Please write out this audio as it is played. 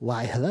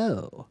Why,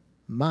 hello.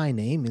 My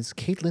name is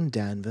Caitlin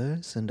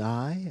Danvers, and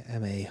I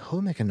am a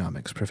home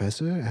economics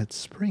professor at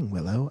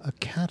Springwillow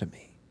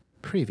Academy.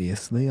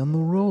 Previously on the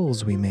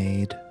rolls we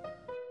made.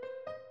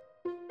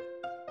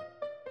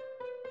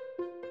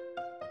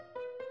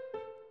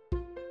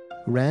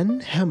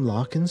 Wren,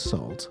 Hemlock, and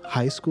Salt,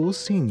 high school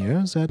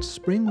seniors at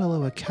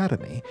Springwillow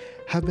Academy,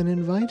 have been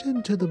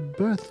invited to the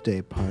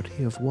birthday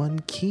party of one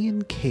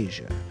Kian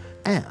Kasia,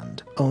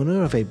 and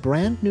owner of a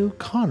brand new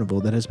carnival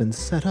that has been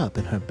set up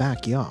in her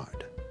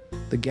backyard.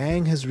 The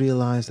gang has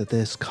realized that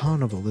this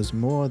carnival is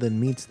more than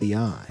meets the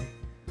eye,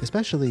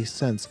 especially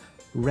since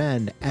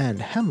Wren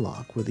and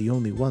Hemlock were the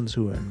only ones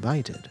who were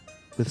invited,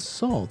 with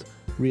Salt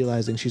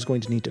realizing she's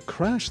going to need to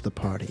crash the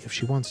party if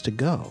she wants to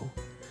go.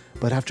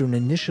 But after an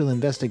initial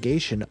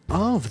investigation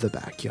of the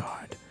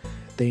backyard,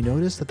 they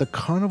notice that the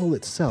carnival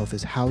itself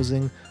is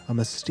housing a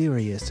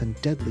mysterious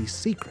and deadly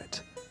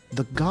secret,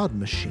 the God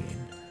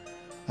Machine,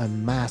 a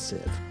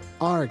massive,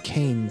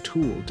 arcane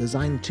tool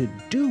designed to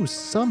do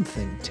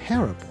something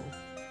terrible.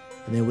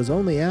 And it was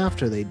only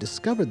after they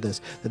discovered this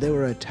that they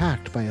were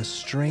attacked by a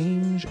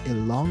strange,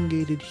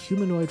 elongated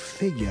humanoid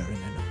figure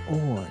in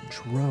an orange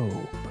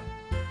robe.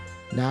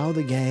 Now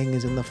the gang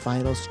is in the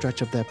final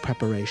stretch of their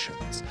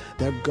preparations.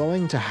 They're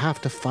going to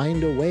have to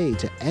find a way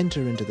to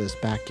enter into this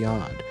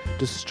backyard,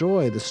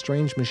 destroy the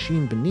strange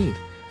machine beneath,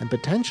 and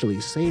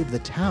potentially save the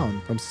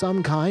town from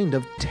some kind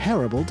of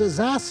terrible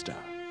disaster.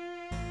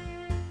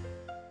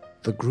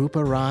 The group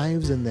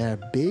arrives in their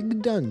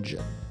big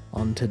dungeon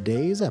on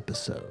today's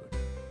episode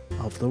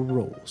of The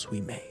Rolls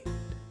We Made.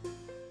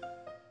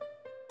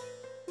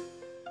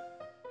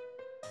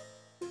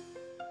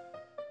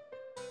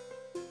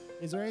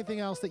 Is there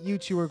anything else that you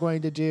two are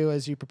going to do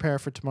as you prepare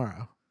for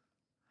tomorrow?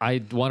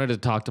 I wanted to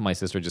talk to my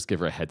sister, just give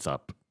her a heads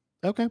up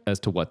Okay. as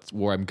to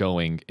where I'm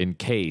going in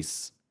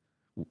case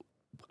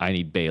I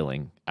need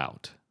bailing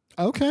out.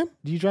 Okay.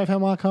 Do you drive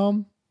Hemlock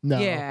home? No.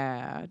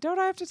 Yeah. Don't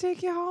I have to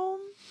take you home?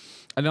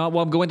 I know.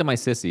 Well, I'm going to my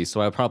sissy,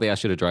 so I'll probably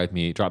ask you to drop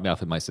me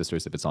off at my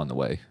sister's if it's on the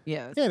way.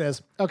 Yes. Yeah, it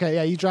is. Okay,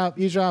 yeah, you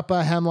drop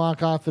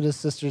Hemlock off at his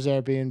sister's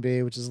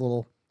Airbnb, which is a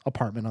little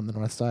apartment on the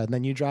north side, and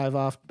then you drive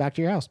off back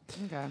to your house.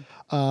 Okay.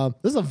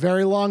 This is a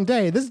very long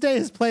day. This day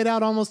has played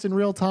out almost in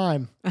real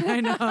time.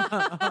 I know.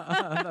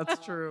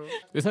 That's true.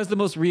 This has the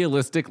most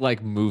realistic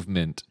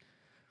movement.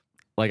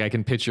 Like I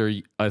can picture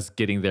us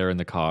getting there in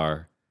the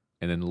car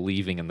and then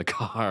leaving in the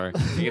car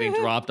and getting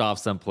dropped off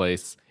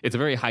someplace. It's a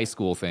very high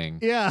school thing.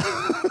 Yeah,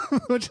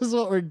 which is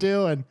what we're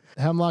doing.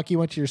 Hemlock, you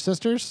went to your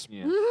sister's?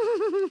 Yeah.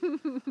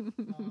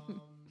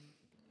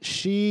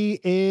 She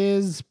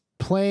is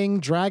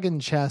playing dragon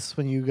chess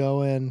when you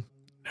go in.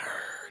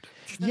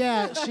 Nerd.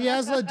 Yeah, she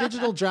has a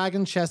digital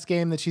dragon chess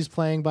game that she's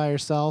playing by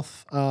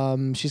herself.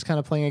 She's kind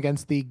of playing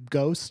against the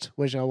ghost,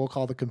 which I will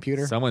call the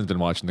computer. Someone's been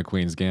watching The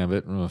Queen's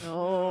Gambit. Oof.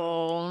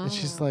 Oh. And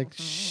she's like,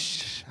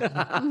 shh,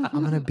 I'm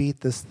going to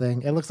beat this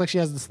thing. It looks like she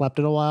hasn't slept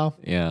in a while.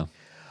 Yeah.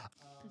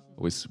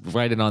 Was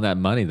right in on that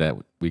money that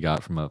we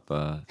got from up.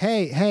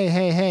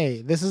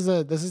 Hey. This is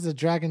a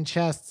dragon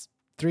chess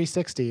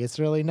 360. It's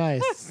really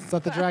nice. It's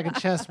not the dragon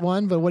chess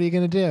one, but what are you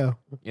going to do?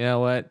 You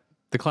know what?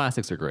 The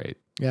classics are great.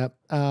 Yep.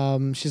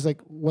 She's like,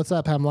 what's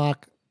up,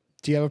 Hemlock?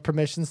 Do you have a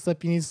permission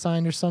slip you need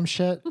signed or some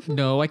shit?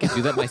 No, I can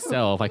do that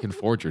myself. I can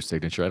forge your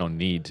signature. I don't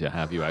need to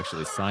have you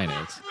actually sign it.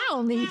 I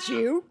don't need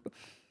you.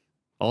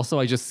 Also,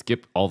 I just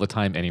skip all the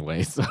time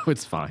anyway, so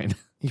it's fine.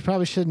 You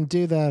probably shouldn't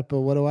do that,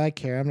 but what do I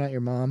care? I'm not your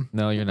mom.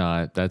 No, you're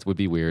not. That would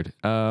be weird.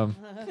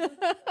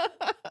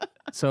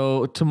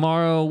 So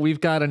tomorrow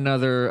we've got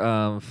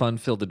another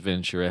fun-filled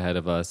adventure ahead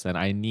of us, and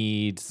I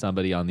need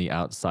somebody on the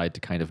outside to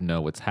kind of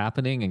know what's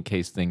happening in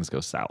case things go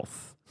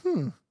south.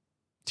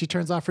 She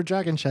turns off her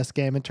dragon chess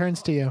game and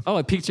turns to you. Oh,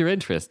 I piqued your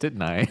interest,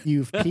 didn't I?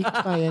 You've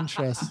piqued my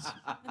interest.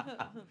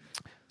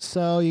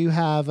 So you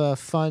have a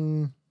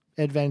fun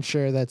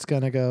adventure that's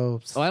going to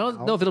go. Well, I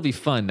don't know if it'll be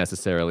fun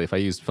necessarily. If I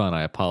used fun,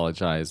 I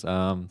apologize.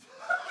 Yeah,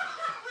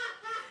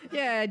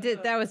 I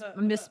did. That was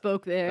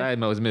misspoke there. I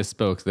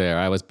misspoke there.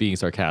 I was being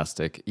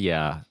sarcastic.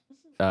 Yeah.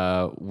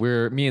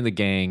 We're me and the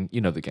gang.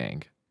 You know the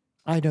gang.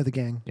 I know the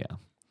gang. Yeah.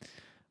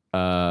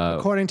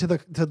 According to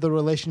the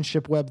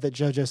relationship web that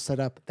JoJo set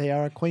up, they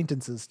are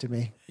acquaintances to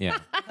me. Yeah.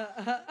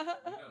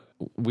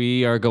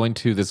 We are going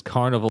to this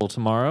carnival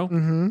tomorrow.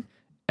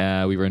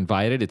 Mm-hmm. We were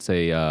invited. It's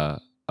a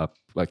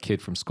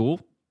kid from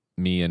school.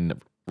 Me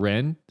and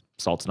Wren.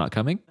 Salt's not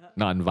coming.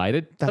 Not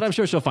invited. But I'm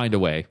sure she'll find a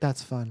way.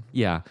 That's fun.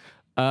 Yeah.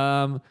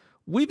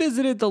 We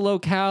visited the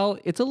locale.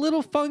 It's a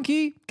little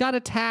funky. Got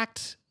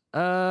attacked.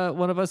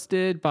 One of us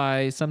did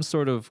by some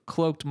sort of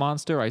cloaked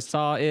monster. I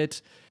saw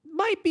it.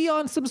 Might be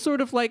on some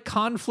sort of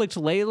conflict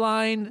ley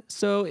line.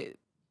 So,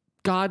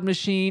 God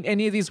Machine.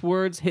 Any of these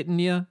words hitting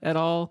you at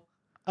all?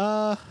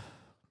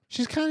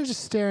 She's kind of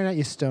just staring at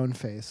you stone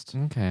faced.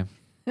 Okay.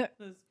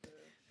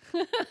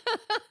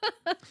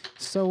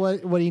 So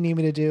what do you need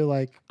me to do?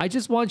 I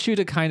just want you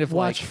to kind of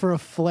Watch for a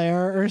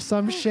flare or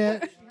some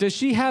shit? Does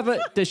she have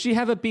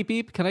a beep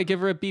beep? Can I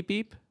give her a beep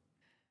beep?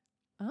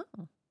 Oh.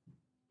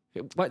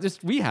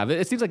 We have it.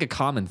 It seems like a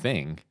common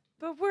thing.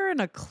 But we're in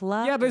a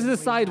club. Yeah, but this is a and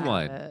we side have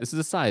one. it. This is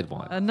a side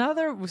one.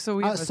 Another. So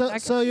we have a second.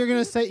 So you're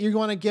gonna say you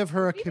want to give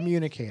her a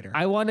communicator.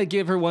 I want to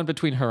give her one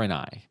between her and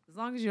I. As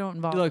long as you don't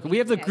involve. Look, me. we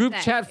have the Yeah, group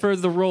exactly. chat for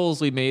the roles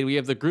we made. We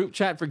have the group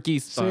chat for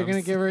geese. So you're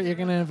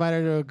gonna invite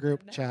her to a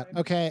group chat.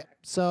 Okay.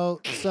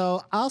 So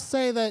I'll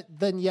say that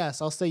then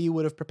yes, I'll say you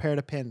would have prepared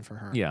a pin for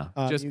her. Yeah,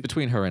 just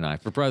between her and I,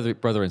 for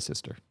brother and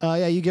sister.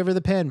 Yeah, you give her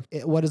the pin.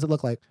 What does it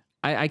look like?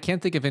 I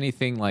can't think of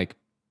anything like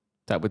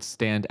that would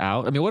stand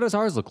out. I mean, what does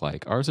ours look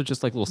like? Ours are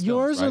just like little stones,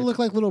 Yours right? look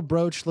like little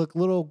brooch, look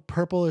little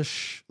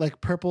purplish,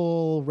 like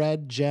purple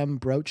red gem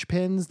brooch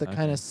pins that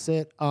kind of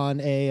sit on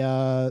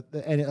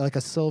like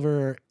a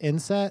silver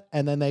inset,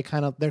 and then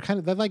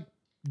they're like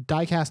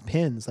die cast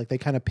pins, like they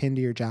kind of pin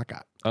to your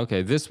jacket.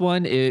 Okay, this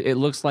one it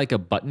looks like a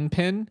button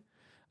pin,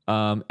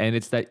 and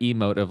it's that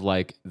emote of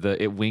like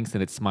it winks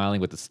and it's smiling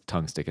with its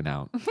tongue sticking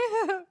out.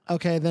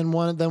 Okay, then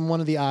one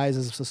of the eyes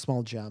is a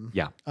small gem.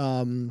 Yeah.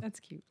 That's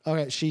cute.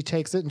 Okay, she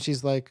takes it and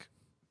she's like,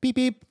 beep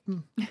beep,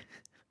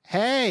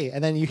 hey,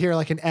 and then you hear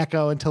like an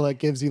echo until it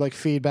gives you like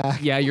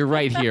feedback. Yeah, you're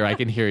right here. I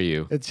can hear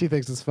you. And she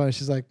thinks it's funny.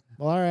 She's like,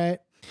 well, all right,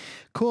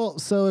 cool.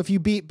 So if you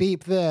beep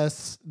beep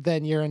this,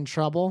 then you're in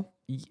trouble.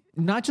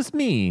 Not just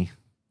me.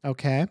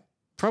 Okay,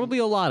 Probably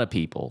a lot of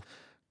people.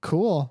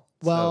 cool.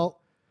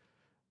 Well,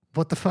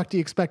 what the fuck do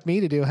you expect me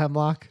to do,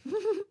 Hemlock?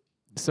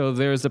 So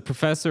there's a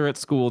professor at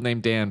school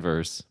named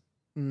Danvers.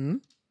 Mm-hmm.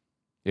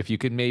 If you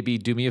could maybe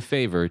do me a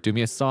favor, do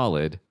me a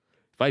solid.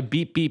 If I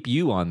beep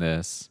you on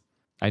this,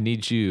 I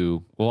need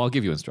you. Well, I'll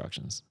give you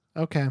instructions.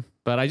 Okay.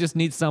 But I just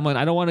need someone.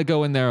 I don't want to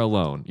go in there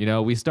alone. You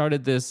know, we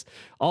started this,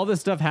 all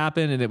this stuff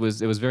happened and it was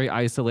very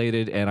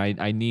isolated, and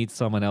I need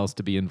someone else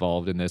to be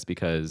involved in this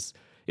because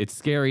it's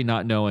scary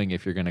not knowing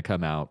if you're going to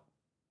come out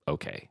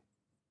okay.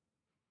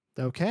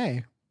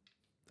 Okay.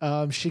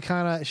 She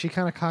kind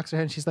of cocks her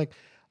head and she's like,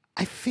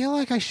 I feel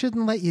like I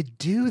shouldn't let you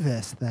do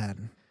this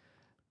then.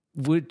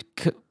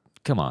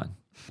 Come on.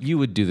 You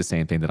would do the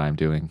same thing that I'm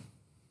doing.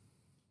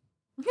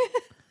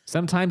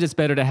 Sometimes it's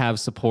better to have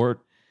support.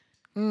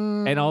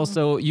 And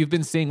also, you've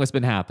been seeing what's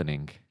been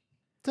happening.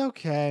 It's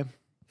okay.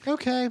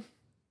 Okay.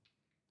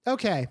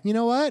 You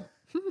know what?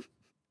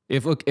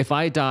 If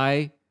I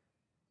die,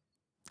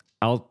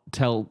 when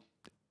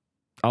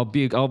I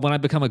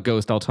become a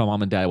ghost, I'll tell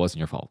mom and dad it wasn't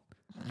your fault.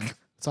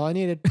 That's all I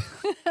needed.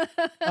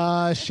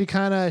 She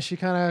kind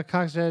of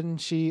cocks her head and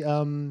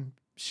do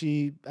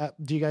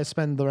you guys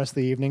spend the rest of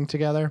the evening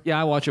together? Yeah,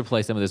 I watch her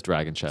play some of this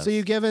dragon chess.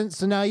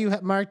 So now you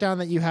mark down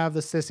that you have the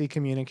sissy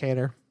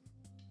communicator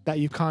that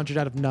you conjured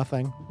out of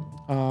nothing.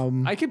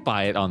 I could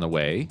buy it on the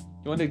way.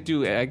 You want to do?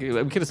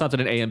 We could have stopped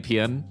at an AM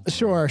PM.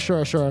 Sure.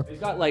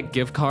 They've got like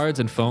gift cards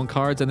and phone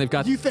cards, and they've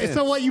got.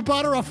 So what? You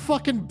bought her a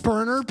fucking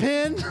burner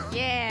pin?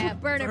 Yeah,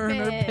 burner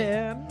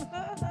pin.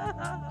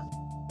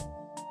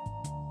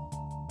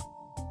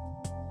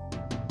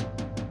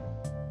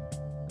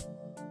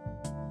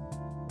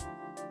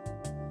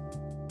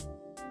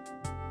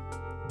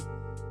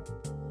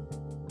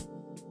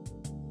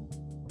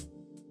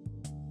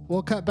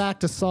 We'll cut back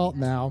to Salt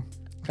now.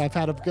 I've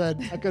had a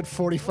good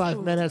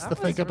 45 minutes to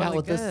think about really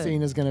what this good.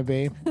 scene is going to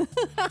be.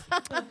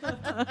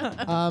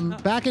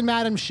 Back in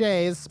Madame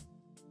Shay's,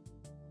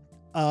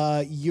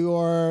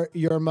 your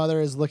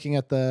mother is looking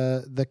at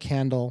the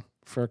candle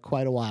for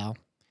quite a while,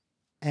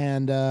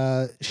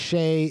 and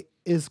Shay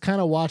is kind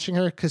of watching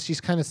her because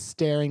she's kind of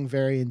staring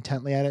very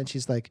intently at it, and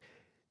she's like,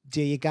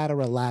 "Dear, you gotta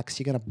relax.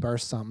 You're gonna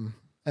burst something."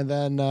 And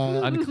then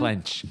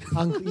unclench.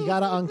 you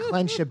gotta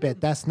unclench a bit.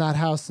 That's not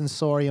how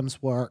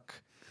sensoriums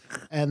work.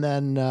 And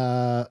then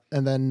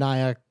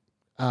Naya,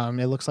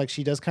 it looks like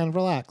she does kind of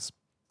relax.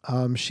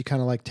 She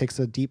kind of like takes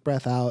a deep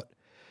breath out,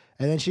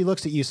 and then she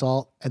looks at you,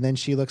 Salt, and then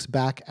she looks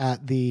back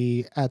at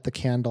the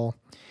candle.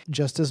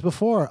 Just as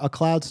before, a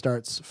cloud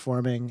starts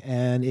forming,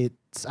 and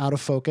it's out of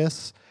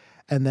focus,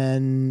 and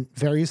then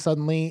very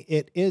suddenly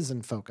it is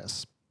in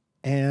focus,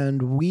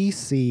 and we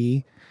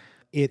see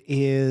it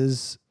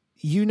is.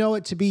 You know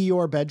it to be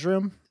your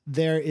bedroom.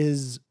 There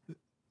is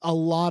a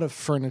lot of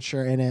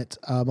furniture in it,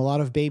 a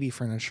lot of baby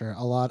furniture,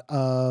 a lot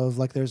of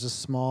there's a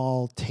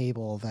small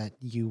table that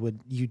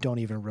you don't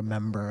even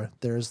remember.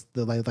 There's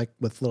the like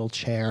with little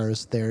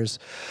chairs. There's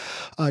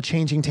a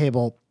changing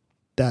table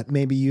that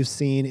maybe you've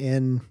seen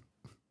in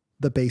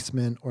the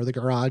basement or the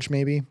garage,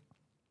 maybe.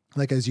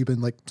 Like as you've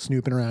been like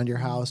snooping around your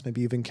house, maybe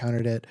you've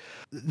encountered it.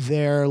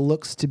 There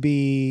looks to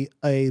be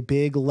a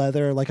big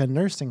leather, like a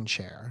nursing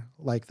chair,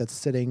 like that's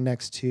sitting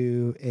next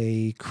to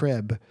a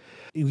crib.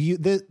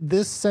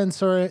 This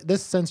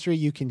sensory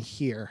you can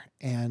hear,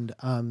 and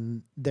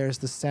there's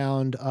the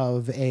sound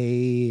of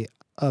a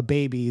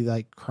baby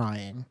like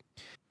crying,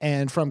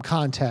 and from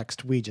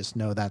context we just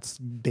know that's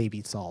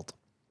baby Salt.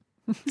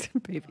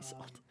 Baby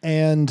Salt.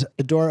 And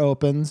the door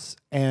opens,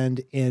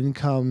 and in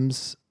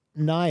comes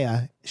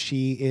Naya.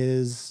 She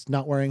is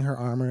not wearing her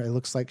armor. It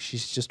looks like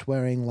she's just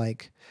wearing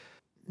like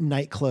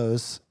night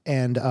clothes,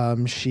 and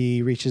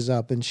she reaches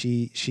up and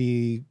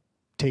she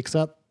takes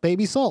up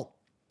baby Salt,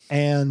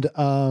 and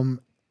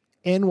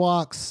in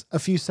walks a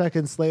few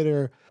seconds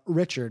later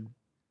Richard,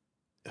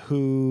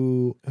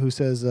 who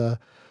says,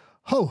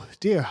 Oh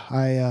dear,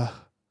 I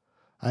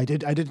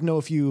didn't know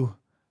if you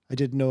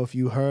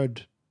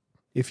heard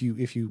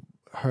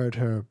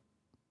her,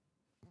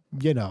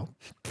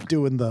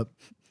 doing the.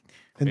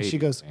 And she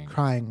goes, Baby thing.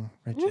 crying,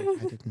 Richard.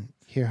 I didn't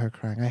hear her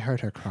crying. I heard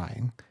her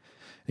crying.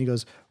 And he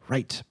goes,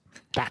 right,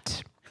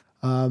 that.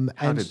 How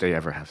And did they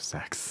ever have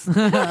sex?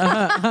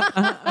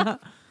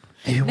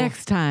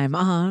 Next time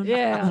on.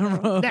 Yeah.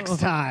 next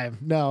time.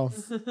 No.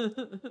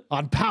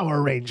 On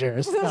Power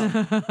Rangers.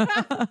 No.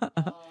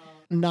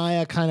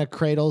 Naya kind of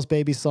cradles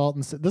Baby Salt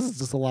and this is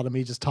just a lot of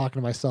me just talking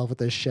to myself with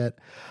this shit.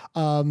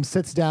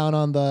 Sits down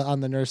on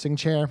the nursing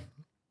chair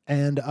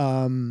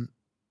and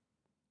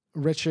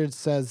Richard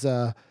says,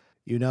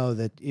 you know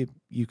that you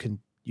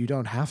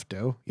don't have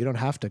to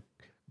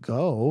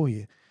go.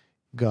 You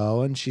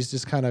go. And she's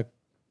just kind of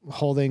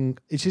holding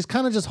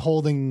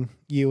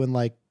you and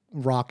like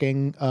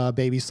rocking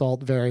Baby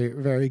Salt very,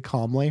 very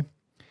calmly.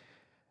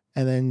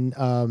 And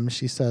then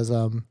she says,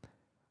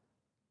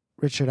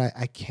 Richard,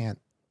 I can't.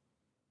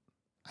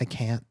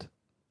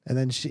 And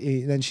then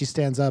she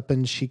stands up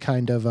and she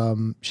kind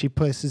of she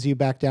places you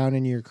back down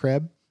in your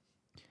crib.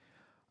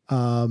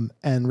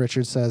 And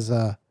Richard says,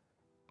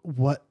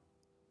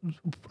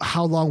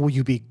 how long will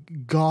you be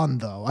gone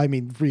though? I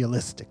mean,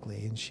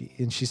 realistically. And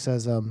she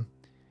says,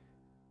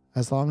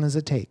 as long as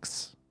it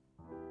takes.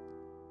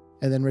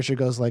 And then Richard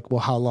goes like, well,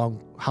 how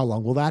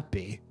long will that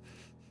be?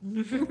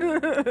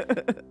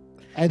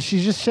 And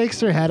she just shakes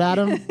her head at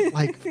him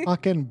like,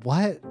 fucking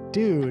what?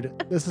 Dude,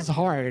 this is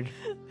hard.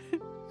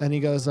 And he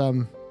goes,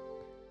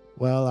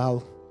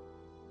 well,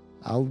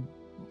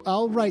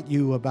 I'll write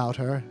you about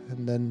her.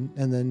 And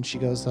then she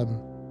goes,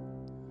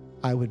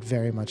 I would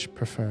very much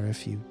prefer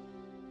if you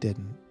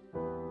didn't.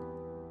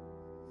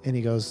 And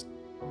he goes,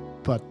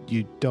 but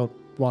you don't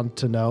want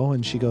to know?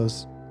 And she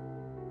goes,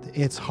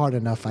 it's hard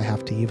enough I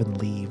have to even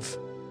leave.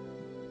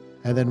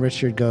 And then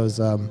Richard goes,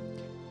 and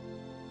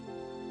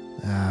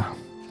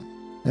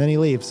then he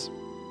leaves.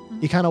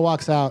 He kind of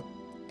walks out.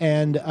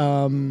 And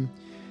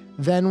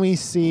then we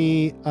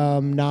see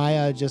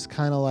Naya just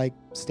kind of like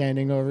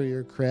standing over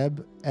your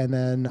crib. And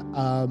then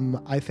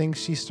I think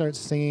she starts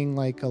singing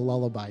like a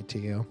lullaby to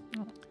you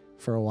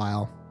for a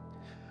while.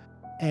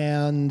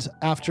 And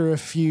after a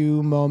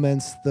few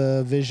moments,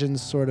 the vision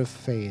sort of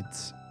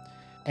fades.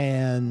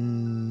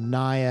 And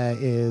Naya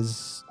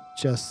is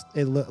just,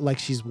 like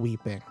she's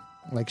weeping.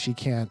 Like she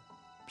can't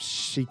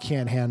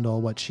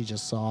handle what she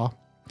just saw.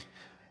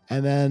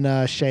 And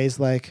then Shay's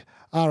like,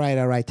 all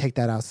right, take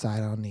that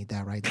outside. I don't need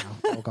that right now.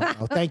 Go.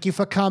 Thank you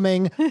for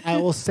coming. I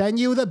will send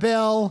you the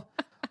bill.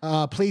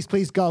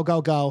 Please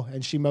go.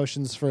 And she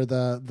motions for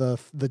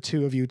the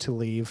two of you to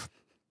leave.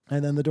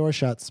 And then the door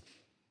shuts.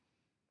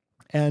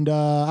 And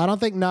I don't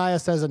think Naya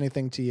says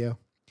anything to you.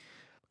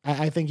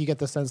 I think you get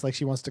the sense like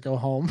she wants to go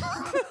home.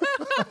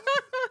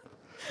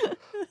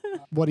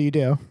 What do you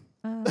do?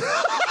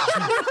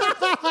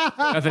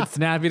 Nothing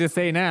snappy to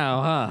say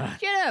now, huh?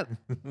 Shut up.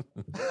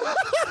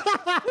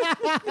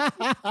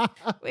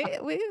 we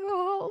can go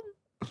home.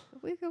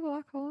 We can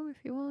walk home if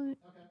you want.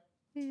 Okay.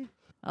 Yeah.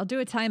 I'll do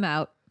a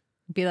timeout.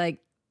 Be like,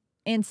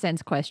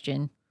 incense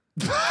question.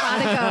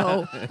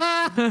 Gotta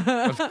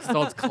go.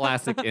 Salt's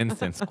classic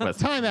incense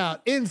question.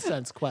 Timeout.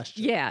 Incense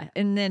question. Yeah,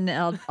 and then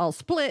I'll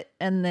split,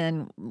 and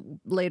then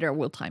later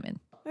we'll time in.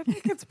 I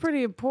think it's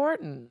pretty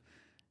important.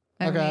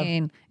 I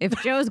mean, if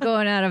Joe's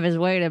going out of his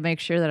way to make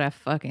sure that I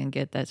fucking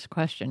get this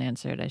question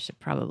answered, I should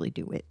probably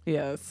do it.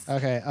 Yes.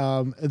 Okay.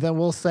 Then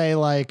we'll say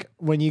like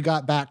when you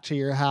got back to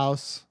your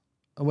house,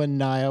 when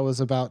Naya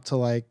was about to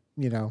like,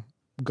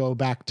 go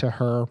back to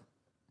her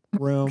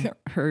room,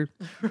 Her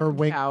her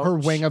wing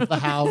Couch. of the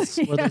house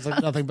where there's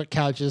like nothing but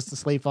couches to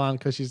sleep on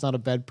because she's not a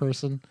bed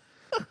person.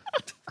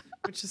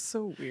 Which is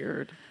so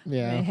weird.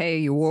 Yeah. hey,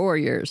 you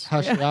warriors.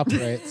 How she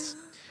operates.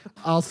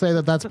 I'll say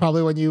that's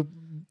probably when you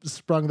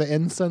sprung the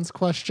incense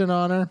question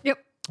on her. Yep.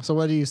 So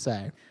what do you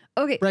say?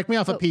 Okay. Break me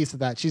off a piece of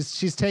that.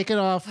 She's taken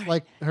off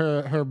like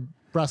her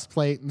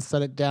breastplate and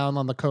set it down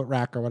on the coat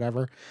rack or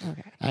whatever.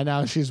 Okay. And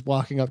now she's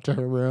walking up to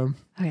her room.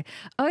 Okay.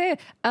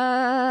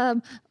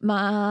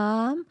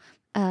 Mom,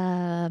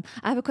 I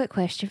have a quick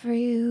question for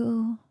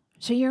you.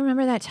 So you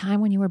remember that time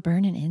when you were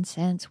burning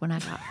incense when I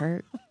got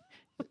hurt?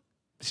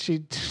 She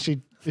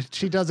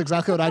does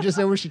exactly what I just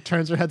said, where she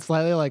turns her head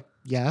slightly like,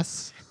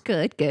 yes.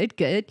 Good.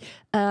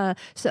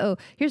 So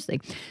here's the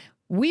thing.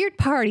 Weird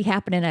party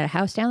happening at a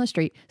house down the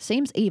street.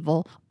 Seems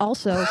evil.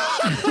 Also,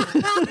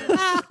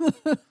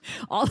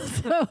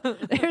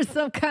 there's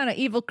some kind of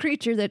evil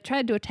creature that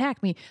tried to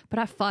attack me, but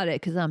I fought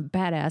it because I'm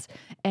badass.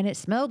 And it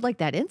smelled like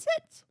that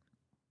incense.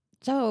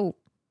 So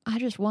I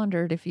just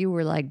wondered if you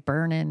were like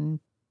burning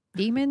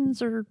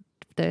demons or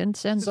the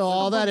incense. So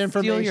all that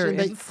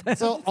information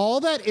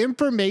all that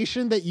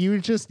information that you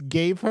just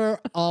gave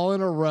her all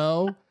in a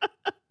row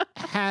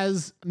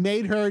has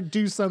made her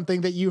do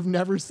something that you've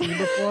never seen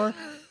before.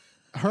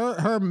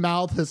 Her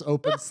mouth has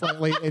opened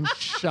slightly in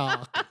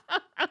shock.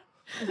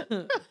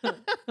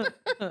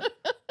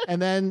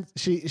 And then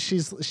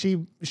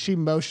she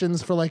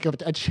motions for like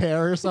a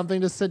chair or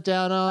something to sit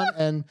down on,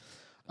 and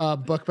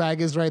Book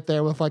bag is right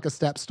there with like a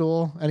step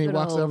stool, and he Good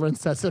walks old- over and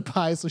sets it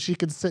by so she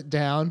can sit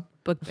down.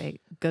 Book base?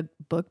 Good.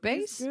 And- Book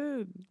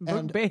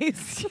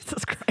base.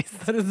 Jesus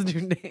Christ. That is a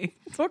new name.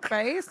 Book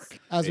base.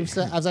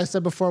 As I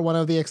said before, one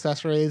of the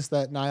accessories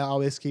that Naya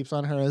always keeps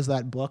on her is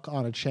that book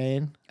on a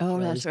chain. Oh,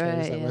 She that's always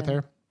carries right. that with yeah.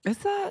 her. Is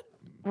that,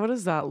 what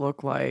does that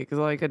look like? Is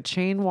it like a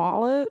chain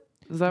wallet?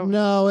 Is that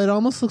No, it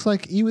almost looks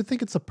like you would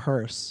think it's a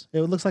purse. It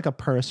looks like a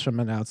purse from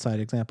an outside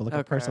example, like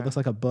a purse that Okay. looks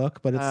like a book,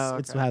 but Oh,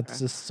 it's okay, has okay.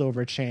 this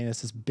silver chain.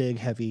 It's this big,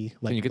 heavy.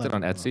 Like Can you get that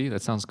on leather book. Etsy?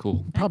 That sounds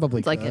cool. Probably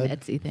It's like could. an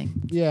Etsy thing.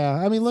 Yeah,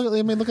 I mean,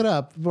 look it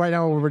up right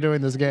now when we're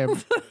doing this game.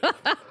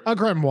 A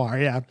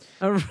grimoire, yeah.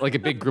 Like a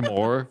big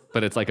grimoire,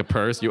 but it's like a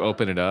purse. You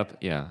open it up.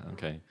 Yeah.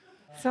 Okay.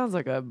 sounds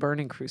like a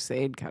Burning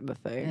Crusade kind of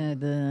thing.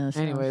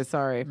 Anyway,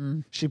 sorry.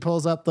 She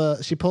pulls up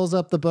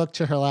the book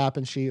to her lap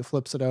and she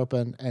flips it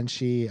open and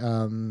she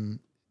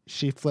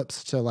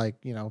flips to like,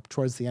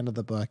 towards the end of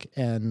the book.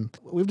 And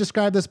we've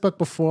described this book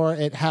before.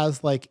 It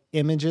has like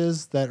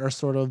images that are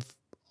sort of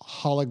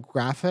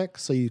holographic,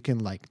 so you can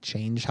like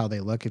change how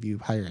they look if you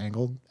how you're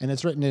angled. And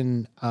it's written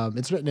in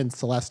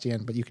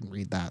Celestian, but you can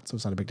read that, so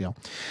it's not a big deal.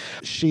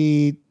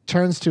 She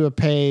turns to a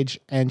page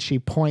and she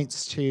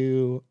points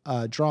to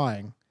a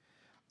drawing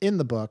in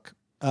the book,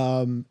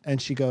 and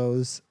she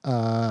goes,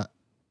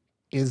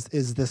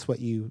 "Is this what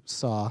you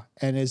saw?"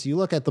 And as you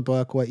look at the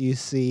book, what you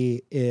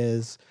see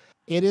is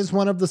it is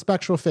one of the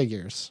spectral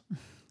figures.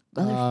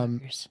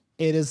 Motherfuckers.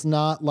 It is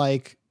not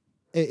like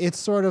it's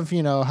sort of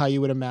how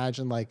you would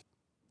imagine like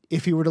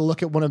if you were to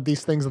look at one of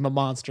these things in the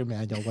monster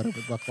manual, what it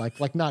would look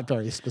like not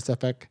very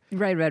specific.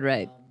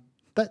 Right.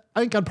 That I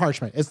think on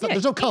parchment,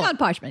 there's no color. On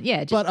parchment,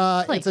 yeah.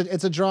 But plain.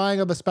 it's a drawing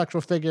of a spectral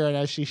figure, and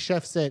as she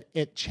shifts it,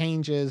 it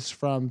changes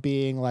from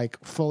being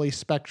like fully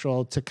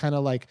spectral to kind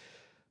of like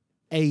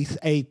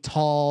a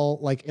tall,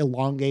 like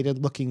elongated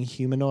looking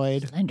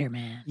humanoid. Slender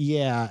Man.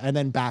 Yeah, and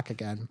then back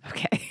again.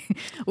 Okay.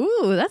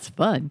 Ooh, that's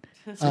fun.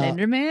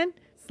 Slender Man?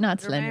 Not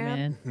Slender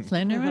Man.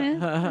 Slender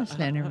Man?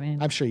 Slender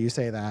Man. I'm sure you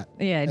say that.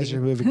 Yeah, I as do.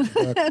 you're moving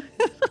the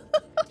book.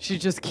 She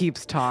just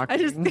keeps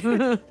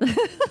talking.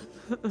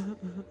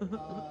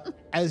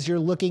 As you're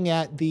looking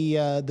at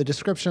the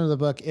description of the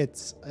book,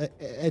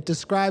 it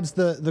describes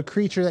the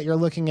creature that you're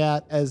looking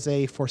at as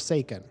a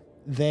Forsaken.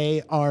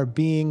 They are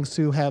beings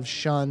who have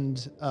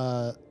shunned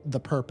the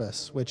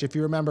purpose, which, if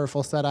you remember,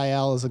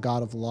 Fulsetiel is a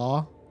god of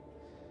law.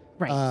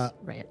 Right.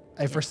 Right.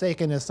 A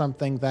Forsaken is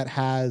something that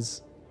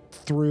has,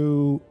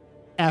 through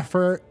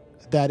effort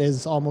that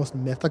is almost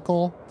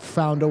mythical,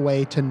 found a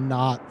way to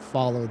not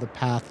follow the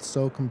path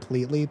so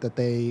completely that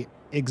they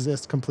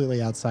exist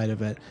completely outside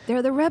of it.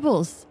 They're the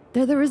rebels.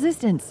 They're the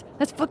resistance.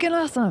 That's fucking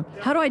awesome.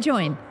 How do I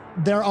join?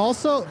 They're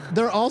also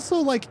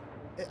like,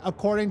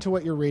 according to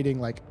what you're reading,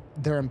 like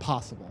they're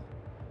impossible.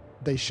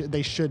 They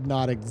should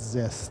not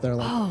exist. They're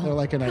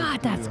like an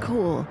God, that's idea.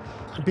 cool.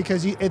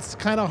 Because it's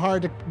kind of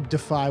hard to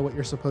defy what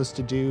you're supposed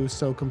to do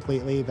so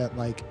completely that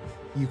like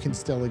you can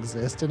still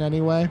exist in any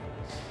way.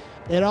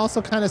 It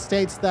also kind of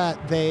states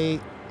that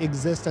they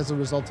exist as a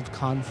result of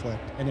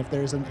conflict, and if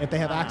they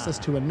have access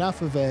to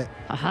enough of it,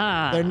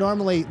 Aha.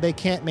 they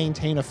can't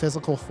maintain a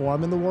physical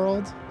form in the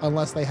world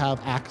unless they have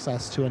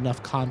access to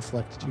enough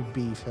conflict to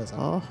be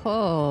physical.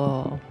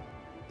 Oh.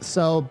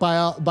 So by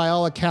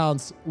all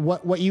accounts,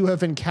 what you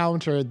have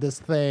encountered, this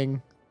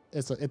thing,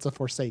 it's a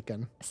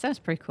Forsaken. Sounds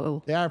pretty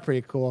cool. They are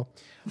pretty cool.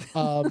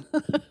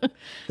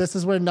 This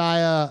is where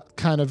Naya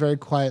kind of very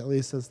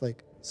quietly says,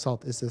 like,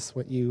 "Salt, is this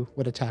what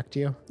attacked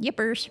you?"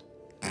 Yippers.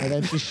 And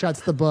then she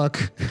shuts the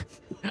book.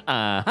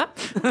 Uh-huh.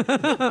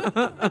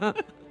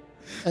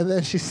 And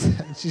then she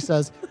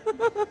says,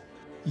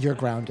 "You're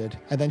grounded."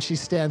 And then she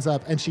stands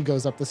up and she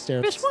goes up the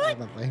stairs Miss what?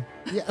 silently.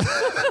 Yeah.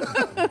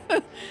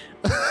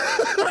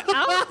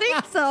 I don't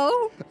think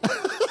so.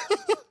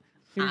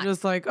 You're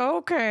just like,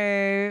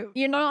 okay.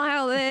 You know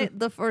how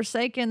the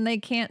Forsaken,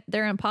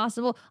 they're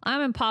impossible?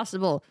 I'm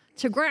impossible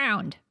to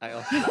ground.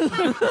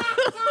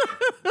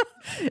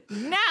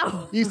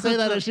 No. You say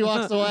that as she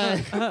walks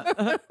away,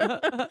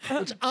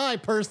 which I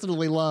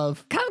personally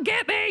love. Come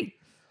get me.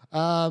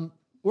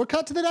 We're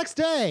cut to the next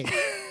day.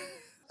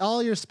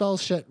 All your spell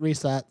shit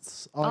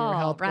resets. All your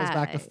health goes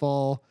back to Alright.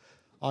 full.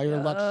 All your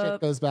luck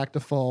shit goes back to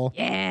full.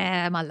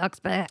 Yeah, my luck's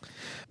back.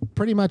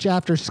 Pretty much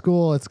after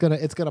school, it's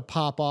gonna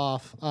pop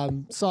off.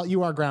 So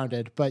you are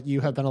grounded, but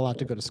you have been allowed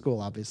to go to school.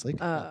 Obviously,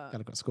 gotta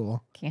go to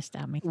school. Can't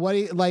stop me. What do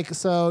you like?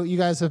 So you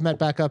guys have met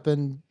back up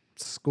in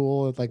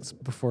school, like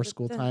before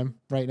school time,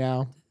 right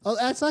now. Oh,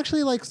 that's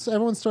actually like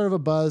everyone's sort of a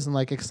buzz and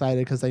like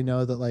excited because they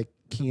know that like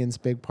Kian's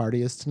big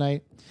party is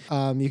tonight.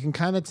 You can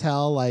kind of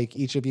tell like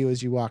each of you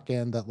as you walk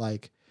in that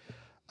like.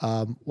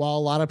 While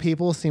a lot of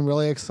people seem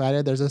really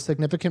excited, there's a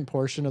significant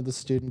portion of the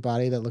student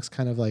body that looks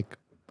kind of like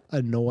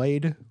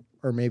annoyed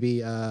or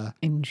maybe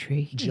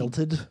Intriguing.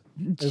 jilted.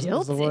 Is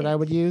the word I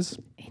would use.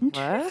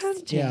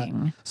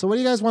 Interesting. So what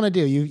do you guys want to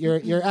do?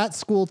 You're at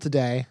school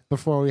today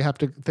before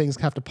things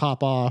have to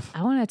pop off.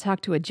 I want to talk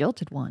to a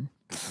jilted one.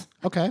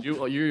 Okay.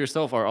 You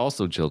yourself are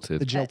also The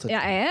jilted. jilted. Yeah,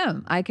 I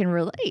am. I can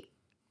relate.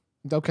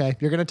 Okay.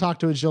 You're gonna talk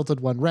to a jilted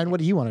one. Ren, what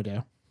do you want to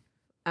do?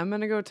 I'm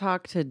gonna go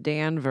talk to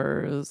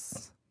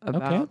Danvers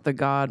about the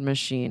God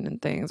machine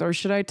and things. Or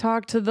should I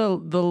talk to the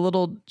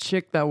little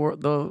chick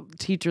the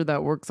teacher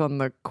that works on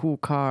the cool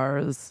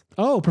cars?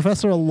 Oh,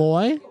 Professor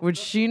Aloy? Would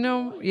she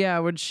know? Yeah,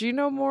 would she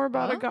know more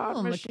about a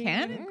God machine?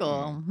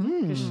 Mechanical.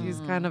 Because she's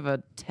kind of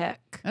a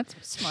tech. That's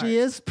smart. She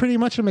is pretty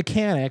much a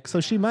mechanic, so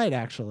she might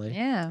actually.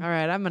 Yeah. All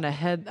right, I'm gonna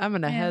head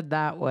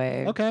that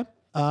way. Okay.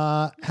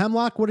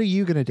 Hemlock, what are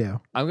you gonna do?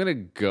 I'm gonna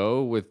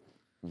go with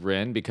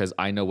Ren because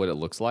I know what it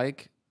looks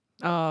like.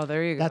 Oh,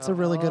 there you go. That's a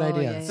really good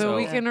idea. yeah, So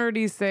we yeah. can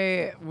already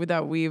say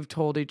that we've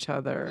told each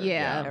other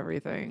Yeah.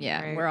 everything.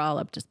 Yeah, right? we're all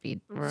up to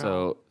speed.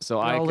 So all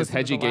I, because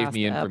listened to Hedgie the gave last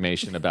me ep.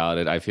 information about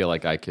it, I feel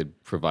like I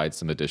could provide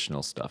some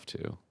additional stuff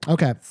too.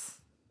 Okay.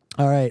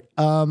 All right.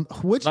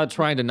 Which Not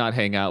trying to not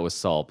hang out with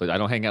Salt, but I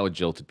don't hang out with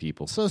jilted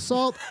people. so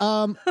Salt,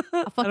 I'll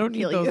I fucking don't need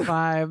kill those you.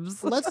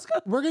 vibes.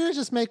 we're gonna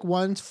just make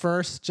one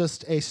first,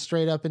 just a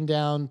straight up and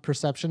down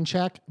perception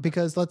check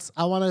because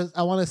I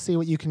wanna see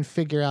what you can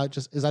figure out.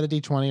 Just is that a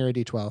D20 or a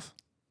D12?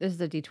 This is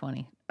a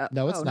D20.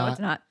 No, it's No, not. it's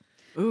not.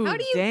 Ooh, How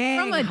do you- dang,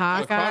 from a-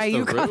 Hawkeye, Across the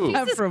you got room.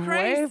 that Jesus from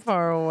way Christ.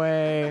 far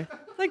away.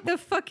 Like the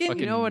fucking.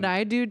 You know what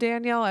I do,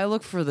 Danielle? I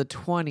look for the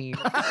 20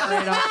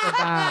 right off the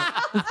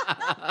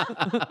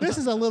bat. This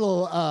is a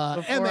little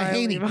Emma I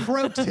Haney leave.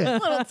 pro tip.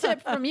 little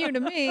tip from you to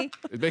me.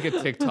 Make a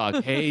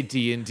TikTok. Hey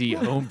D&D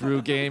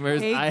homebrew gamers.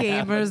 Hey, I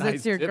have a gamers, nice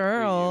it's your tip for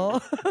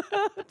girl.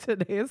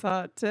 Today's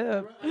hot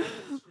tip.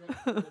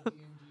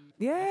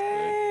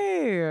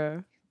 Yay!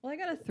 Well, I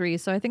got a 3,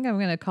 so I think I'm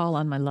gonna call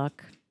on my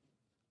luck.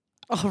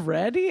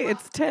 Already?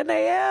 It's 10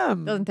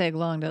 a.m. Doesn't take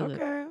long, does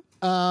it?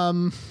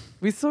 Okay.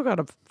 We still got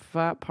a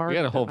fat part. We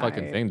got a whole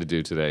fucking thing to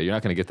do today. You're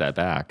not going to get that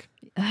back.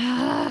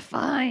 Ah,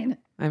 fine.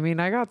 I mean,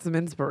 I got some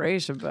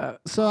inspiration,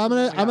 but So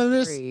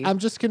I'm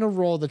just gonna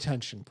roll the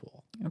tension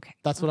pool. Okay.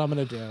 That's what I'm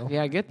gonna do.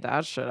 yeah, get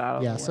that shit out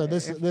of Yeah. the So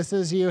way. this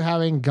is you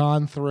having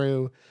gone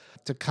through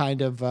to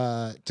kind of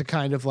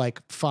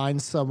like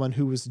find someone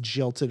who was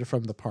jilted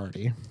from the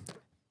party.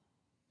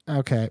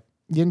 Okay.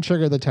 You didn't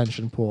trigger the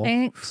tension pool.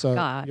 Thank So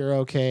God. you're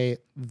okay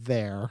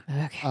there.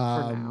 Okay. for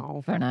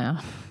now. For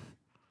now.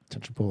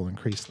 Tension pool will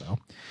increase though.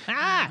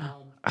 Ah!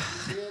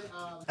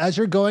 As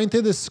you're going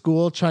through this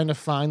school trying to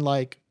find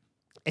like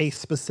a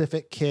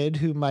specific kid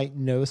who might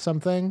know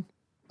something,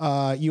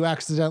 you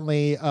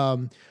accidentally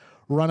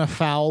run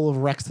afoul of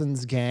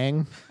Rexon's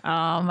gang.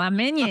 Oh, my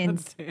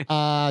minions.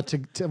 Minions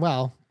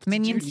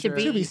to to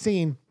be be.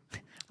 seen.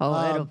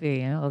 Oh,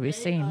 it'll be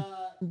seen.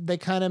 They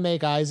kind of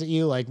make eyes at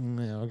you like,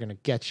 we're gonna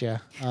get you,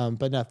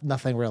 but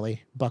nothing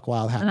really. Buck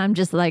wild And happened. I'm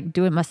just like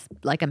doing my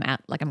like I'm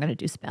gonna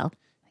do spell.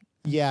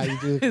 Yeah, you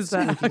do. Is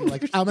that sneaky,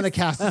 like I'm gonna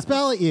cast a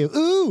spell at you.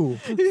 Ooh,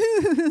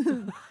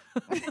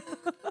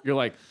 You're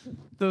like,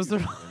 Those are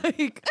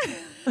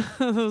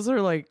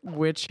like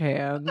witch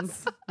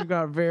hands. You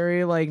got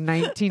very like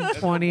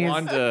 1920s.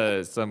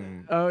 Wanda,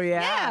 some. Oh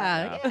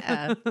yeah.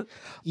 Yeah.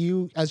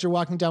 you as you're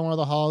walking down one of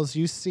the halls,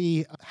 you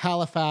see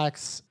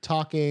Halifax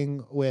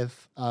talking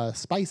with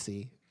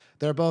Spicy.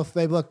 They both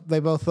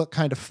look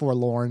kind of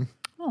forlorn.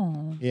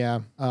 Oh.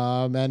 Yeah.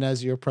 And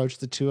as you approach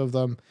the two of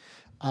them,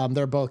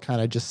 they're both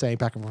kind of just saying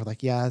back and forth,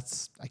 like, yeah,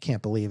 I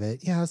can't believe it.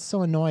 Yeah, it's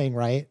so annoying,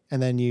 right?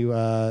 And then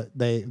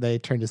they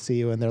turn to see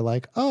you and they're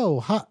like, oh,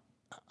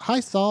 hi,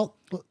 Salt.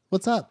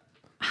 What's up?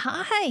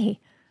 Hi.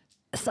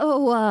 So,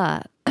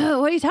 what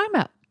are you talking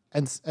about?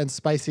 And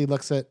Spicy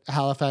looks at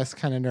Halifax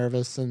kind of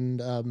nervous. And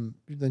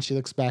then she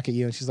looks back at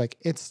you and she's like,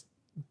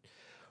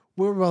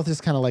 we were both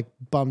just kind of like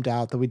bummed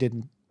out that we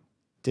didn't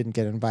get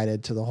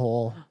invited to the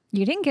whole.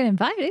 You didn't get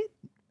invited.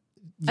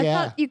 I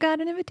Yeah. thought you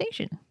got an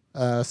invitation.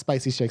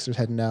 Spicy shakes her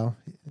head no.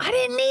 I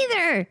didn't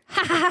either.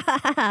 Ha ha ha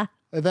ha ha.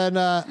 And then,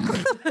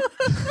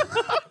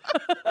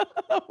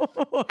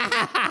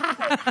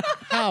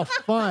 how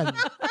fun.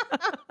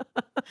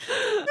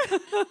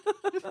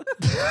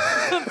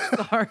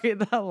 Sorry,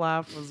 that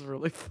laugh was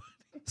really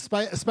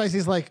funny.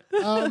 Spicy's like,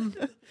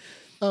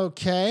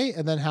 okay.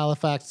 And then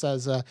Halifax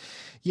says,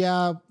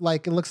 yeah,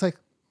 like it looks like,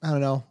 I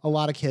don't know, a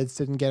lot of kids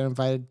didn't get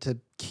invited to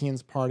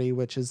Kian's party,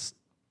 which is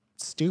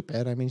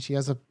stupid. I mean, she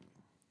has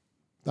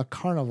a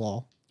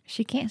carnival.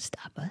 She can't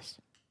stop us.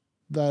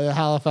 The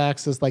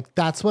Halifax is like,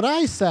 that's what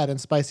I said. And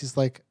Spicy's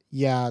like,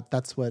 yeah,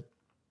 that's what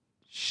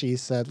she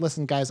said.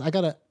 Listen, guys, I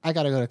gotta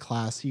go to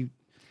class.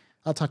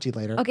 I'll talk to you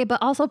later. Okay, but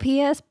also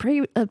P.S.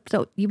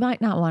 So you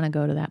might not want to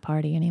go to that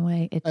party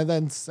anyway. And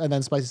then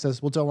Spicy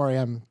says, well, don't worry,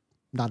 I'm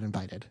not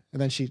invited.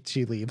 And then she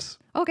leaves.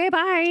 Okay,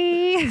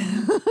 bye.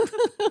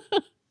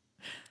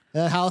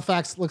 And then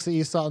Halifax looks at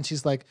you, Salt, and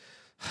she's like,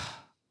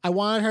 I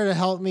wanted her to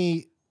help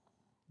me,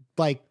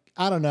 like,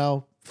 I don't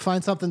know,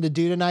 find something to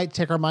do tonight,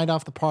 take our mind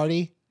off the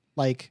party.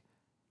 Like,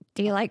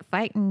 Do you like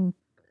fighting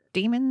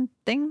demon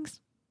things?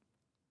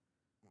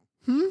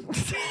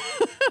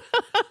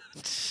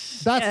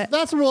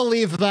 that's where we'll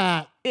leave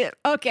that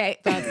Okay.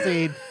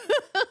 scene.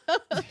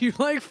 You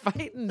like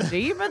fighting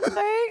demon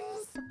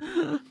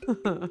things?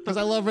 Because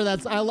I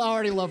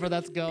already love where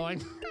that's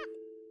going.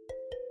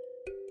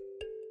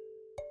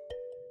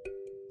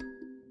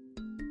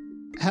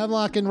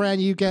 Hemlock and Ren,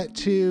 you get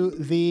to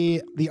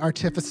the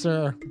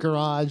artificer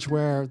garage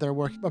where they're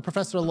working. But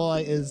Professor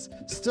Loy is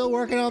still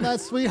working on that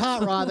sweet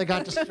hot rod that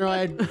got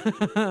destroyed.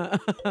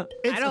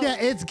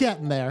 It's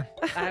getting there.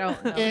 I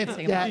don't know It's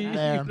anything about getting that.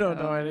 there. You don't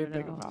know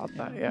anything about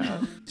that,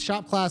 yeah.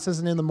 Shop class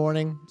isn't in the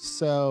morning,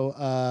 so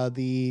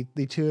the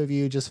two of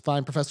you just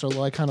find Professor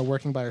Loy kind of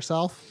working by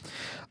herself.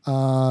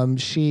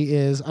 She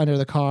is under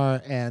the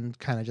car and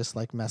kind of just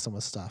like messing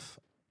with stuff.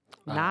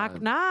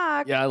 Knock,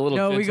 knock. yeah, a little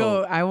No, we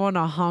gentle- go, I want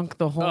to honk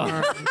the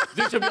horn.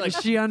 She'll be like,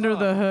 Is she under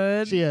the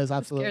hood? She is Scare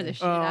absolutely. the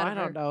shit Oh, out I of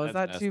don't her. know. Is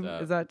That's that too? messed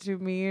up. Is that too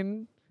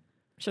mean?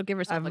 She'll give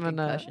herself a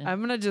concussion. I'm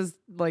gonna just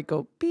like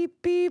go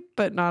beep beep,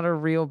 but not a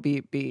real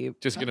beep beep.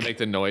 just gonna make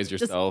the noise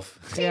yourself.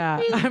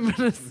 Yeah, I'm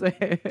gonna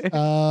say.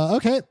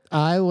 Okay,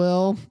 I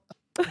will.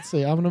 Let's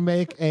see. I'm gonna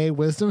make a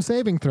wisdom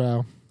saving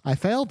throw. I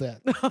failed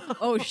it.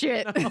 Oh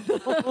shit!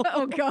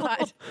 Oh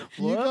god!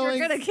 You We're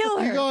gonna kill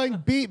her. You going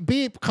beep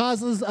beep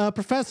causes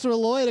Professor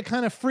Loy to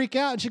kind of freak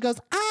out, and she goes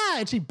ah,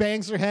 and she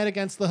bangs her head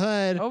against the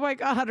hood. Oh my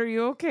God, are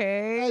you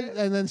okay?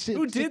 And then she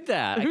Who did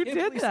that? I Who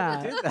can't did believe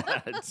someone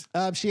did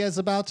that? she is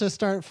about to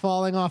start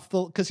falling off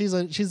the because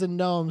she's a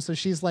gnome, so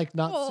she's like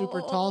not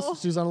super tall. So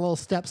she's on a little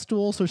step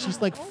stool, so she's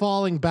like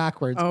falling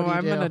backwards. Oh, What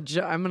do you I'm do?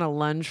 gonna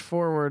lunge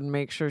forward and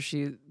make sure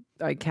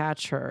I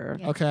catch her.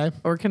 Okay.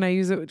 Or can I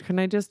use it? Can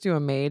I just do a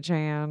mage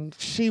hand?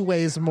 She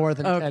weighs more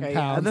than 10 Okay, yeah.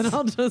 pounds. Then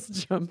I'll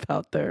just jump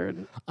out there.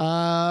 And,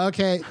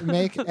 Okay,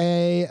 make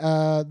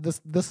a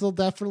this will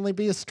definitely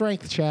be a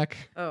strength check.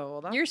 oh,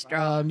 well, that's You're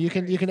strong. You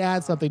can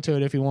add something to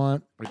it if you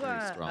want. We're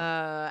pretty strong.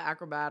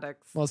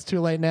 acrobatics. Well, it's too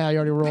late now. You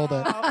already rolled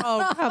it.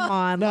 Oh, come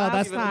on. No, last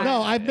that's time.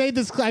 no. I've made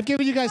this. I've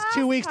given you guys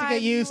 2 weeks to Last get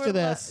time you used to were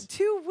this.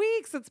 2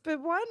 weeks. It's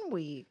been 1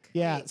 week.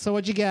 Yeah. So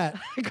what'd you get?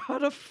 I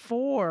got a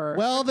 4.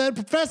 Well, then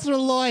Professor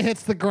Loy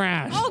hits the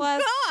ground. Oh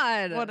Plus,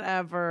 god!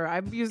 Whatever.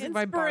 I'm using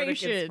my bardic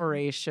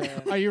Inspiration.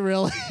 inspiration. Are you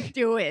really?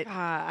 Do it. God,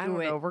 I Do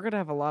don't it. know. We're gonna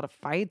have a lot of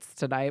fights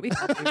tonight,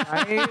 probably,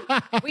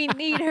 right? We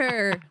need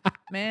her,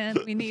 man.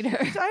 We need her.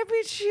 I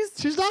mean,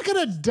 She's not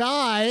gonna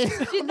die.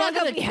 She's not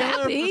gonna be kill her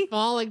happy. for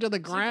falling to the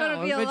gonna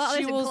ground. be a lot but less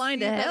she will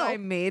inclined see to that I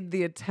help. made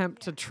the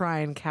attempt to try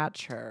and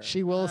catch her.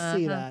 She will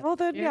see that. Well,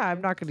 then, yeah,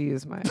 I'm not going to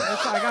use mine.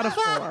 I got a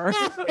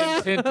 4,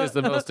 Intent is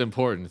the most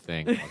important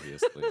thing,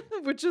 obviously.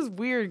 which is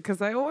weird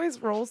because I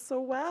always roll so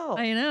well.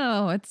 I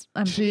know.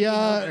 I'm She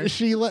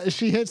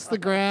hits the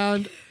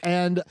ground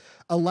and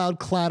a loud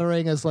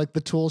clattering as like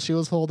the tool she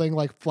was holding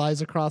like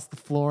flies across the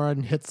floor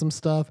and hits some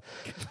stuff.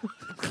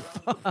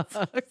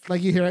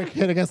 Like you hear it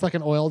hit against like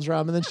an oil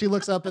drum, and then she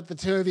looks up at the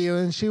two of you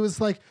and she was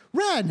like,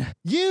 "Ren,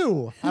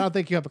 you." I don't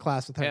think you have a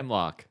class with her.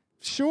 Hemlock.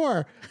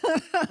 Sure.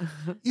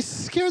 You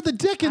scared the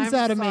dickens I'm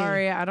out of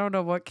sorry. me. I don't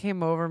know what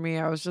came over me.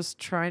 I was just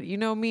trying, you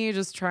know me,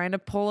 just trying to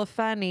pull a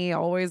Fenny,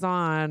 always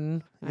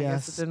on. I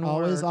guess it Yes, didn't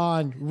always work.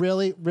 on.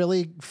 Really,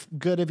 really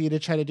good of you to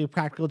try to do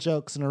practical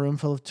jokes in a room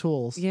full of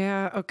tools.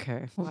 Yeah,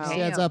 okay. Wow. She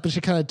heads up and she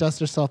kind of dusts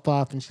herself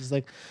off and she's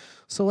like,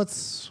 "So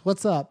what's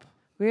up?"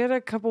 We had a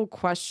couple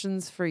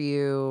questions for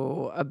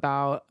you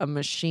about a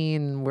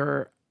machine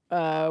where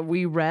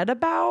we read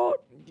about.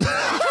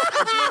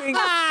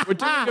 We're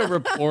doing a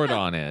report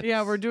on it.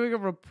 Yeah, we're doing a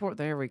report.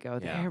 There we go.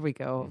 Yeah. There we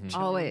go.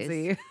 Always.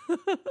 Jonesy.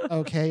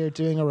 Okay, you're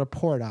doing a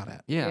report on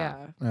it. Yeah.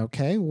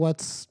 Okay,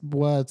 what's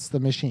the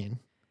machine?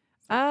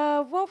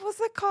 What was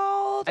it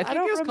called? I think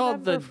don't it was called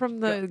remember the from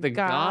the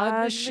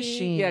God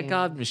machine. Yeah,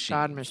 God machine.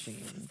 God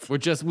machine.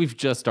 We've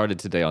just started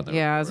today on the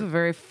Yeah, it's a report.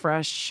 very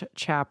fresh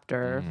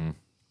chapter.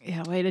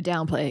 Yeah, way to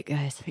downplay it,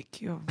 guys.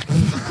 Thank you.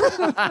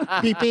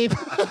 Beep beep.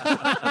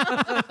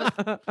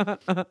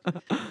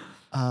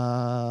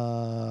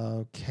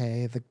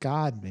 Okay, the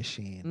God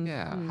machine.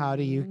 Yeah. How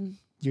do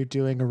you're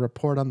doing a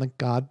report on the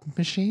God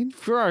machine?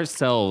 For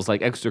ourselves,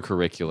 like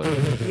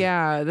extracurricular.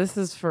 Yeah, this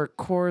is for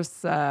course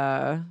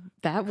That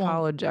one.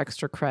 college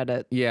extra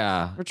credit.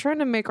 Yeah. We're trying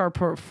to make our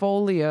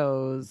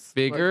portfolios look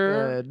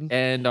Bigger good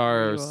and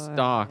our You,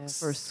 stocks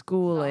for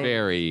schooling.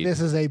 varied. This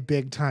is a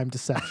big time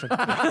deception.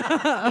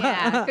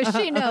 Yeah, because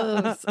she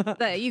knows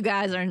that you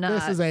guys are not.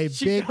 This is a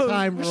big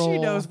time roll. She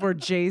knows we're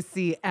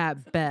JC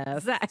at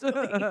best. Exactly.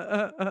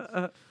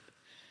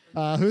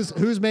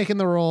 Who's making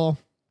the roll?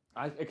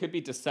 It could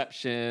be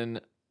deception.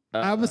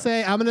 I'm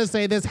gonna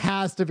say this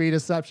has to be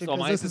deception So because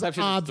mine's this is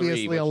deception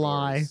obviously is 3. a What's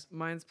lie. yours?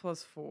 Mine's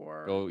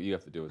 +4. Go. You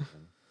have to do it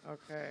then.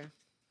 Okay.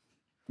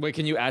 Wait,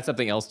 can you add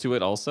something else to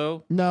it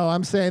also? No,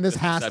 I'm saying this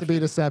has to be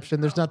deception.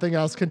 There's nothing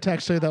else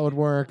contextually that would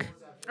work.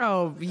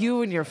 Oh,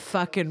 you and your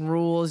fucking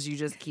rules, you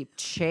just keep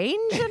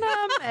changing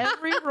them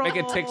every roll. Make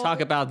a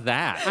TikTok about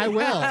that. I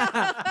will.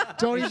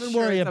 Don't even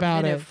worry It's a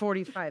about minute, it.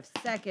 45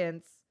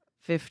 seconds.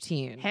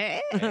 15. Hey.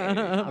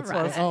 That's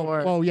right.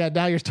 Oh yeah,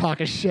 now you're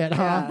talking shit,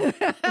 huh?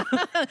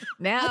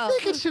 Now, I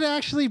think it should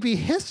actually be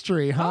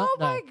history, huh? Oh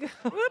No. my god.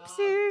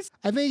 Whoopsies.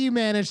 I think you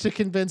managed to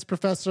convince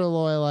Professor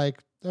Loy,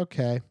 like,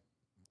 okay,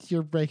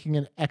 you're making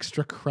an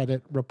extra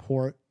credit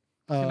report.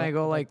 Can I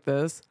go like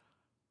this?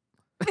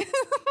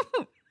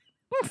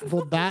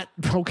 Well, that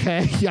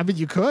okay. I mean,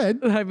 you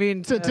could I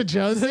mean, to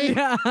Josie.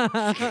 yeah.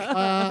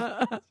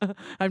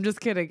 I'm just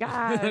kidding.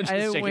 I'm I just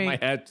didn't shaking my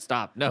wink. head.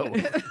 Stop. No.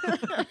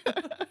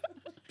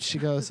 She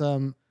goes,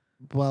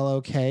 well,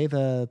 okay,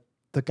 the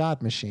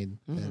God machine.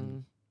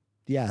 And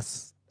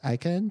yes, I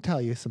can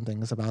tell you some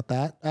things about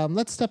that.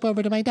 Let's step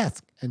over to my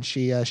desk. And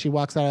she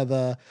walks out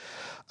of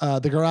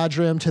the garage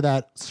room to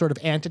that sort of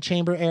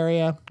antechamber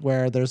area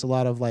where there's a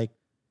lot of like,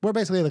 where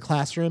basically the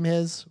classroom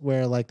is,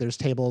 where like there's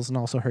tables and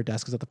also her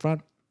desk is at the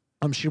front.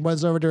 She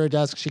runs over to her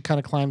desk. She kind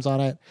of climbs on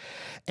it,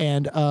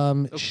 and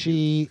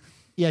she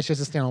has to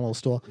stand on a little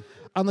stool.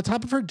 On the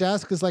top of her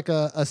desk is like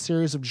a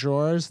series of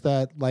drawers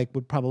that like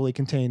would probably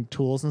contain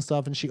tools and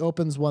stuff. And she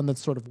opens one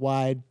that's sort of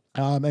wide,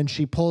 and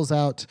she pulls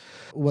out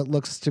what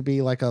looks to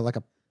be like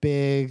a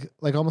big,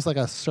 like almost like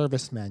a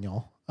service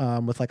manual.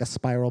 With like a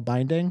spiral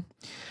binding.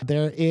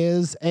 There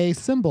is a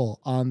symbol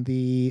on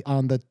the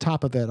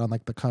top of it on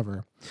like the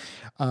cover.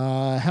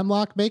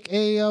 Hemlock, make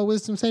a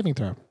wisdom saving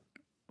throw.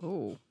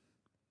 Oh.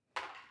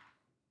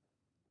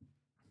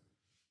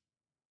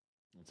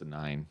 It's a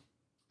 9.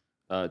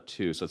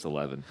 2, so it's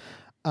 11.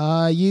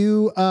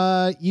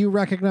 You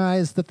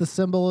recognize that the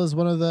symbol is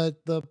one of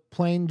the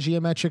plain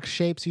geometric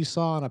shapes you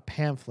saw on a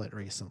pamphlet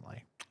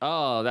recently.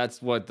 Oh,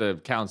 that's what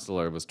the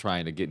counselor was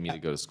trying to get me to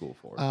go to school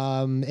for.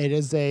 It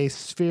is a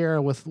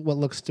sphere with what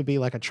looks to be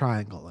like a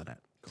triangle in it.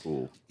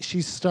 Cool.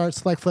 She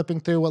starts like flipping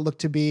through what look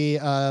to be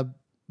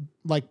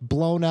like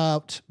blown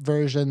out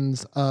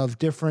versions of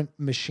different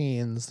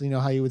machines. You know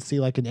how you would see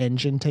like an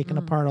engine taken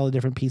apart, all the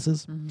different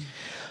pieces.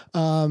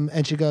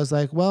 And she goes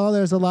like, well,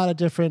 there's a lot of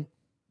different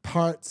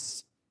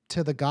parts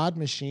to the God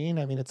machine.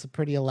 I mean, it's a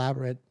pretty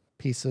elaborate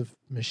piece of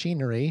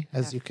machinery,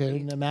 as you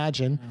can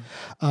imagine.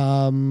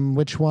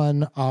 Which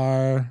one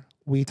are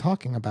we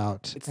talking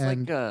about? It's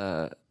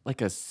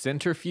like a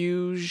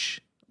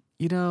centrifuge,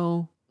 you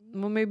know?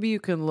 Well, maybe you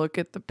can look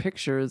at the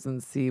pictures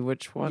and see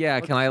which one. Yeah,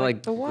 looks can I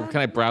like the one. can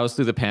I browse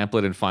through the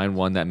pamphlet and find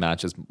one that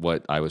matches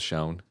what I was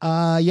shown?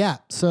 Yeah.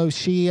 So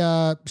she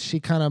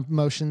kind of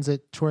motions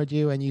it toward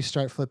you, and you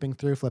start flipping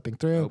through.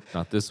 Nope,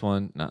 not this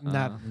one.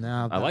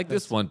 No, I like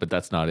this one, but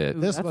that's not it.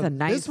 This That's one, a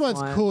nice this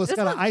one's one. cool. It's This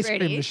got an one's ice cream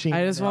pretty. machine.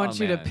 I just Oh, want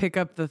you to man. pick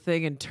up the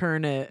thing and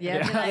turn it.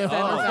 Yeah, be like,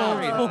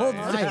 Oh,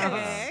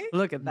 nice.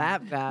 Look at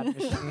that bad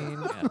machine.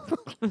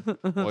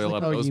 Oil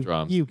up those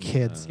drums. you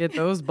kids. Get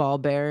those ball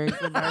bearings,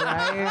 am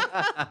I right?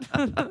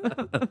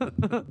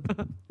 You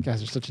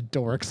guys are such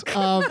dorks.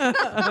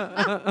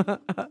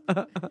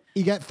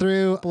 You get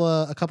through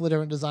a couple of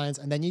different designs,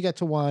 and then you get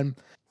to one.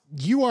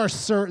 You are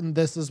certain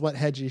this is what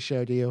Hedgie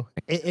showed you.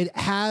 It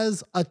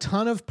has a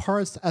ton of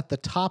parts at the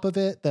top of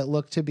it that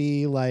look to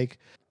be like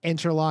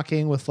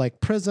interlocking with like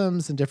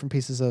prisms and different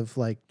pieces of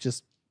like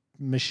just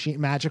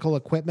magical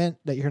equipment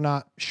that you're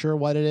not sure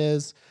what it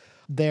is.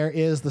 There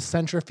is the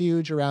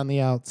centrifuge around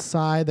the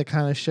outside that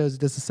kind of shows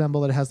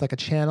disassembled. It has like a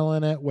channel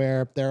in it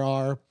where there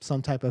are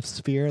some type of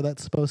sphere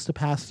that's supposed to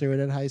pass through it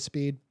at high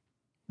speed.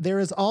 There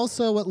is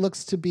also what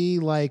looks to be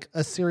like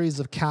a series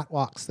of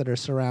catwalks that are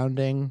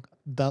surrounding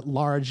the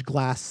large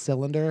glass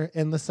cylinder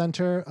in the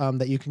center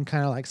that you can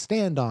kind of like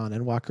stand on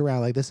and walk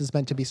around. Like this is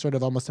meant to be sort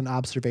of almost an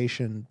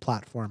observation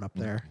platform up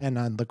there and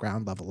on the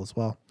ground level as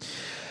well.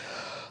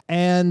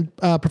 And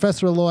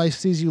Professor Aloy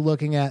sees you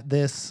looking at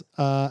this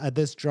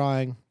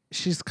drawing.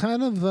 She's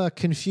kind of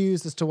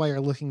confused as to why you're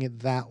looking at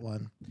that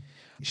one.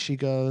 She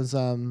goes,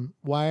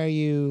 "Why are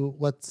you?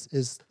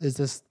 Is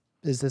this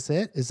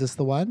it? Is this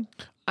the one?"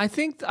 I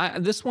think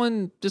this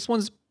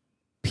one's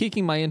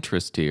piquing my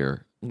interest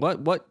here.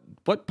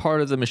 What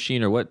part of the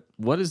machine or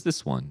what is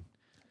this one?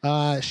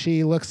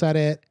 She looks at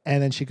it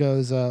and then she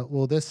goes,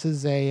 "Well, this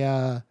is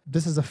a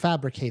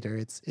fabricator.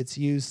 It's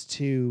used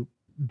to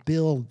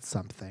build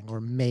something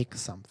or make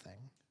something."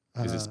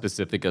 Is it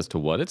specific as to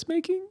what it's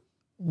making?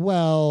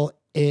 Well,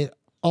 it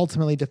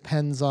ultimately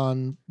depends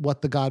on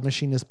what the God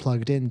machine is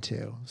plugged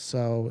into.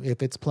 So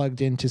if it's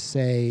plugged into,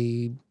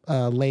 say,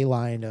 a ley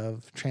line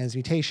of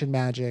transmutation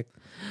magic,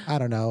 I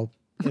don't know,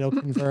 it'll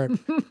convert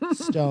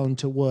stone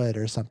to wood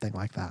or something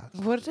like that.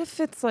 What if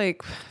it's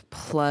like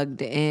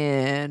plugged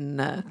in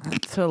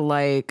to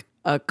like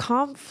a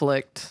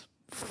conflict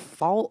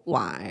fault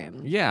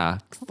line? Yeah,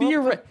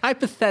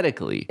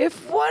 hypothetically.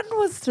 If one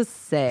was to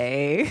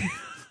say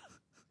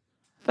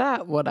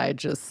that what I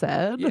just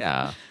said,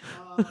 Yeah.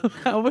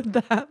 how would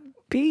that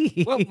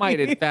be? What might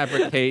it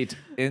fabricate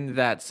in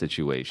that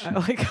situation? I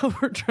like how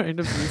we're trying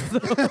to be so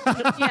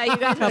Yeah, you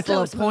guys a are couple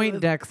so of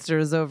smooth.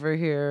 Poindexters over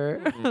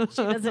here. She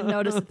doesn't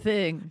notice a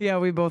thing. Yeah,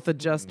 we both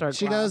adjust our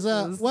She goes,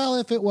 glasses. well,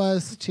 if it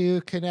was to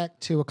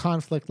connect to a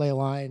conflict ley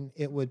line,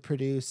 it would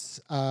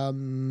produce, how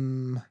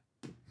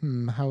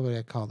would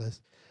I call this?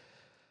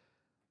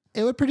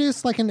 It would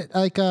produce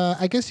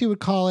I guess you would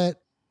call it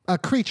a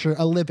creature,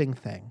 a living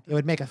thing. It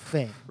would make a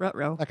thing,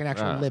 Ruh-roh. like an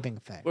actual Ah. living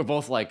thing. We're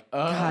both like,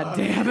 God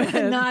damn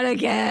it. Not It's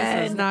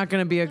again. not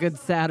going to be a good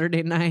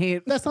Saturday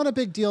night. That's not a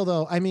big deal,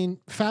 though. I mean,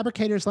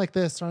 fabricators like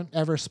this aren't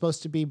ever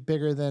supposed to be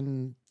bigger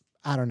than,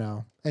 I don't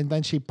know. And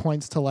then she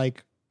points to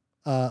like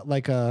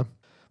a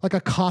like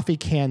a coffee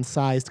can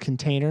sized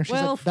container. She's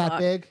Well, like that fuck.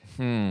 big.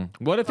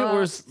 What if it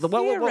was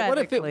what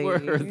if it were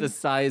theoretically. the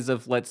size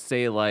of, let's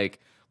say, like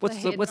what's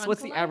the Hadron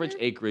what's the average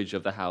Collider? acreage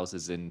of the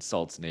houses in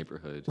Salt's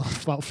neighborhood?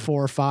 About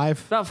 4 or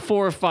 5. About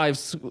 4 or 5 Is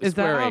square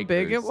that how acres.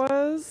 big it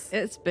was?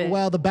 It's big.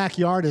 Well, the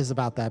backyard is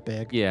about that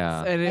big.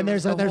 Yeah. And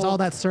there's all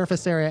that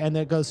surface area, and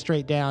it goes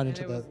straight down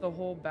into It was the. the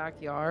whole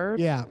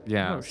backyard. Yeah.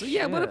 Yeah. Oh, So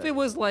yeah, what if shit. it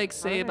was like,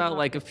 say, did I about not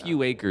like a get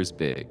few acres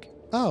big?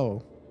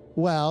 Oh,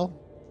 well,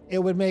 it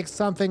would make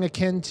something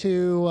akin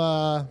to,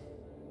 I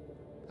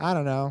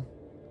don't know,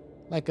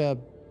 like a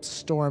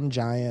storm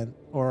giant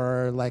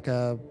or like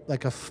an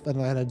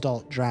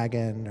adult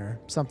dragon or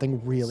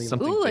something really.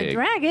 Something Ooh, big. a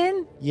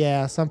dragon.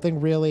 Yeah,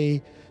 something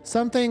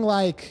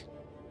like,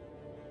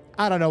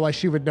 I don't know why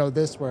she would know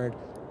this word,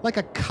 like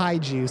a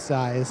kaiju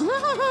size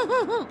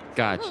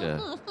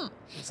Gotcha.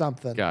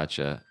 something.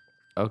 Gotcha.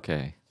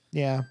 Okay.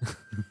 Yeah.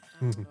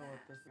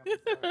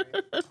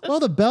 Well,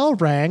 the bell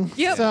rang.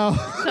 Yep. So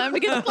Time to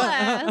get to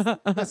class.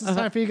 this is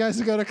time for you guys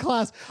to go to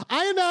class.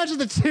 I imagine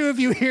the two of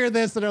you hear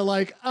this and are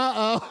like,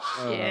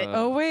 uh-oh. Shit.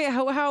 Oh wait,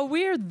 how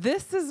weird!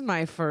 This is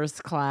my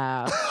first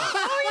class.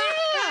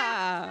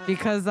 Yeah.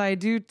 Because I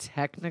do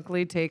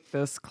technically take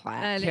this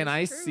class. And Can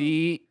it's I true.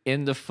 see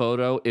in the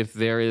photo if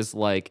there is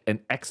like an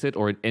exit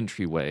or an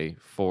entryway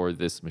for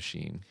this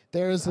machine?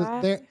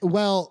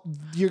 Well,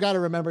 you got to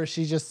remember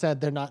she just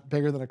said they're not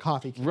bigger than a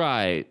coffee can.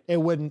 Right. It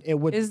would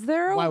Is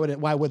there a-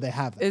 why would they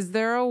have it? Is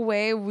there a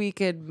way we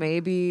could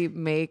maybe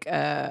make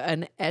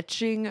an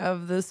etching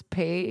of this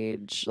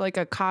page, like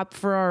a cop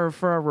for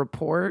our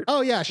report?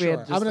 Oh yeah, We had sure.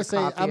 just I'm a going to say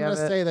copy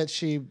of it. that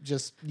she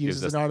just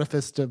uses us- an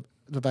artifice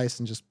device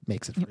and just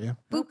makes it for you.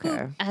 Boop, Okay.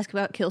 boop. Ask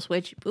about kill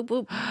switch. Boop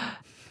boop.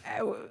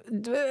 How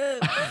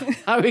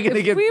are we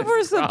gonna get We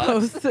this were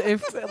across? supposed to,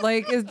 if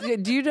like,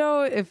 do you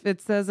know if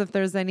it says if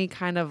there's any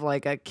kind of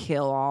like a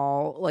kill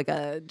all, like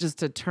a just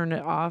to turn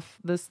it off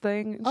this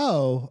thing?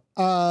 Oh,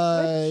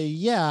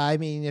 yeah. I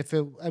mean,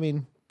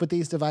 with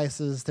these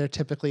devices, they're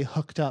typically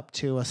hooked up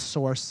to a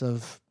source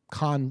of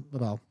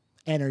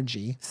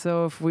energy.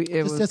 So if it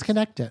Just was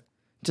disconnect it.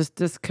 just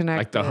disconnect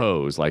Like the it.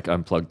 hose, like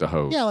unplug the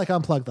hose. Yeah, like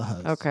unplug the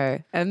hose.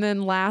 Okay. And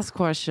then last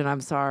question,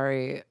 I'm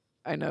sorry.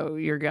 I know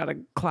you got a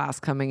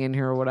class coming in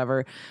here or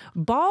whatever.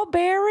 Ball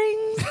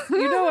bearings?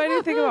 You know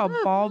anything about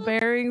ball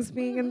bearings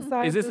being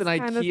inside? Is this an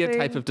kind of IKEA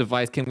type thing? of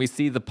device? Can we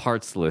see the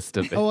parts list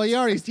of it? Oh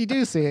well, you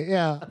do see it,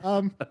 yeah.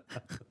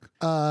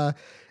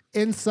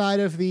 Inside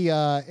of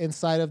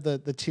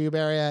the tube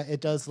area,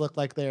 it does look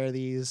like there are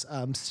these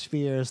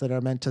spheres that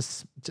are meant to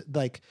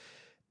like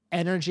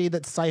energy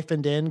that's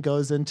siphoned in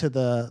goes into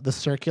the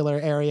circular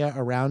area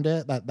around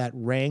it, that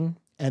ring,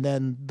 and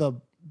then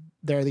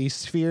there are these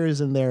spheres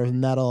in there of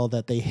metal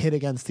that they hit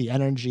against the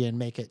energy and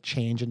make it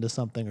change into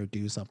something or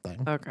do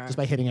something. Okay. Just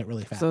by hitting it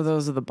really fast. So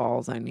those are the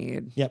balls I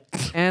need. Yep.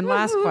 And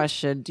last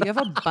question, do you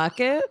have a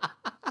bucket? Do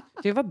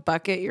you have a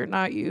bucket you're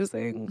not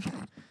using?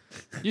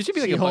 You should be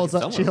like She a bucket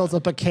holds somewhere.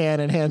 up a can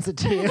and hands it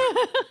to you.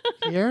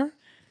 Here.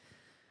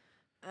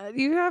 Do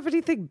you have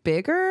anything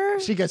bigger?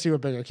 She gets you a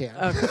bigger can.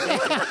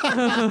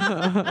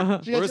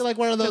 She gets you like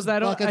one of those 'Cause I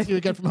don't- buckets you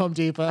would get from Home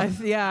Depot. I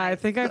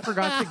think I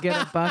forgot to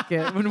get a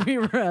bucket when we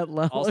were at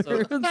Also,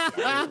 Luller's.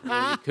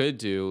 what you could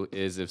do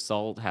is if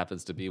Salt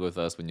happens to be with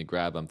us when you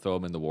grab him, throw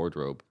him in the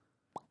wardrobe.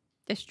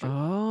 That's true.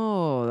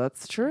 Oh,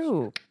 that's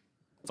true.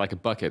 It's like a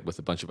bucket with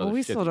a bunch of Well, other we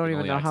shit still that you don't can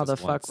even only know how the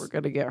access fuck once. we're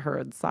gonna get her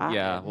inside.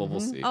 Yeah, well, we'll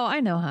see. Oh, I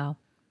know how.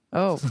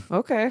 Oh,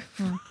 okay.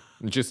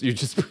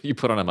 You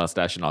put on a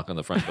mustache and knock on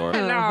the front door.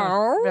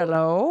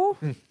 Hello.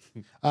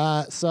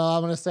 So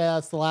I'm going to say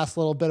that's the last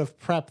little bit of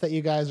prep that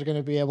you guys are going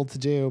to be able to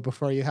do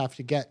before you have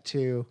to get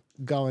to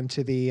go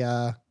into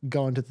the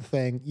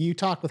thing. You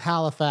talked with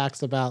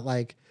Halifax about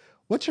like,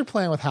 what's your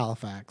plan with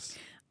Halifax?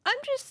 I'm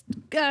just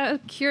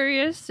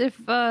curious if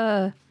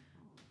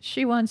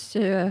she wants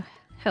to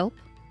help.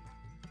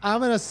 I'm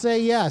going to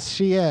say yes,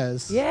 she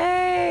is.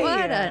 Yay!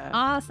 What an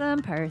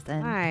awesome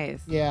person.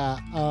 Nice. Yeah.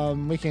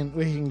 We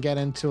can get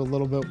into a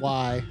little bit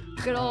why.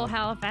 Good old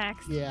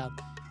Halifax. Yeah.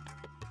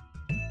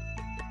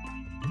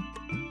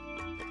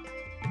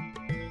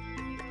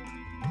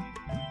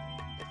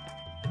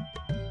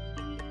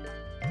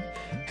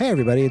 Hey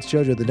everybody, it's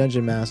JoJo the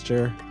Dungeon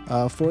Master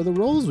for The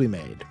Rolls We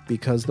Made,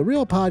 because the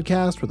real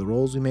podcast for the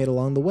rolls we made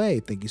along the way.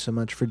 Thank you so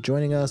much for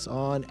joining us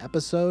on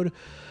episode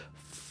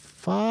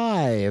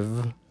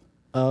 5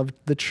 of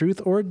the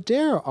Truth or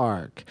Dare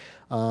arc.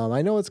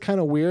 I know it's kind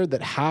of weird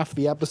that half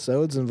the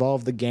episodes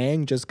involve the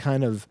gang just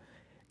kind of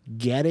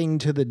getting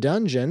to the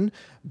dungeon,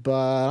 but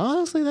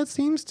honestly that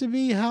seems to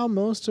be how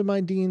most of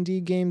my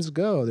D&D games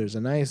go. There's a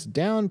nice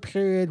down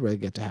period where they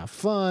get to have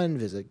fun,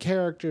 visit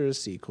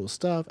characters, see cool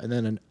stuff, and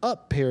then an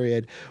up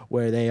period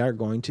where they are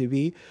going to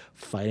be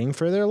fighting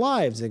for their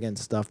lives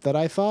against stuff that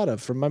I thought of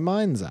from my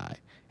mind's eye.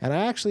 And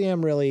I actually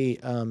am really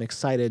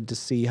excited to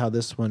see how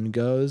this one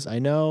goes. I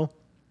know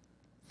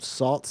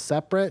Salt's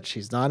separate,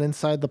 she's not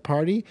inside the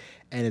party,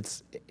 and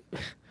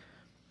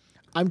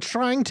I'm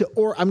trying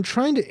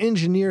to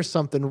engineer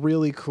something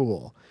really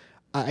cool.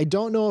 I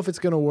don't know if it's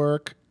going to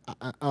work.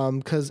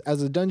 Because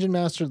as a dungeon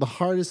master, the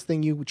hardest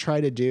thing you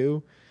try to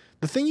do,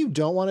 the thing you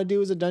don't want to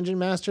do as a dungeon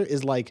master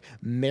is like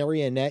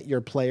marionette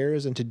your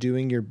players into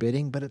doing your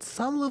bidding. But at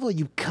some level,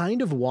 you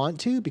kind of want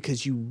to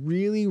because you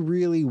really,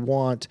 really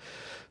want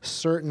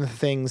certain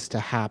things to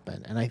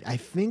happen. And I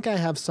think I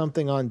have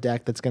something on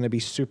deck that's going to be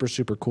super,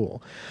 super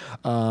cool.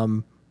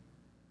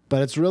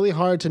 But it's really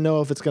hard to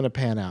know if it's going to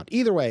pan out.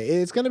 Either way,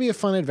 it's going to be a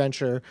fun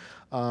adventure.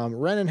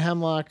 Ren and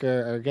Hemlock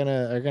are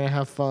gonna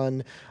have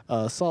fun.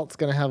 Salt's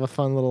gonna have a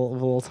fun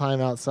little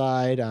time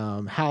outside.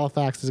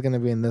 Halifax is gonna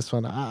be in this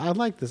one. I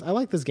like this. I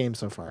like this game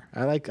so far.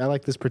 I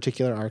like this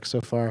particular arc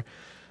so far.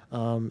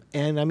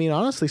 And I mean,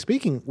 honestly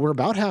speaking, we're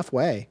about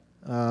halfway.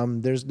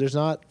 There's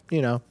not,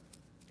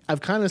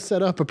 I've kind of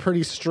set up a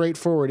pretty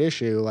straightforward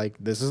issue. Like,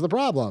 this is the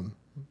problem.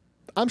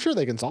 I'm sure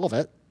they can solve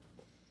it.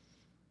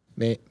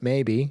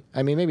 Maybe.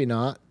 I mean, maybe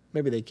not.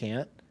 Maybe they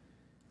can't.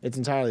 It's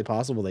entirely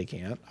possible they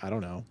can't. I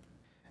don't know.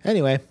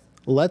 Anyway,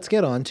 let's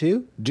get on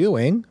to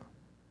doing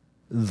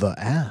the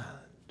ad.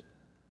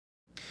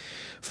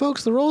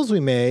 Folks, the Rolls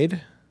We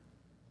Made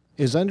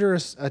is under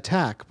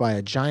attack by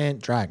a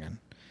giant dragon.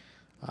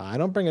 I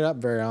don't bring it up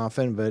very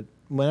often, but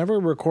whenever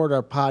we record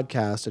our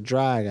podcast, a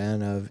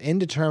dragon of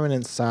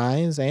indeterminate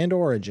size and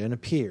origin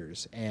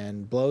appears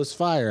and blows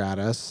fire at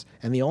us,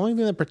 and the only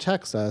thing that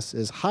protects us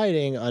is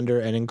hiding under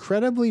an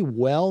incredibly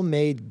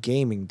well-made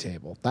gaming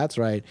table. That's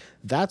right,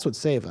 that's what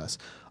saves us.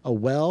 A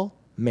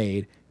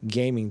well-made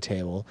gaming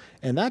table.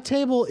 And that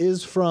table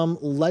is from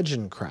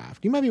Legendcraft.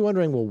 You might be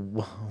wondering,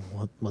 well,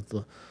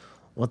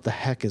 what the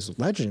heck is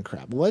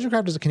Legendcraft? Well,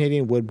 Legendcraft is a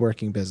Canadian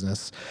woodworking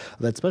business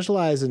that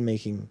specializes in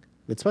making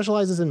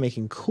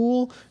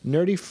cool,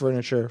 nerdy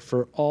furniture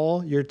for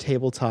all your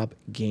tabletop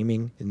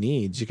gaming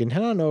needs. You can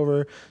head on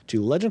over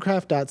to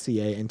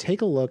legendcraft.ca and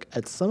take a look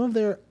at some of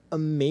their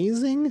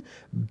amazing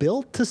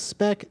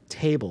built-to-spec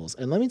tables.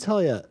 And let me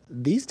tell you,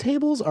 these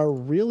tables are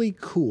really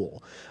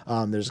cool.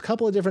 There's a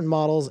couple of different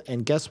models,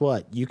 and guess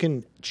what? You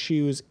can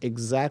choose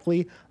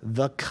exactly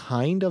the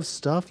kind of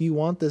stuff you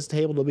want this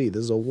table to be.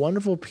 This is a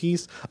wonderful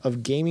piece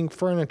of gaming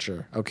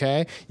furniture,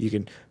 okay? You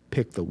can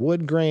pick the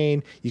wood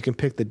grain. You can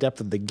pick the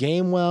depth of the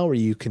game well, where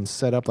you can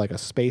set up like a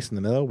space in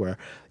the middle where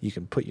you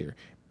can put your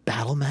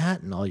battle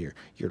mat and all your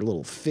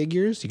little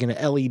figures. You can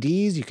have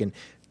LEDs. You can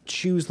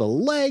choose the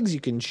legs. You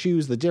can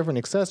choose the different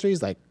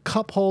accessories like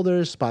cup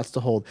holders, spots to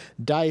hold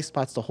dice,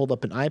 spots to hold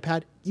up an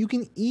iPad. You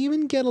can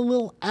even get a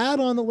little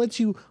add-on that lets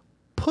you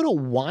put a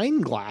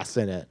wine glass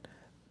in it.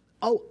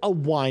 Oh, a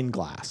wine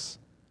glass.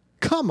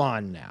 Come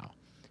on now.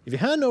 If you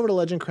head over to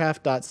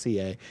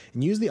legendcraft.ca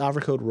and use the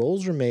offer code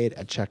ROLLSWEREMADE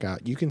at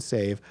checkout, you can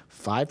save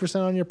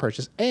 5% on your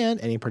purchase,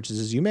 and any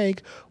purchases you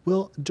make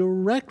will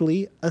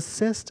directly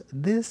assist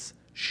this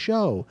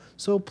show.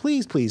 So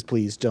please, please,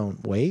 please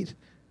don't wait.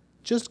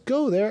 Just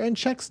go there and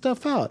check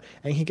stuff out.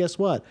 And guess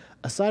what?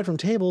 Aside from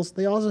tables,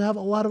 they also have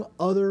a lot of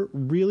other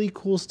really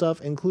cool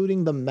stuff,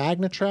 including the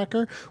Magna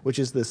Tracker, which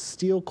is this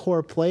steel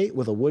core plate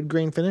with a wood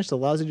grain finish that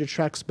allows you to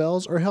track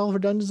spells, or hell, for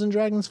Dungeons &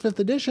 Dragons 5th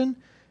edition.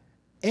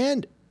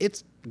 And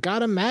it's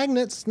got a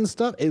magnets and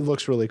stuff. It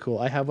looks really cool.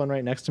 I have one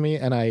right next to me,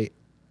 and I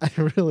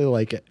really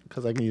like it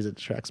because I can use it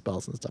to track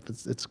spells and stuff.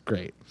 It's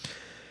great.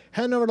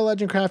 Head over to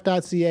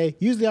legendcraft.ca.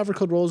 Use the offer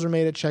code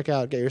ROLLSWEREMADE at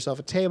checkout. Get yourself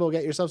a table.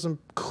 Get yourself some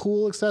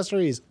cool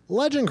accessories.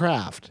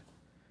 Legendcraft.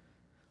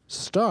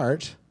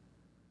 Start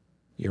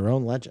your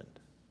own legend.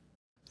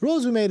 The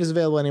Rolls We Made is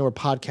available anywhere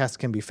podcasts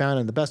can be found,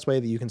 and the best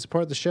way that you can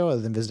support the show, other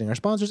than visiting our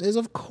sponsors, is,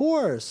 of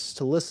course,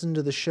 to listen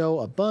to the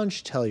show a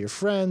bunch, tell your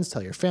friends,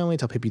 tell your family,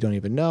 tell people you don't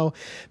even know,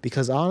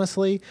 because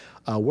honestly,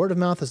 word of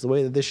mouth is the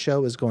way that this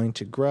show is going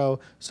to grow,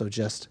 so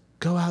just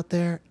go out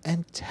there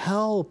and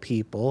tell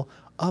people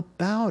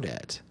about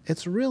it.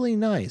 It's really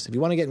nice. If you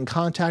want to get in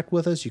contact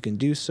with us, you can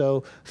do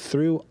so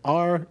through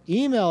our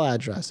email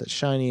address at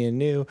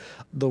shinyandnew,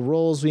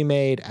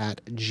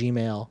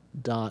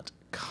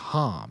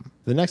 therollswemade@gmail.com.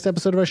 The next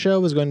episode of our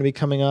show is going to be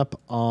coming up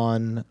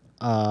on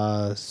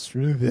March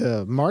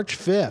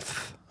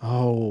 5th.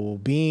 Oh,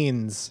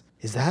 beans.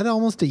 Is that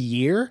almost a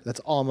year?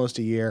 That's almost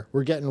a year.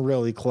 We're getting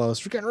really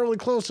close. We're getting really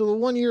close to the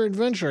 1-year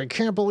adventure. I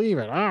can't believe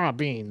it.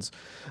 Beans.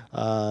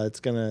 It's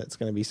gonna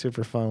be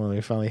super fun when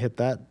we finally hit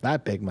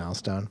that big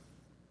milestone.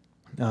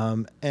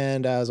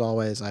 And as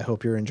always, I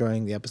hope you're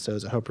enjoying the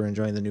episodes. I hope you're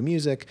enjoying the new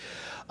music.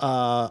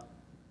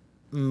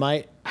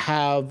 Might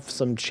have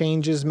some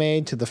changes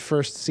made to the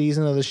first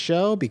season of the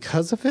show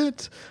because of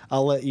it.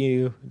 I'll let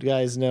you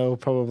guys know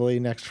probably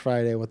next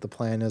Friday what the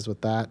plan is with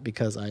that,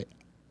 because I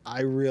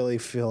really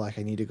feel like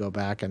I need to go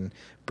back and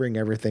bring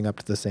everything up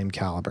to the same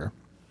caliber.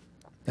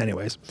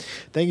 Anyways,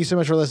 thank you so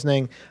much for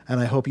listening, and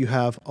I hope you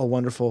have a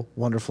wonderful,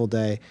 wonderful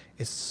day.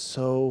 I'm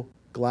so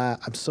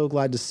glad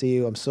to see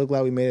you. I'm so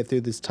glad we made it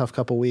through this tough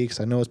couple weeks.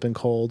 I know it's been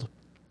cold,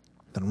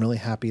 but I'm really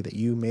happy that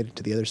you made it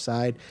to the other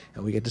side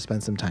and we get to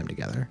spend some time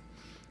together.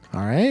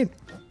 All right?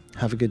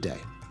 Have a good day.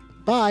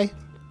 Bye.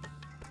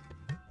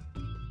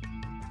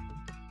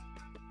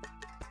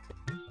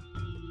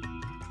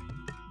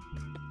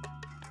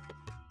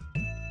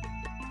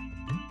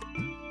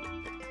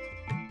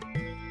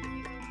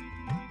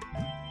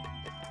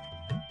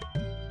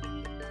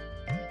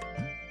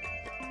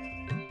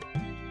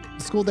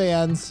 school day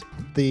ends.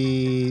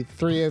 The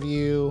three of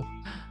you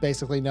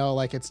basically know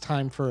like it's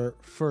time for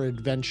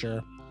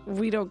adventure.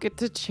 We don't get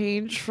to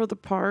change for the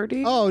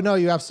party. Oh no,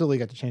 you absolutely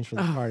get to change for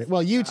the party.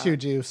 Well, you two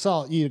do.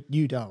 Salt, you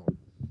don't.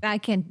 I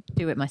can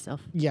do it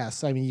myself.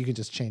 Yes, I mean you can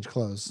just change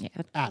clothes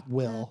at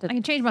will. I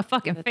can change my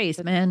fucking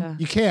face, man.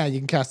 You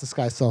can cast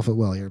disguise self at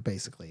will. You're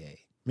basically a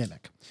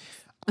mimic.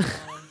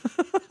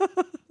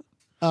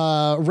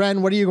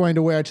 Ren, what are you going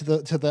to wear to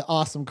the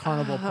awesome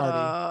carnival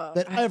party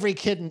that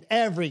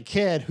every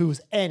kid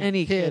who's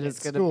any kid is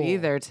at going to be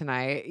school, there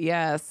tonight.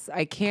 Yes,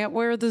 I can't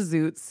wear the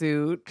zoot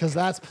suit. because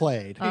that's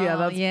played. Yeah,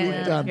 that's yeah.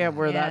 we've done. Can't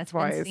wear that it's been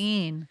twice.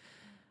 seen.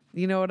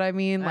 You know what I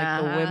mean?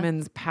 Like the Uh-huh.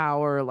 women's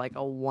power, like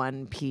a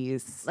one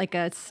piece Like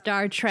a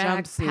Star Trek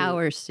jumpsuit.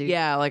 power suit.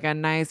 Yeah, like a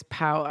nice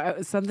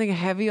power, something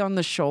heavy on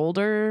the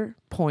shoulder,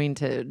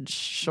 pointed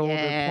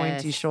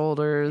pointy Yes.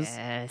 shoulders.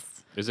 Yes.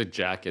 There's a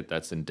jacket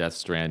that's in Death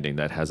Stranding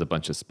that has a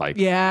bunch of spikes.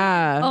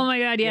 Yeah. Oh my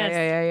God, yes.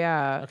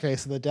 Yeah. Okay,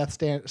 so the Death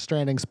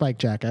Stranding spike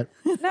jacket.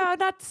 No,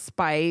 not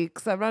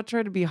spikes. I'm not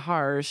trying to be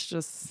harsh.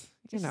 Just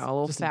a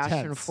little Just fashion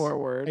intense.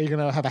 forward. Are you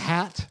gonna have a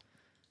hat?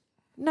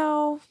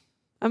 No,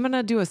 I'm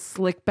gonna do a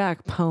slick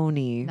back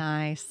pony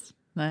Nice.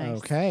 Nice.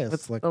 Okay, a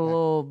with slick a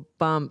little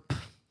bump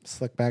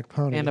slick back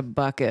pony and a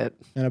bucket,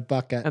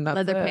 bucket. and that's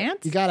Leather it.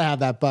 pants? You gotta have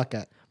that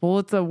bucket. Well,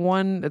 it's a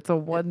one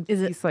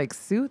Is it- piece like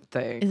suit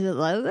thing. Is it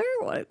leather?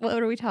 What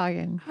are we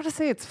talking? I want to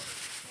say it's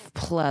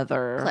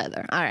pleather.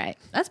 Leather. All right.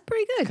 That's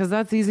pretty good. Because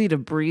that's easy to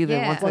breathe in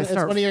Yeah. once Well, I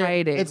start one of your,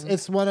 fighting.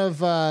 it's one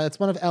of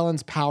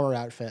Ellen's power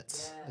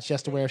outfits. She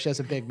has to wear. She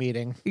has a big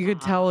meeting. You could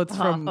tell it's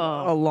from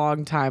a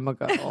long time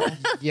ago.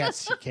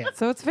 Yes, you can.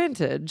 So it's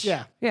vintage.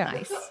 Yeah. Yeah.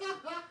 Nice.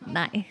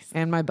 Nice.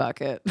 And my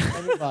bucket.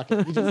 Any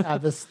bucket. You just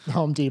have this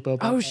Home Depot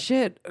bucket. Oh,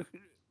 shit.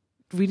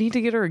 We need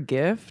to get her a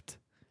gift.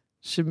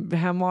 Should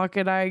Hemlock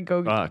and I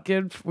go Fuck.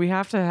 give? We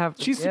have to have.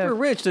 a She's gift. super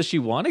rich. Does she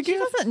want a She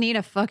gift? doesn't need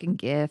a fucking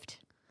gift.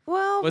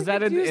 Well, Was we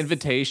that could an use-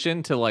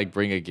 invitation to like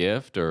bring a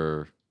gift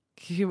or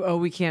Oh,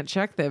 we can't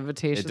check the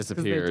invitations because they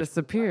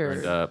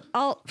disappeared. disappeared.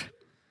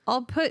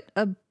 I'll put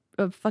a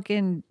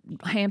fucking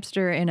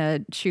hamster in a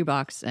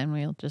shoebox and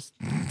we'll just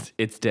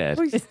it's dead?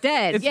 it's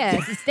dead.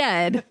 Yes, it's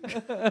dead.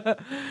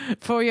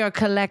 For your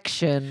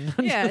collection.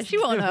 Yeah, Just she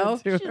won't give it know.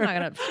 to She's her.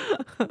 not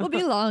gonna we'll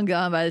be long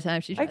gone by the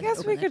time she I tries to guess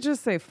we open could it.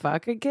 just say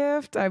fuck a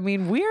gift. I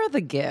mean, we're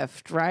the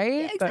gift,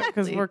 right? Yeah, Because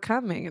exactly. we're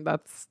coming.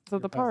 That's to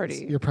the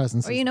party. Your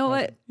presence. Or is you know the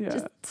what? Yeah.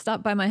 Just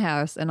stop by my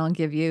house and I'll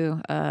give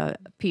you a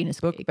penis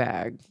Book cake.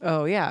 bag.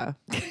 Oh yeah.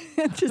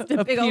 Just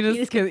a big old penis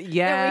penis cake. cake.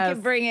 Yes. we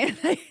can bring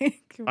it.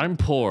 I'm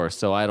poor,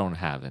 so I don't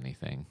have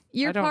anything.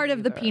 You're don't part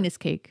of the either. penis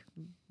cake.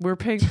 We're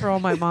paying for all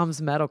my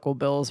mom's medical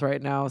bills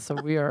right now, so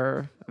we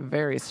are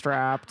very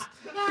strapped.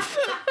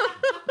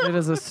 It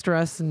is a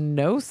stress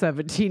no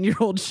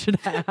 17-year-old should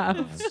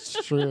have.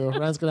 It's true.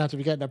 Ren's gonna have to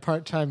be getting a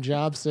part-time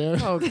job soon.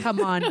 Oh,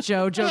 come on,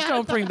 Jojo.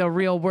 Don't bring the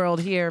real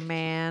world here,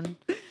 man.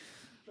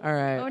 All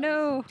right. Oh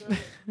no.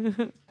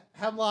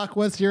 Hemlock,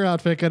 what's your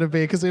outfit gonna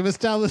be? Because we've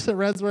established that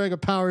Ren's wearing a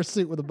power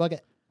suit with a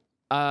bucket.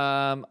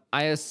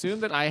 I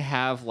assume that I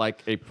have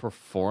like a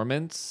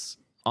performance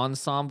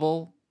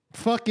ensemble.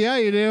 Fuck yeah,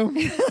 you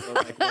do. So,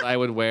 like what I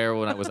would wear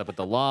when I was up at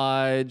the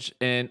lodge.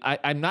 And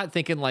I'm not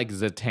thinking like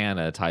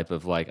Zatanna type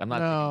of like, I'm not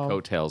No. thinking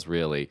coattails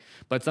really,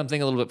 but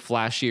something a little bit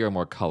flashier,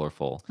 more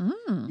colorful.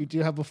 You do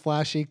have a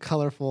flashy,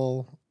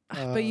 colorful.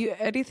 But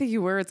anything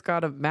you wear, it's got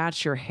to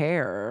match your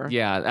hair.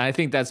 Yeah, I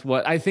think that's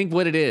what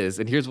it is.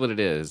 And here's what it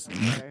is.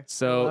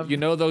 So you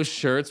know those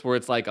shirts where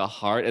it's like a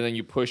heart and then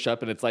you push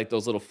up and it's like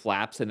those little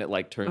flaps and it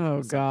like turns. Oh,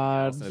 into something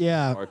God. else and it's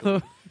Yeah.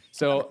 sparkly.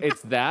 So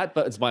it's that,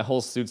 but it's my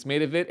whole suit's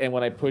made of it. And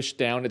when I push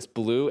down, it's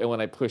blue. And when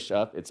I push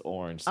up, it's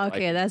orange. So I Okay,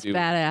 can that's do-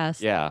 badass.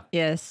 Yeah.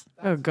 Yes,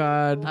 Oh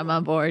God. I'm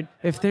on board.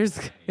 If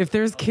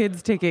there's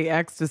kids taking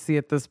ecstasy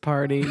at this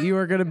party, you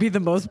are going to be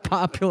the most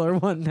popular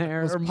one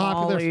there. Most Or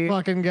popular Molly.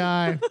 fucking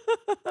guy.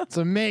 It's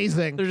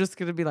amazing. They're just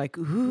going to be like,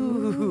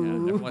 ooh.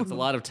 Everyone wants a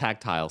lot of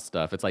tactile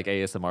stuff. It's like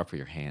ASMR for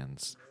your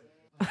hands.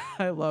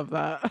 I love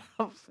that.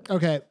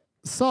 Okay.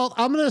 Salt,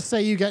 I'm going to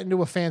say you get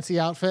into a fancy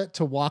outfit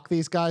to walk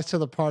these guys to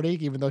the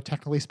party, even though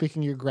technically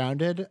speaking you're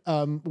grounded.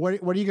 What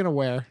are you going to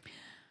wear?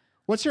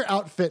 What's your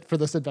outfit for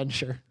this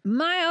adventure?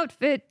 My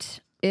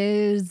outfit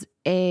is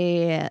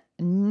a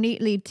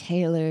neatly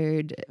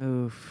tailored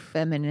Oof.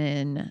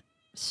 feminine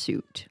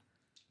suit.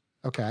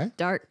 Okay.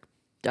 Dark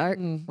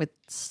with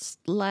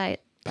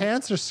slight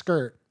Pants or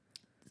skirt?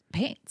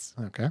 pants.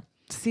 Okay.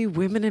 See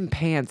women in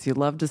pants. You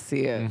love to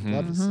see it.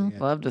 Love to see it.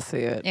 Love to see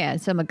it. Yeah,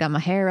 and some got my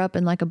hair up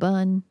in like a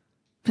bun.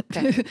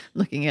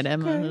 Looking at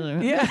Emma.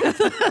 Yeah.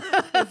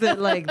 Is it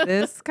like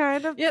this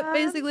kind of? Yep, bun?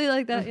 basically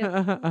like that.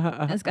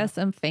 Yeah. It's got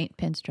some faint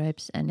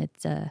pinstripes and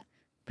it's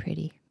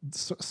pretty.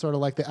 Sort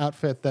of like the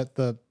outfit that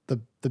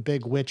the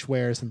big witch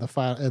wears in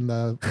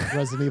the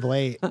Resident Evil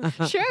 8.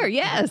 Sure,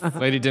 yes.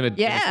 Lady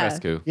Yeah.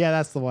 Dimitrescu. Yeah,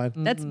 that's the one.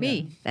 That's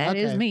me. That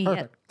is Okay, me.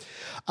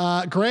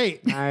 Perfect.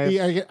 Great.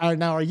 Nice.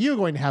 Now, are you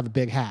going to have a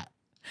big hat?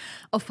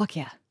 Oh, fuck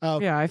yeah.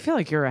 Yeah, I feel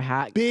like you're a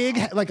hat.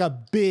 Like a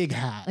big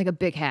hat. Like a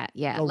big hat.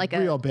 Yeah. A like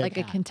real a big like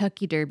a hat.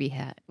 Kentucky Derby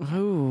hat.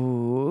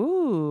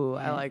 Ooh,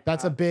 I like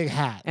That's that. a big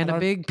hat. And a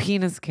big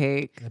penis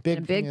cake. a big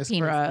a big penis.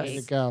 penis Way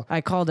cake. to go.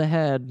 I called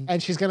ahead.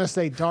 And she's gonna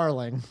say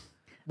darling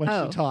when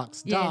Oh, she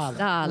talks. Yes, Darling.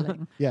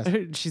 darling.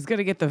 Yes. She's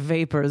gonna get the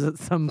vapors at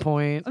some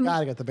point.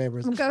 Gotta get the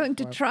papers. I'm going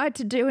to try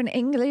to do an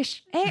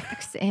English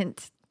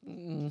accent.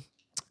 Love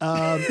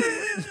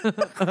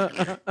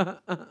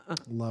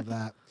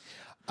that.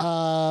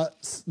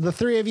 The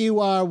three of you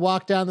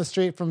walk down the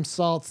street from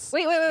Salt's.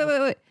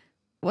 Wait.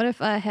 What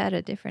if I had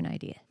a different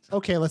idea?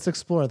 Okay, let's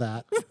explore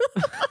that.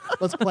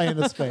 Let's play in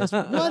the space.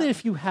 What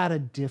if you had a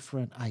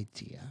different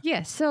idea?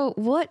 Yeah, so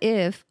what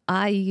if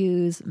I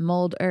use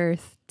mold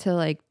earth to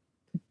like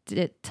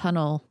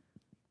tunnel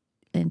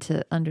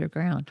into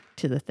underground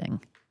to the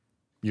thing?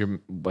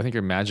 I think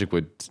your magic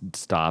would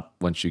stop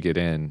once you get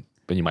in,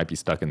 but you might be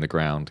stuck in the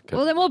ground.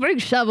 Well, then we'll bring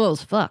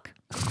shovels. Fuck.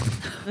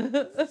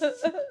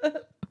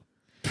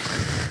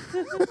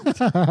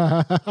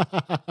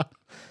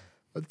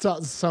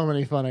 So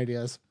many fun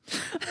ideas.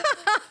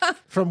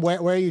 From where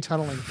are you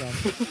tunneling from?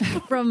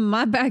 From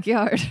my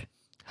backyard.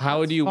 How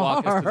would you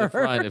walk us to the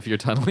front if you're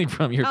tunneling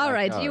from your All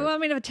right. Do backyard? you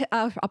want me to?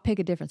 I'll pick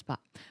a different spot.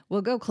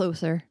 We'll go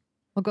closer.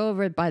 We'll go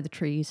over by the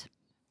trees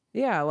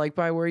Yeah, like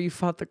by where you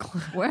fought the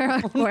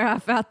clown. where I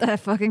found that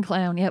fucking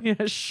clown. Yep.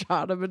 Yeah,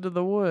 shot him into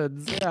the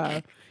woods.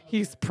 Yeah.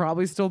 He's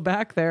probably still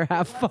back there.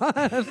 Have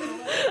fun.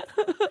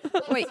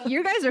 Wait,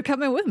 you guys are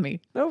coming with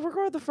me. No, we're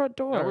going to the front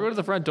door. No, we're going to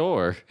the front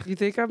door. You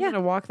think I'm Yeah. going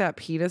to walk that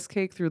penis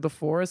cake through the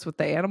forest with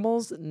the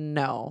animals?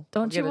 No.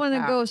 Don't you want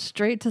to go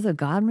straight to the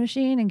God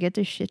machine and get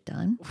this shit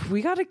done?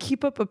 We got to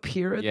keep up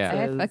appearances.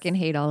 Yeah. I fucking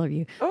hate all of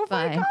you. Oh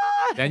my Fine.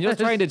 God. Daniel's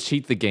trying to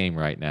cheat the game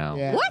right now.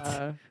 Yeah.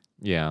 What?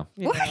 Yeah.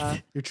 Yeah.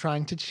 You're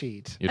trying to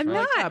cheat. You're I'm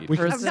trying to not. cheat. We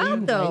can I'm see not,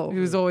 you though. right-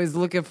 Who's always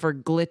looking for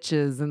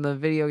glitches in the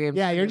video game.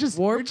 Yeah, you're just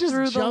through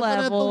through the jumping at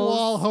the levels.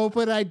 wall,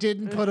 hoping I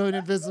didn't put an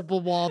invisible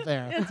wall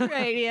there. That's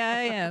right. Yeah,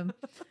 I am.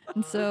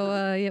 And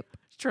so, yep.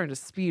 Trying to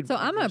speed. So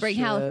run I'm gonna this bring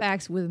shit.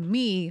 Halifax with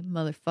me,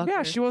 motherfucker.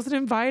 Yeah, she wasn't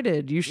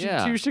invited. You should.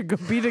 Yeah. You should go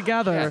be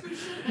together.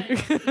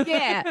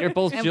 Yeah. You're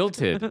both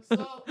jilted.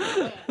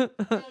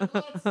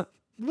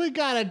 We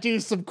gotta do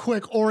some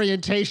quick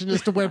orientation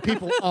as to where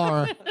people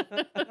are.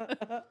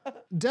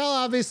 Dell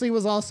obviously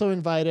was also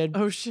invited.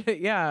 Oh shit!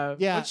 Yeah.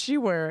 Yeah. What's she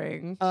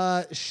wearing?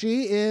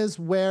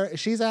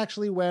 She's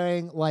actually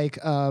wearing like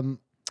a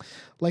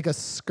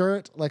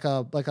skirt, like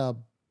a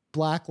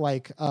black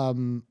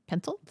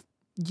Pencil?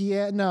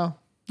 no.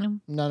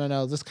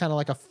 Just kind of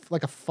like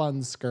a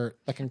fun skirt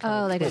that can kind Oh,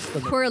 of like a twist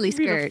in the- twirly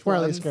skirt.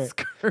 Twirly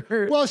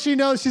skirt. Well, she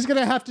knows she's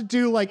gonna have to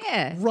do like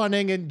Yeah.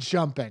 running and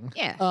jumping.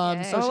 Yeah. So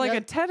Yeah. Oh, she like got-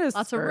 a tennis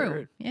Lots of room.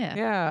 skirt. Yeah.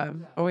 Yeah.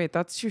 Oh wait,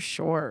 that's too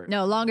short.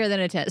 No, longer than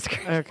a tennis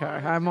skirt. Okay,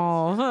 I'm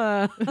all.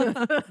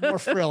 more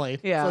frilly.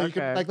 Yeah, So you okay.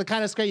 could, like the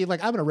kind of skirt you're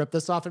like, I'm gonna rip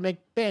this off and make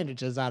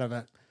bandages out of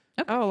it.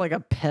 Oh, like a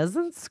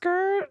peasant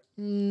skirt.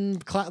 Made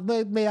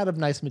out of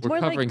nice We're material. More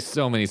like- covering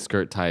so many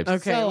skirt types.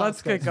 Okay, So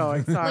let's get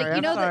going. Sorry, Like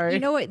I'm sorry. you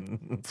know what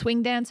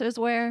swing dancers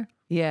wear?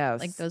 Yes.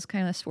 Like those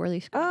kind of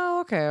swirly skirts.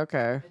 Oh, okay,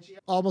 okay.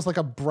 Almost like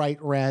a bright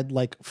red,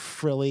 like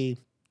frilly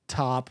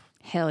top.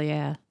 Hell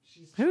yeah.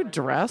 Who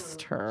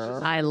dressed her?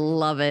 I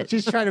love it.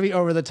 She's trying to be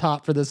over the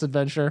top for this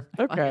adventure.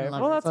 Okay,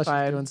 love well it. that's So she's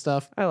fine. doing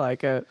stuff. I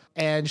like it.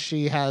 And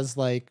she has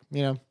like,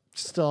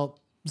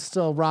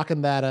 still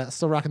rocking that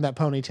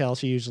ponytail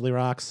she usually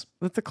rocks.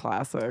 That's a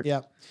classic.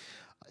 Yep.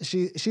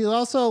 She's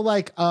also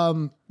like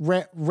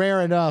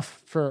rare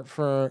enough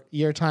for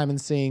your time in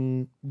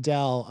seeing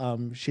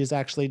Dell. She's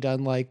actually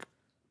done like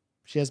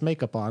she has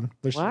makeup on,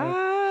 which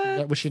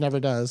she never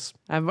does.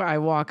 I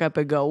walk up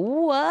and go,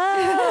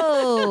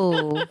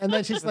 whoa. And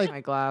then she's With like,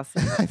 my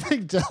glasses. I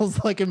think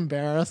Dell's like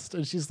embarrassed,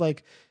 and she's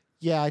like,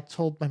 "Yeah, I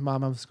told my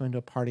mom I was going to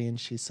a party, and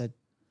she said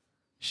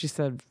She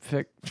said,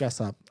 dress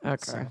up." Okay.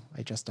 So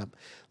I dressed up.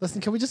 Listen,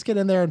 can we just get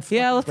in there and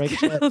yeah, fucking break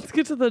let's get, shit? let's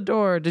get to the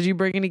door. Did you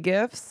bring any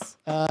gifts?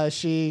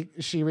 She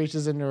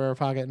reaches into her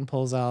pocket and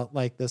pulls out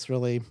like this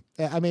really.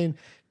 I mean,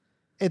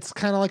 it's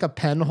kind of like a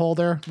pen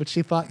holder, which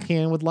she thought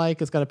Kian would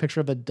like. It's got a picture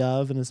of a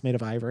dove and it's made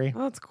of ivory.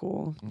 Oh, that's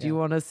cool. Do you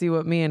want to see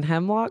what me and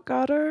Hemlock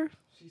got her?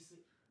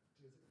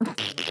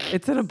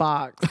 It's in a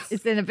box.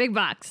 It's in a big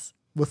box.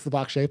 What's the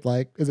box shaped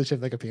like? Is it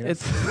shaped like a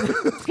penis?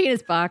 It's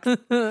Penis box.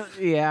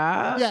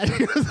 yeah. Yeah,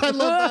 I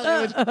love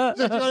that image.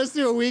 Do you want to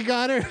see what we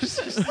got her?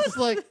 She's just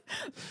like,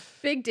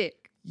 Big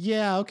dick.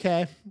 yeah,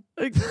 okay.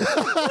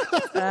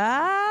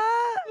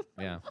 Ah,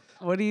 Yeah.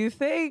 what do you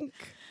think?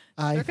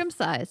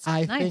 Circumcised.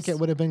 I Nice. think it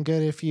would have been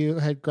good if you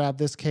had grabbed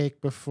this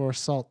cake before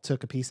Salt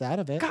took a piece out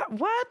of it. God,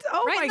 what?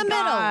 Oh Right my in the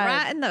God. middle.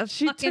 Right in the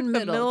She fucking took the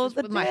middle. middle just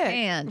of the with my dick.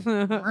 hand.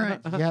 Right.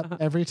 Yep,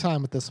 every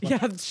time with this one. Yeah,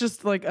 it's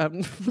just like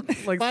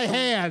like By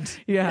hand.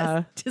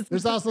 Yeah. Just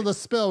There's also the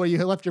spill where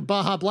you left your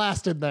Baja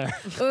Blast in there.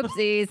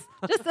 oopsies.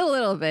 Just a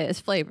little bit.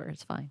 It's flavor.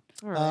 It's fine.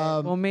 All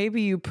right. Well,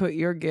 maybe you put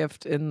your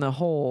gift in the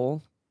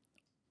hole.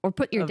 Or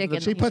put your Of dick the-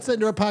 in. She the puts it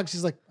into her pocket.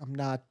 She's like, I'm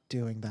not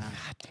doing that.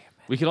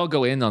 We could all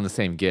go in on the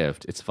same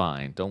gift. It's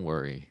fine. Don't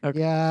worry. Okay.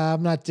 Yeah,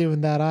 I'm not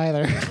doing that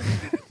either.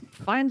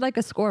 find like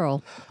a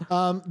squirrel.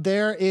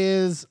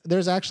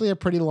 There's actually a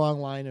pretty long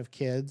line of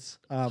kids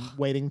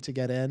waiting to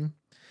get in.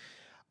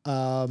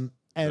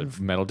 And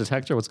Metal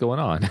detector? What's going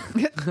on?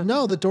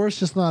 no, the door's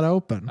just not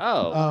open.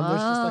 Oh.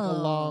 There's just like a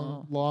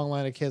long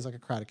line of kids, like a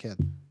crowd of kids.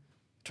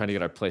 Trying to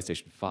get our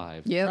PlayStation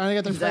 5. Yep, Trying to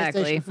get their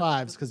exactly. PlayStation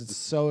 5s because it's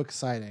so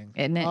exciting.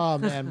 Isn't it? Oh,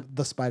 man,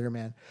 the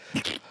Spider-Man.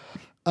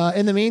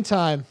 In the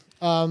meantime,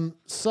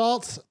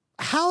 Salt,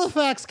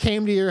 Halifax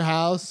came to your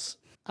house.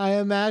 I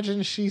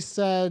imagine she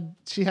said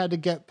she had to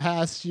get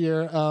past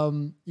your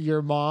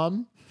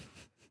mom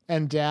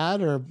and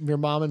dad, or your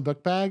mom and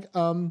book bag.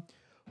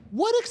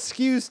 What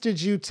excuse did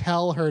you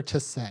tell her to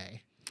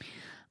say?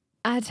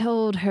 I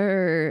told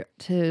her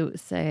to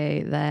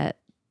say that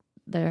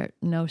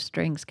no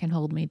strings can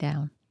hold me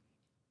down.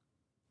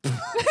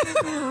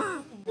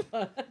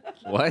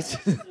 What?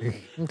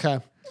 Okay.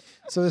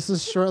 So this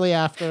is shortly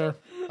after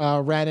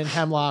Ren and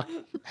Hemlock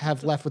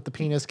have left with the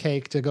penis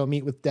cake to go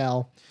meet with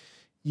Dell.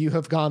 You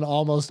have gone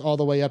almost all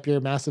the way up your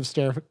massive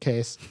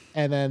staircase,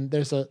 and then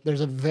there's a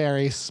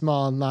very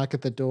small knock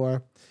at the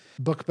door.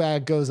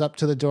 Bookbag goes up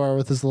to the door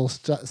with his little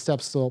step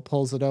stool,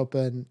 pulls it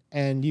open,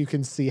 and you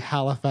can see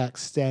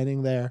Halifax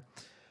standing there.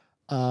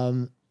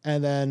 And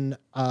then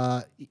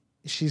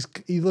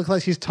you look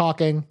like she's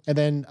talking, and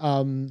then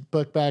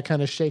Bookbag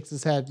kind of shakes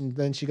his head, and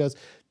then she goes,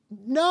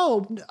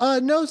 "No,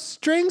 no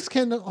strings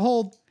can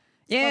hold."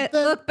 Yeah,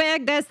 something." look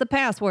back, that's the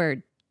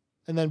password.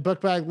 And then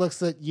Bookbag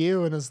looks at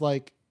you and is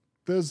like,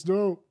 "There's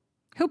no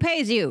Who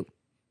pays you?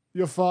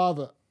 your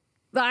father."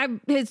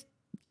 I'm his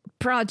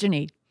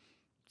progeny.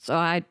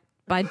 So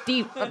by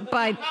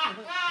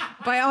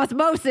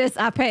osmosis,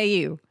 I pay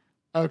you.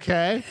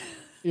 Okay.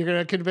 You're going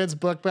to convince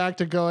Bookbag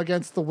to go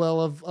against the will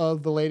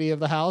of the lady of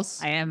the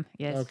house? I am,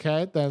 yes.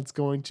 Okay. That's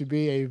going to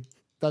be a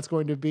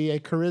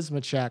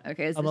charisma check.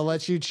 Okay, is I'm going to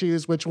let you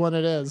choose which one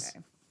it is.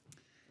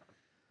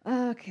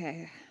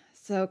 Okay.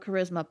 So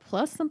charisma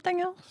plus something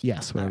else?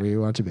 Yes, whatever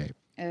you want to be.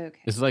 Okay.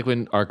 This is like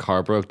when our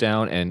car broke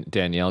down and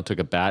Danielle took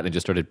a bat and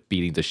just started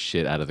beating the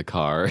shit out of the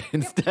car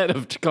instead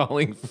of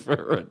calling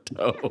for a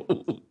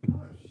tow.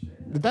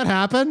 Did that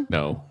happen?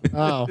 No.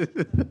 Oh.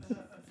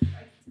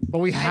 But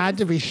we had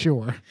to be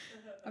sure.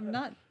 I'm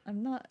not.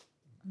 Never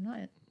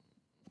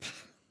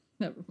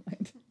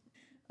mind.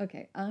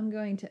 Okay, I'm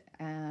going to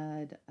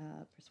add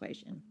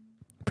persuasion.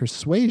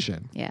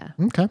 Persuasion. Yeah.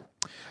 Okay.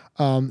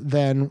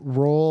 Then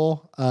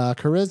roll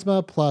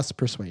charisma plus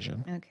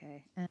persuasion.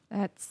 Okay. And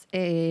that's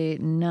a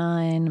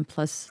 9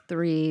 plus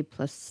 3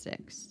 plus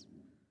 6.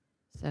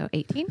 So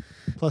 18?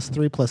 Plus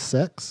 3 plus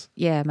 6.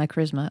 Yeah, my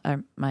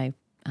charisma, my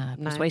 9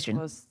 persuasion.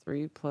 plus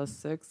 3 plus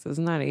 6.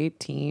 Isn't that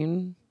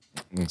 18?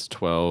 It's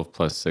 12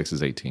 plus 6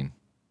 is 18.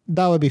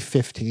 That would be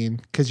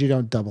 15 because you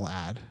don't double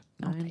add.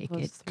 I'll 9 take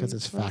plus it. 3 Because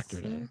it's plus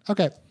factored 6. in.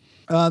 Okay.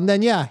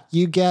 Then yeah,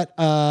 you get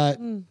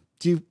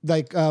do you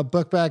like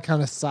Bookbag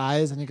kind of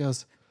sighs and he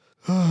goes,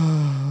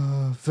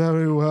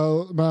 "Very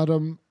well,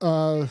 madam."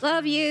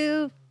 Love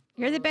you.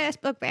 You're the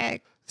best, book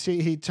bag.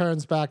 He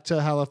turns back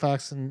to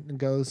Halifax and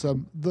goes,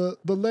 the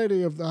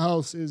lady of the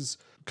house is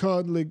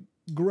currently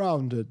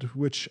grounded,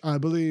 which I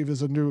believe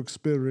is a new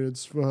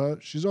experience for her.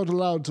 She's not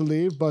allowed to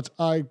leave, but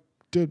I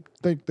did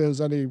think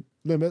there's any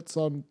limits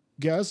on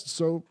guests,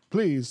 so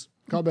please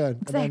come in."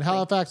 And then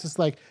Halifax is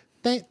like,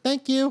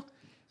 thank you.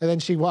 And then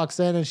she walks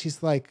in and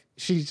she's like,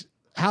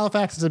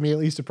 Halifax is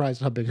immediately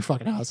surprised at how big your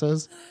fucking house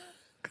is.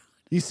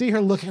 You see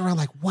her looking around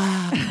like,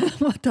 wow.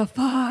 What the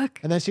fuck?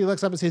 And then she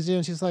looks up and sees you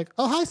and she's like,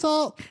 "Oh, hi,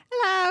 Salt."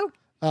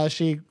 Hello.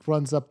 She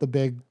runs up the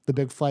big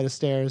flight of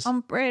stairs.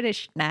 I'm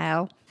British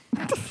now.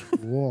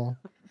 Whoa.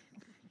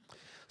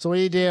 So what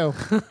do you do?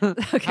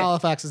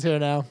 Halifax is here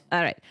now.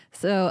 All right.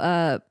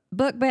 So,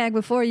 book bag,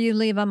 before you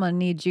leave, I'm going to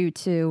need you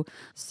to.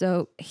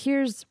 So,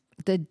 here's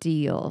the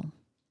deal.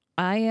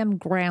 I am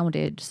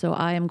grounded, so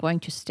I am going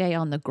to stay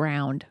on the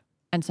ground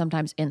and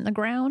sometimes in the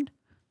ground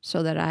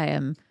so that I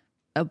am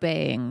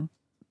obeying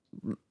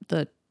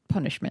the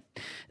punishment.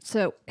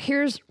 So,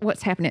 here's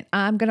what's happening.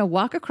 I'm going to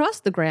walk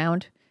across the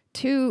ground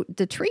to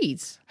the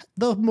trees.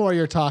 The more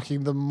you're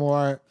talking, the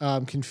more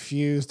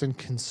confused and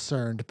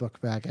concerned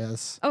Bookbag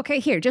is. Okay,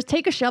 here, just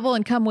take a shovel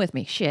and come with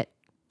me. Shit.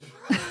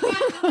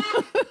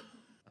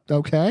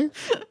 Okay.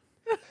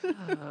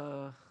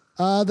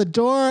 The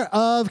door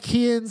of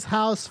Kian's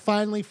house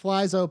finally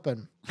flies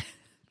open.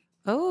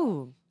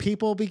 Oh.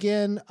 People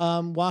begin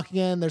walking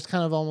in. There's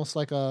kind of almost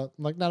like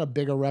not a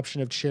big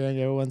eruption of cheering.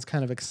 Everyone's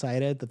kind of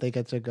excited that they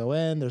get to go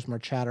in. There's more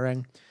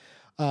chattering.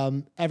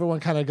 Everyone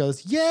kind of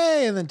goes,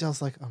 "Yay!" And then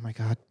Dell's like, "Oh my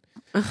God."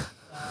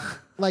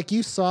 Like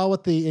you saw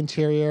what the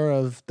interior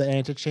of the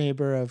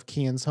antechamber of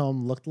Kian's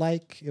home looked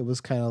like. It was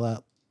kind of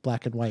that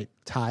black and white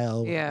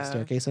tile with the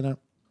staircase in it.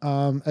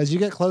 As you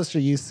get closer,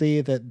 you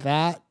see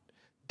that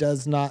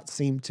does not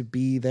seem to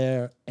be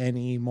there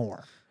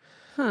anymore.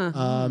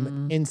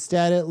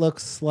 Instead, it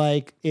looks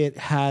like it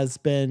has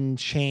been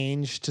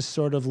changed to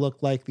sort of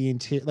look like the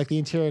interior. Like the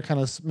interior kind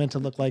of meant to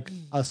look like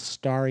a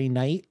starry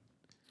night.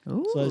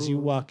 Ooh. So as you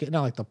walk in,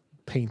 not like the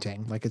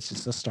painting, like it's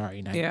just a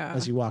starry night Yeah.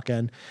 as you walk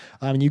in.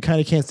 And you kind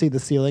of can't see the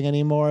ceiling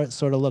anymore. It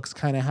sort of looks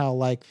kind of how,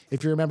 like,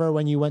 if you remember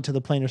when you went to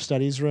the planar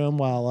studies room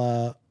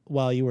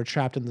while you were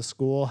trapped in the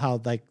school,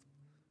 how like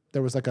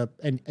there was like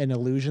an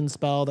illusion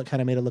spell that kind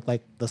of made it look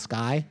like the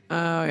sky.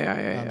 Oh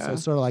yeah. So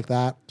it's sort of like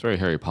that. It's very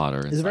Harry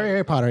Potter. It's very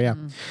Harry Potter, yeah.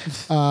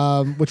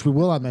 Which we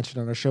will not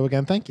mention on our show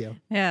again. Thank you.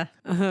 Yeah.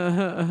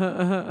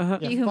 Yeah,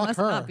 He who fuck must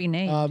her. not be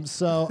named.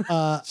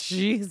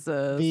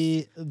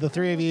 Jesus. the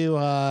three of you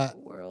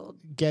World.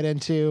 get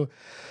into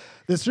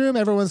this room.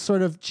 Everyone's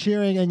sort of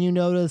cheering, and you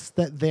notice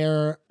that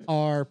there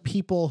are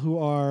people who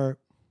are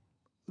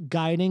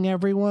guiding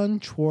everyone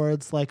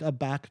towards like a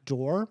back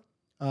door,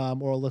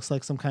 or it looks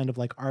like some kind of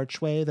like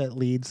archway that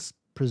leads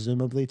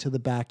presumably to the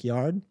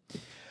backyard.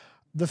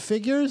 The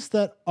figures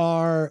that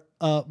are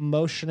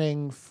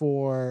motioning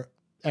for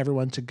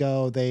everyone to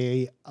go,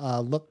 they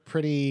look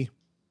pretty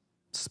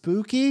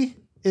spooky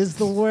is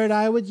the word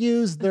I would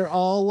use. They're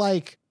all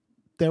like,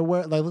 they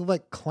look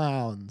like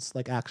clowns,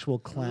 like actual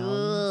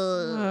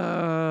clowns.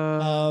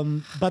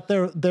 But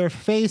their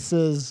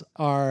faces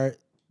are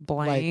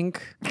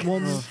Blank. well,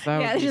 That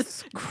Yeah, would be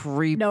just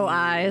creepy. No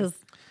eyes.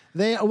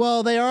 they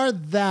are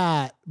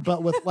that,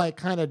 but with like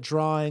kind of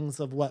drawings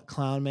of what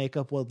clown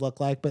makeup would look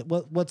like. But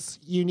what's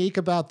unique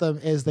about them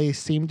is they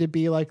seem to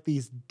be like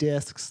these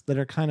discs that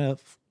are kind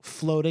of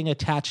floating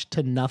attached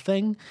to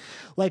nothing.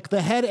 Like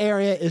the head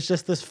area is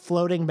just this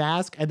floating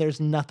mask and there's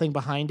nothing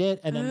behind it,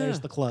 and then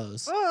there's the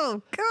clothes.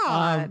 Oh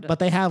God. But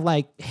they have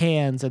like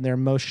hands and they're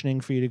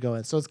motioning for you to go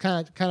in. So it's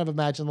kind of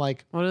imagine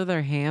like, What do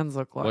their hands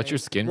look like? What's your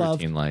skin Love.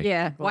 routine like?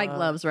 yeah, white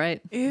gloves, right?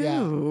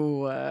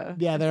 Ew.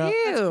 yeah, they're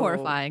Ew. That's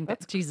horrifying.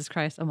 Jesus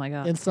Christ. Oh my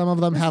God. and some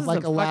of them This have is like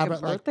a fucking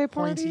elaborate like birthday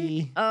party?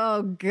 pointy. Oh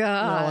You know,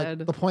 God.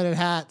 like the pointed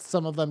hats.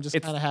 Some of them just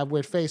It's- kind of have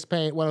weird face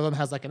paint. One of them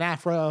has like an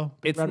afro.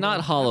 It's Red not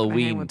one.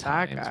 Halloween with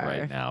that times guy.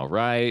 right now,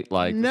 right?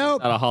 Like, this is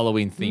Nope. not a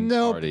Halloween themed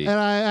Nope. party. And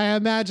I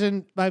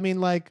imagine, I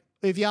mean, like,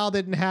 if y'all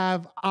didn't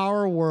have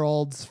our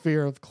world's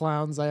fear of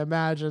clowns, I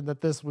imagine that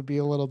this would be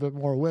a little bit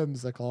more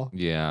whimsical.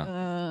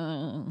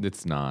 Yeah,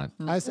 it's not.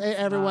 I say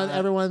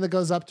everyone that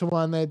goes up to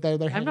one, they're I'm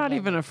handing not out-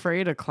 even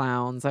afraid of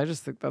clowns. I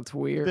just think that's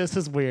weird. This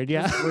is weird,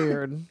 yeah.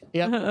 weird.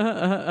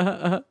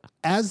 Yep.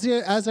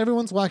 As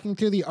everyone's walking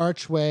through the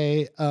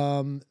archway,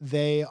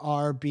 they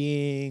are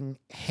being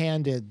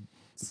handed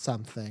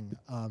something.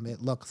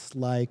 It looks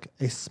like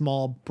a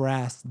small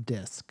brass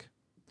disc.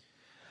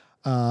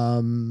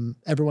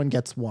 Everyone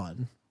gets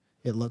one.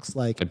 It looks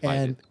like, I'd bite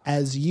and it.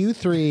 as you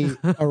three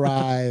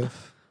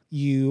arrive,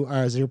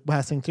 as you're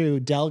passing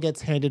through, Dell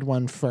gets handed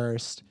one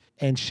first,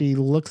 and she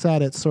looks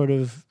at it sort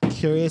of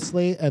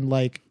curiously and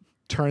like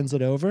turns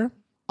it over.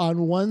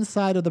 On one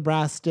side of the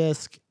brass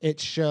disc, it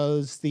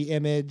shows the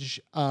image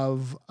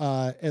of,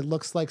 it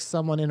looks like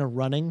someone in a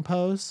running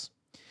pose.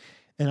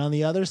 And on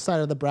the other side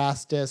of the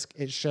brass disc,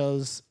 it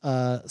shows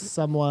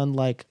someone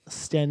like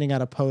standing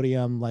at a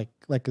podium, like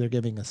they're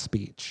giving a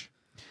speech.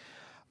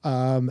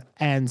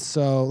 And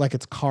so like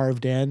it's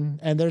carved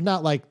in, and they're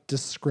not like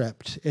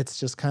descript. It's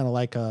just kind of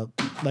like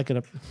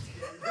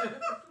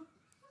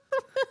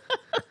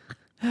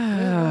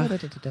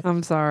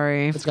I'm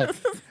sorry. It's good.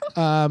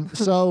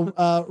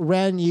 So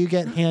Ren, you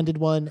get handed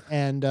one,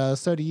 and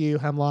so do you,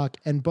 Hemlock.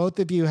 And both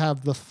of you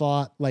have the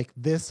thought, like,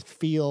 this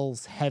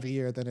feels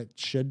heavier than it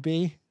should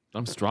be.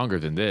 I'm stronger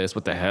than this.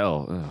 What the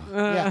hell? Ugh.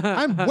 Yeah,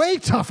 I'm way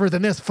tougher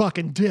than this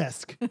fucking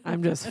disc.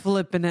 I'm just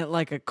flipping it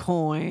like a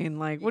coin.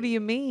 Like, what do you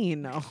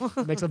mean? No.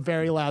 It makes a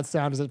very loud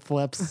sound as it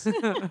flips.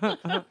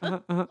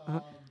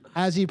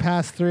 As you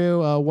pass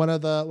through, one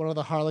of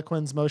the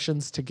Harlequins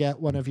motions to get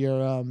one of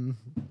your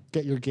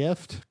get your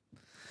gift.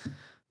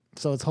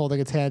 So it's holding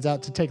its hands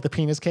out to take the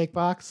penis cake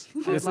box.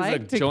 This is a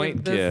to joint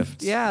give this-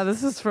 gift. Yeah,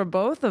 this is for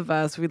both of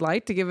us. We'd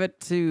like to give it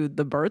to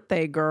the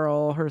birthday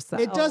girl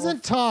herself. It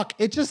doesn't talk.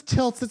 It just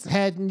tilts its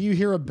head, and you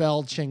hear a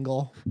bell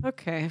jingle.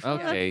 Okay.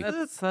 Okay.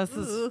 That's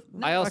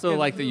I also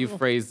like that you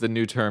phrased the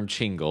new term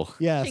chingle.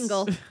 Yes.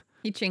 Jingle.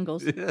 He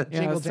chingles. Yeah,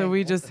 Jingle, so we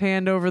jangle. just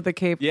hand over the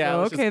cape. Yeah,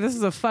 Go, let's okay, just- this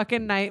is a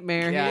fucking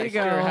nightmare. Yeah, Here you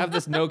sure. go. Have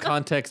this no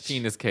context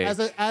penis cake.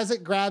 As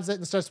it grabs it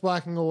and starts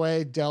walking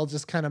away, Dell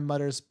just kind of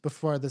mutters,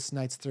 "Before this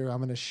night's through,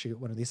 I'm gonna shoot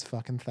one of these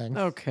fucking things."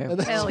 Okay. And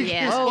then Hell she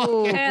yeah.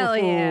 Oh, Hell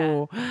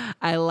yeah.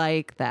 I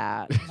like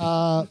that.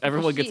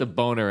 Everyone gets a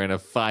boner in a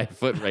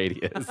 5-foot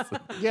radius.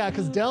 Yeah,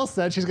 because Dell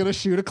said she's gonna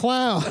shoot a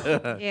clown.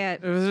 Yeah.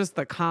 It was just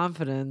the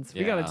confidence.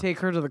 We got Yeah. to take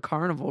her to the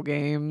carnival Is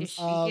games.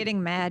 she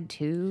getting mad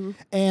too?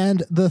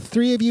 And the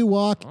three of you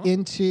walk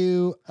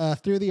into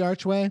through the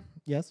archway.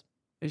 Yes.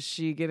 Is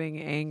she getting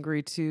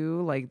angry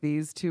too? Like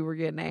these two were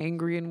getting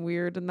angry and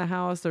weird in the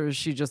house, or is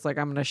she just like,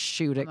 I'm gonna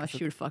shoot it? I'm gonna 'cause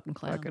shoot a fucking I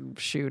clown. could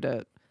shoot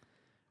it,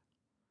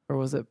 or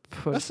was it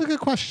pushed? That's a good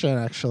question,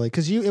 actually,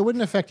 because it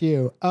wouldn't affect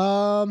you.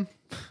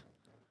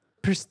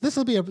 This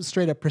will be a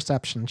straight up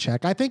perception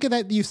check. I think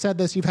that you said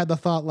this. You've had the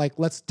thought, like,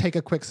 let's take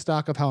a quick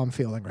stock of how I'm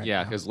feeling right Yeah,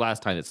 now. because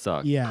last time it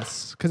sucked.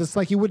 Yes, because it's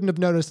like you wouldn't have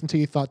noticed until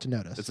you thought to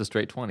notice. It's a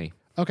straight 20.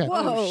 Okay.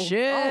 Whoa.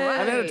 shit. All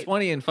I've had a right.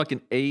 20 in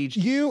fucking age.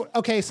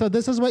 Okay, so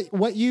this is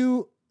what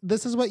you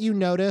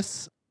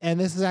notice. and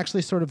this is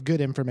actually sort of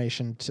good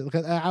information.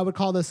 Because I would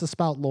call this a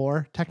spout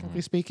lore,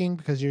 technically speaking,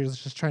 because you're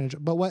just trying to.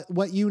 But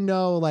what you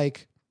know,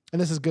 like,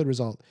 and this is good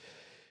result.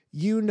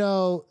 You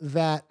know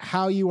that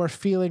how you are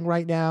feeling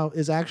right now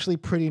is actually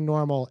pretty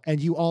normal, and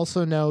you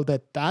also know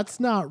that that's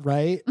not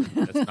right.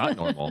 That's not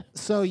normal.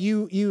 So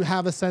you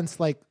have a sense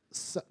like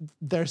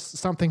there's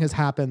something has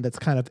happened that's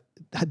kind of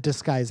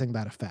disguising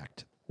that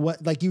effect.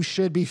 What like you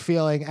should be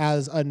feeling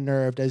as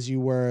unnerved as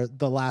you were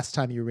the last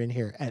time you were in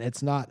here, and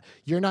it's not.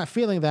 You're not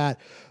feeling that,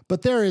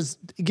 but there is,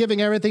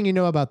 giving everything you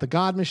know about the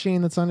God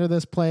machine that's under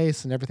this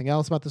place and everything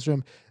else about this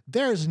room.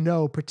 There's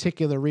no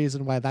particular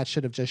reason why that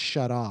should have just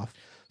shut off.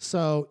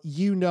 So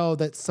you know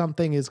that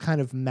something is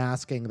kind of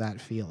masking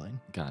that feeling.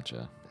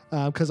 Gotcha.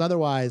 Because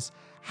otherwise,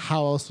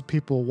 how else would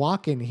people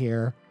walk in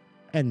here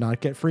and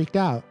not get freaked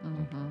out?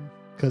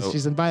 Because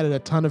she's invited a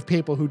ton of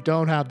people who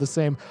don't have the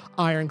same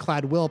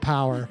ironclad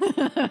willpower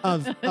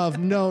of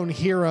known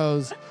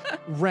heroes,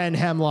 Ren,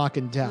 Hemlock,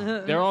 and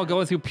Dell. They're all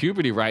going through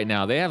puberty right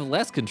now. They have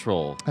less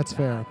control. That's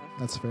fair.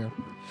 That's fair.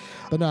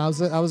 But no, I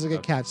was a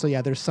good catch. So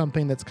yeah, there's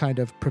something that's kind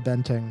of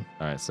preventing.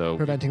 All right, so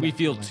Preventing we that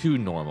feel feeling. too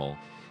normal.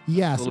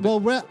 Yes. little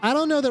Well, I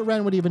don't know that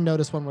Ren would even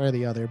notice one way or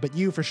the other, but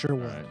you for sure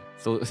would. All right.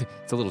 So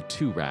it's a little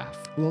too Raph.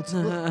 It's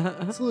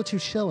a little too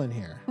chill in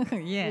here. A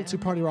Yeah. little too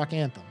party rock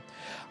anthem.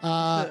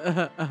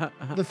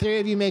 The three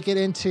of you make it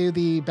into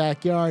the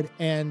backyard,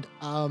 and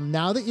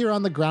now that you're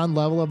on the ground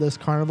level of this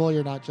carnival,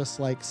 you're not just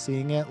like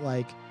seeing it.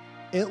 Like,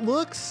 it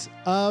looks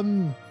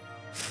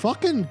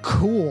fucking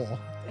cool.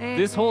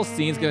 This whole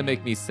scene's gonna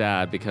make me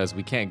sad because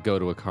we can't go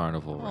to a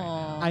carnival right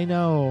now. I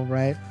know,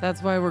 right?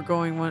 That's why we're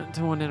going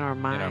to one in our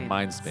In mind. our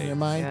mind space. Your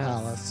mind Yes.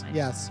 palace.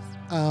 Yes.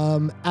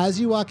 As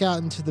you walk out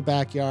into the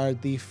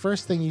backyard, the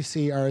first thing you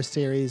see are a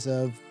series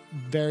of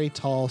very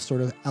tall,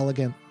 sort of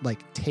elegant,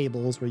 like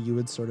tables where you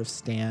would sort of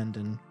stand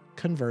and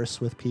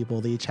converse with people.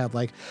 They each have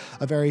like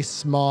a very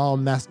small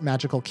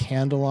magical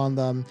candle on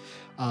them.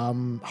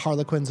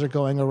 Harlequins are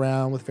going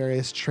around with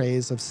various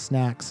trays of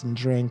snacks and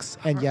drinks.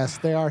 And yes,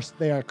 they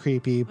are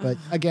creepy, but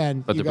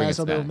again, But you they're guys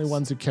are bringing the only snacks.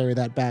 ones who carry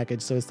that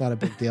baggage, so it's not a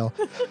big deal.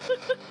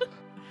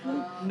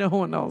 No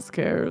one else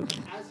cares.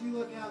 As you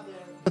look out there,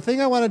 the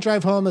thing I want to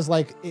drive home is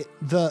like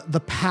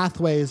the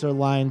pathways are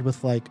lined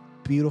with like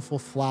beautiful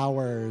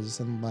flowers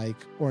and like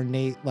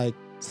ornate like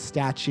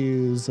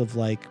statues of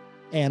like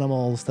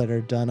animals that are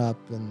done up,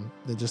 and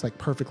they're just like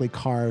perfectly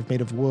carved, made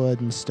of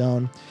wood and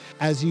stone.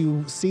 As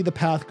you see the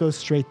path go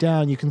straight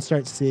down, you can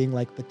start seeing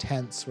like the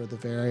tents where the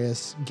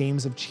various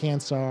games of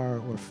chance are,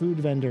 or food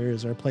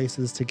vendors, or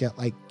places to get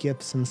like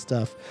gifts and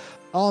stuff,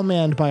 all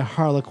manned by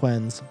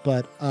Harlequins.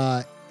 But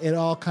it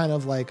all kind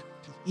of like,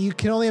 you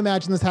can only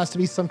imagine this has to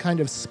be some kind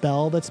of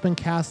spell that's been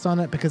cast on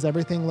it, because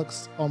everything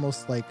looks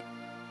almost like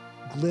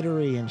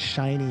glittery and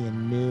shiny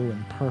and new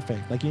and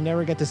perfect. Like you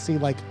never get to see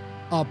like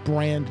a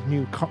brand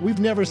new we've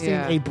never seen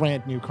Yeah. a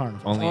brand new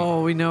carnival. Only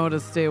Oh, we know to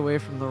stay away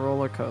from the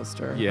roller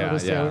coaster. yeah,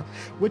 Notice yeah. that?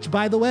 Which,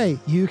 by the way,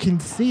 you can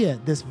see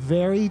it. This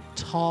very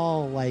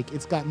tall, like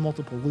it's got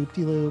multiple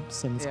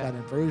loop-de-loops and it's Yeah. got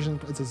inversion.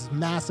 It's this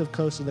massive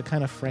coaster that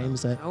kind of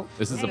frames it. Nope.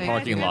 This is a Hey,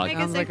 parking guys, lot. make a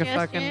Sounds like a fucking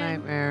suggestion.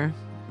 nightmare.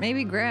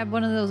 Maybe grab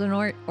one of those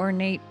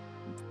ornate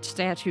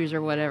statues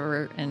or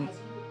whatever and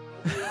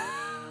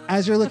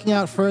As you're looking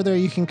out further,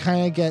 you can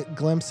kind of get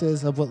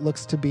glimpses of what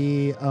looks to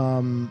be,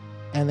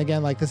 and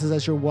again, like this is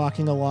as you're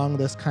walking along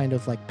this kind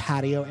of like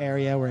patio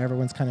area where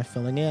everyone's kind of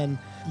filling in.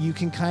 You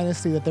can kind of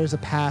see that there's a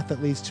path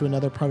that leads to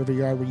another part of your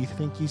yard where you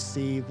think you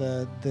see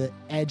the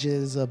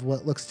edges of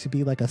what looks to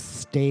be like a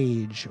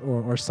stage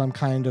or some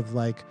kind of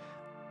like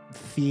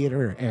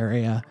theater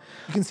area.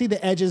 You can see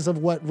the edges of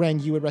what,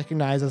 Ren, you would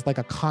recognize as like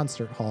a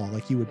concert hall,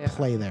 like you would Yeah.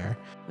 play there.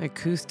 The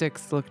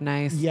acoustics look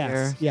nice Yes,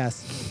 here.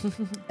 yes.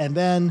 And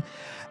then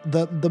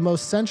the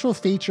most central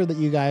feature that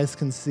you guys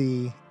can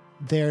see,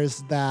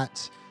 there's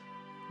that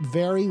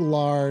very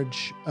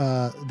large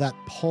that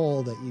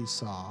pole that you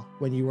saw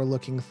when you were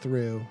looking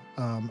through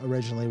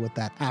originally with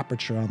that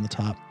aperture on the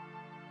top.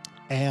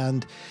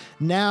 And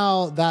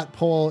now that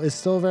pole is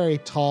still very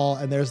tall,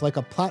 and there's like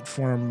a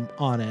platform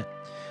on it.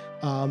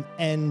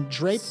 And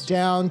draped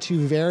down to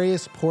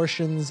various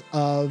portions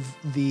of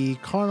the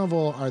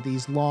carnival are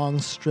these long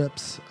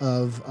strips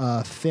of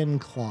thin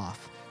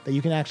cloth that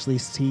you can actually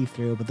see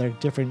through, but they're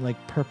different,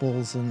 like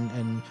purples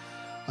and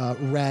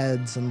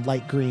reds and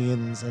light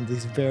greens, and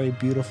these very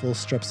beautiful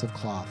strips of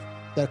cloth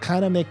that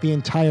kind of make the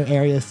entire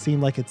area seem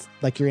like it's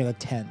like you're in a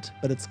tent,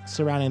 but it's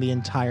surrounding the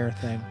entire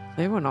thing.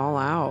 They went all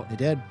out. They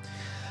did.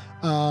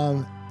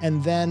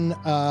 And then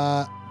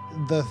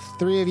the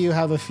three of you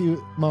have a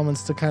few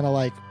moments to kind of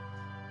like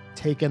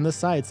take in the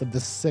sights of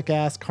this sick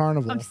ass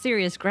carnival. I'm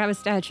serious. Grab a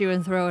statue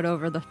and throw it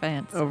over the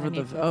fence. Over I the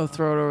need to-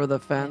 throw it over the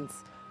fence.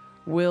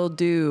 Will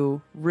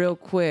do. Real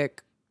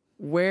quick.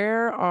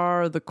 Where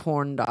are the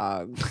corn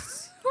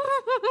dogs?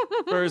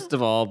 First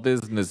of all,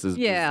 business is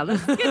Yeah,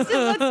 let's get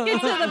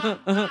to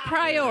the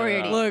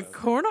priority. Look,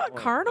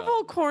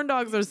 carnival corn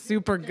dogs are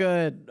super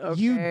good.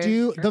 Okay? You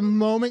do, the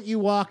moment you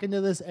walk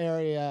into this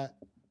area,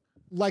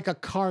 like a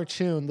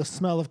cartoon, the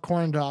smell of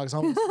corn dogs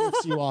almost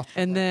lifts you off.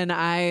 And then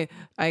I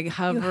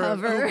hover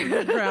hover. over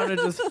the ground and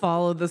just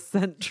follow the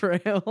scent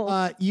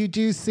trail. You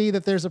do see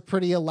that there's a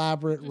pretty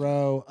elaborate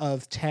row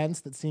of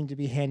tents that seem to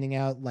be handing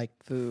out like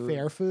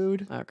fair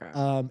food, Okay.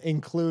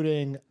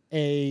 including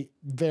a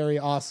very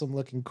awesome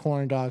looking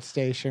corn dog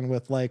station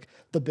with like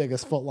the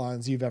biggest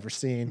footlongs you've ever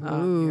seen.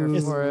 I'm here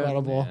It's for it.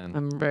 incredible. Man.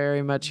 I'm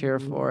very much here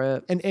for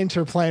it. An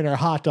interplanar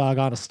hot dog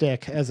on a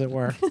stick, as it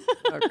were.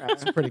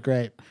 Okay. Pretty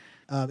great.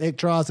 It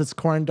draws its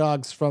corn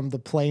dogs from the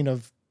plane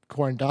of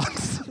corn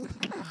dogs,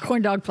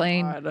 Corn dog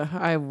plane. God,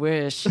 I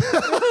wish.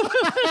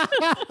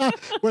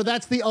 where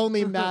that's the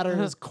only matter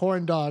is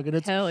corn dog in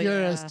its Hell yeah.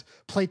 purest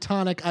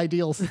platonic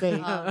ideal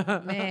state.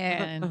 Oh,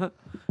 man.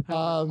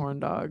 Corn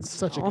dogs.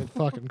 Such a good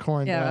fucking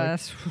corn Yeah. dog.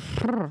 that's-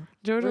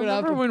 Jojo, gonna have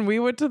remember to- when we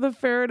went to the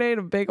fair and ate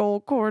a big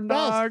old corn That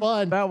was dog?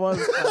 fun. That was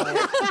fun.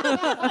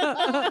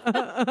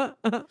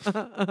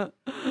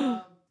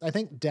 I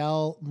think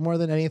Dell, more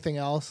than anything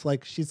else,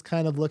 like she's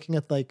kind of looking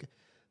at like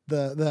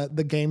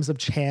the games of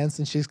chance,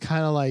 and she's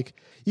kind of like,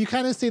 you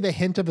kind of see the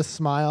hint of a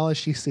smile as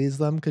she sees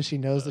them because she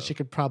knows that she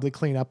could probably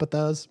clean up with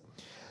those.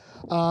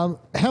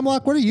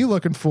 Hemlock, what are you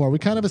looking for? We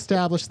kind of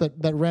established that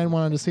Ren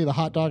wanted to see the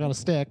hot dog on a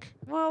stick.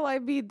 Well, I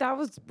mean, that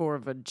was more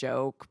of a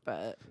joke,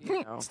 but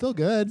you know, Still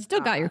good.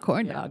 Still got your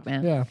corn dog,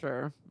 man. Yeah.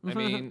 sure. I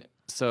mean,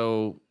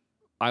 so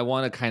I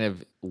want to kind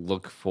of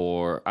look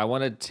for, I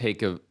want to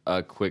take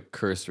a quick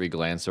cursory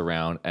glance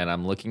around, and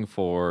I'm looking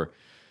for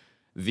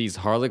these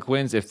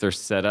Harlequins, if they're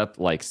set up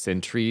like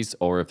sentries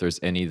or if there's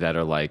any that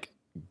are like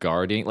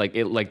guarding, like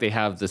they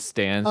have the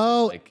stands.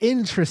 Oh, like,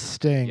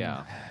 interesting.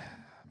 yeah.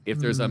 If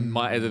there's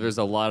either there's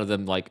a lot of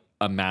them like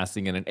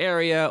amassing in an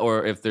area,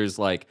 or if there's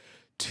like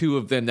two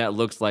of them that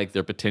looks like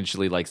they're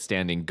potentially like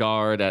standing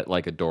guard at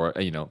like a door,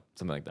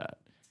 something like that.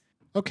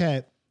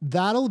 Okay,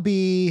 that'll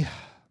be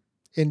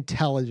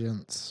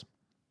intelligence.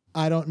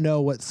 I don't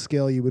know what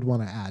skill you would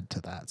want to add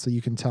to that, so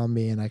you can tell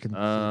me, and I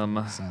can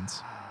make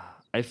sense.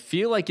 I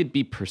feel like it'd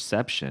be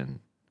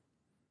perception.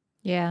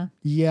 Yeah.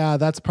 Yeah,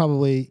 that's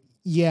probably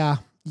yeah.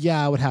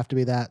 It would have to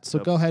be that. So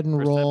go ahead and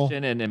roll.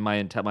 Perception, and my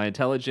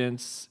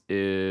intelligence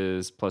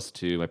is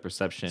 +2. My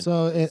perception.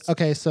 So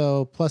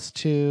so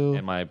 +2.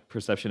 And my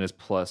perception is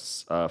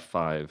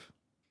 +5.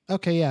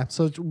 Okay, yeah.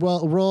 So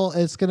roll.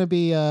 It's gonna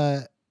be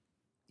So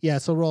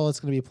roll. It's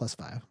gonna be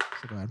 +5.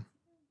 So go ahead.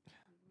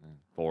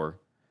 4.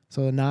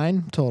 So a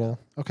 9 total.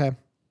 Okay.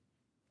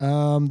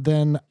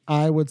 Then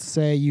I would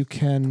say you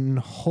can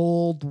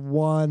hold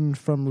 1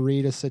 from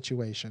read a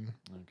situation.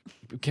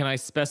 Can I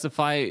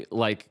specify,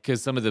 like,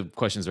 because some of the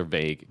questions are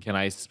vague? Can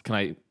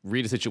I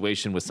read a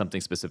situation with something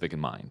specific in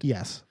mind?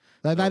 Yes,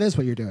 that is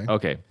what you're doing.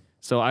 Okay.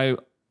 So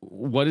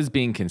what is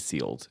being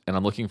concealed? And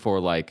I'm looking for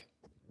like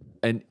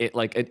an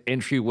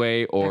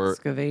entryway or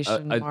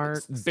Excavation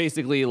marks.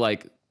 basically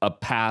like a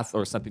path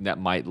or something that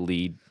might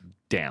lead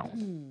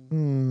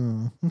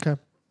down. Okay.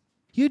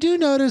 You do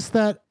notice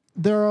that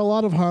there are a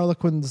lot of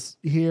Harlequins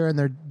here, and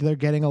they're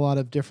getting a lot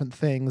of different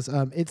things.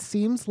 It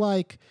seems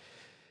like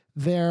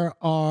there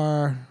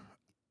are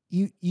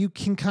you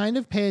can kind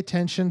of pay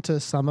attention to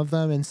some of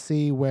them and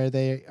see where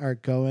they are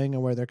going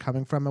and where they're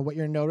coming from. And what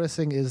you're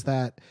noticing is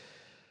that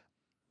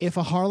if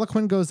a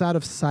Harlequin goes out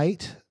of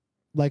sight,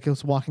 like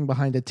it's walking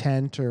behind a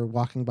tent or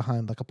walking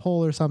behind like a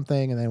pole or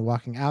something, and then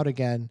walking out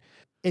again,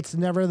 it's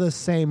never the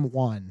same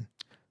one.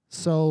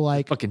 So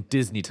like Fucking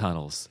Disney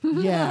tunnels.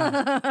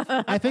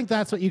 yeah. I think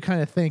that's what you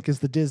kind of think is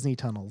the Disney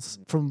tunnels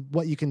from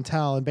what you can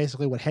tell. And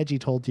basically what Hedgie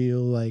told you,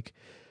 like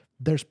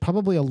there's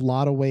probably a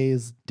lot of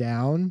ways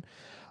down.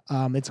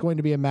 It's going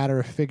to be a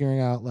matter of figuring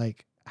out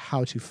like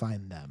how to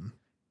find them.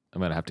 I'm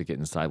gonna have to get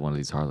inside one of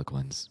these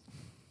Harlequins,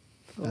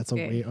 That's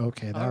Okay.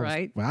 okay. That All was,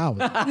 right. Wow.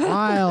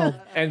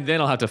 Wild. and then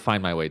I'll have to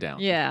find my way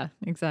down. Yeah,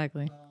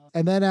 exactly.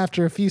 And then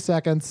after a few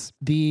seconds,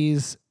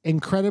 these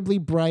incredibly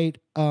bright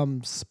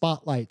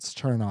spotlights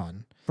turn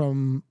on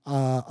from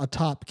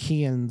atop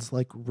Kian's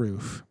like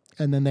roof.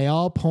 And then they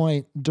all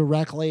point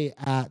directly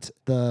at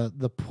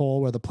the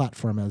pole where the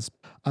platform is.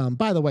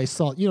 By the way,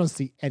 Salt, you don't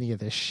see any of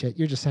this shit.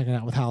 You're just hanging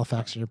out with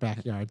Halifax in your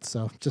backyard.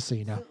 So just so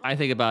you know. I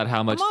think about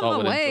how much I'm Salt on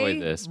would my way,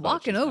 enjoy this. but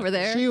walking she's not. over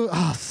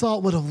there.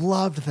 Salt would have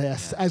loved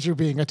this as you're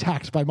being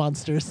attacked by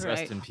monsters. Right.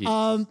 Rest in peace.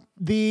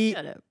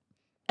 Shut up.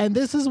 And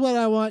this is what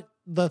I want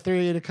the three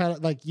of you to kind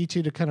of like you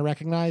two to kind of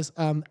recognize.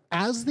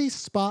 As these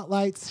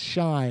spotlights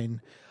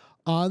shine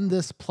on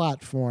this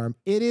platform,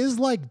 it is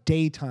like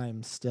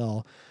daytime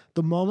still.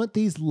 The moment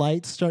these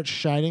lights start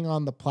shining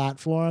on the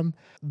platform,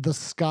 the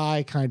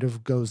sky kind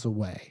of goes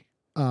away.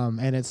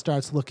 And it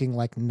starts looking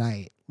like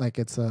night, like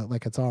it's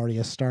already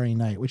a starry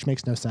night, which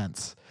makes no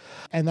sense.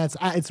 And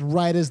it's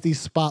right as these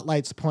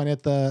spotlights point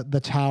at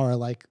the tower,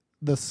 like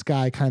the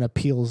sky kind of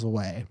peels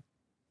away.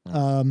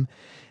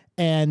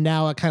 And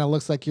now it kind of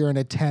looks like you're in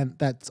a tent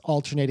that's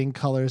alternating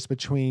colors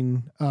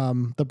between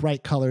the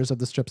bright colors of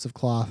the strips of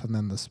cloth and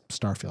then the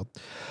starfield.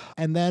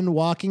 And then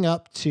walking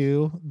up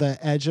to the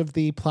edge of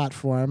the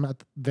platform,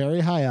 very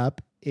high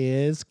up,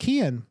 is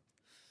Kian.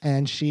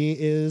 And she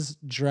is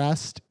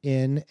dressed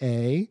in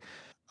a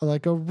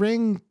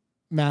ring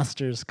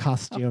master's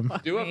costume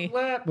Do a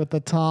flip. with the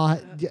tall.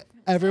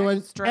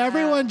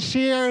 Everyone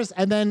cheers,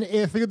 and then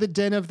through the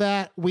din of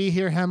that, we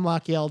hear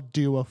Hemlock yell,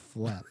 "Do a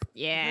flip!"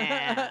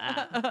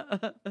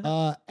 Yeah.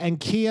 And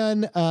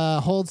Kian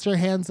holds her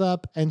hands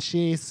up, and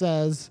she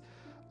says,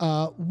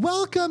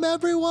 "Welcome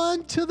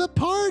everyone to the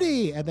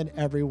party!" And then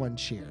everyone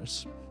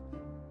cheers.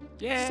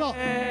 Yeah. So,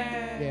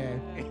 yeah.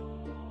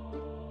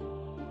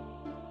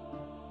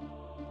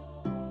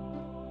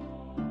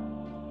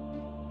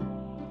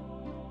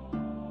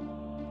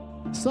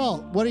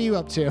 Salt, what are you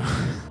up to?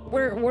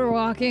 We're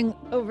walking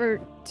over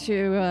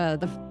to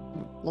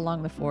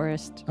along the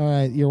forest. All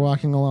right, you're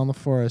walking along the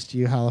forest,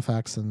 you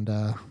Halifax and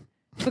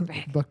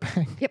Bookbag.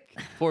 Bookbag. Yep.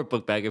 Poor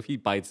Bookbag. If he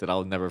bites it,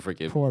 I'll never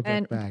forgive him. Poor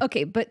And Bookbag.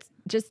 okay, but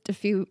just a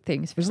few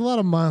things. There's a lot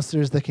of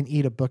monsters that can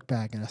eat a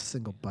Bookbag in a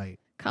single bite.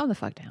 Calm the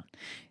fuck down.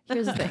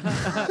 Here's the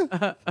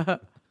thing.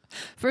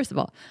 First of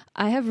all,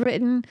 I have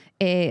written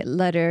a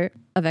letter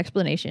of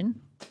explanation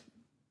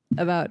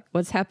about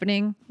what's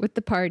happening with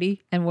the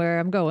party and where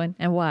I'm going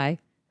and why,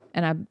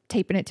 and I'm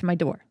taping it to my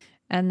door.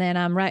 And then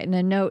I'm writing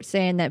a note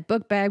saying that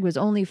Bookbag was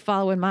only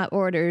following my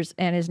orders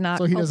and is not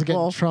So he doesn't get in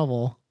culpable,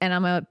 trouble. and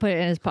I'm gonna put it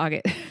in his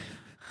pocket.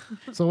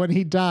 So when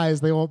he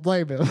dies, they won't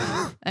blame him.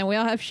 And we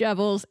all have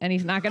shovels, and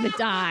he's not gonna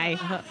die.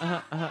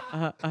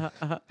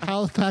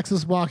 Halifax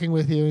is walking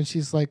with you, and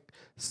she's like,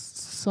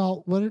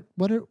 "Salt, what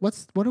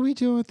are we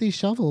doing with these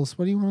shovels?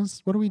 What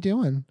are we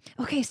doing?"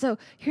 Okay, so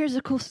here's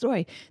a cool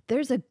story.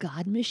 There's a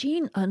god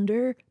machine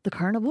under the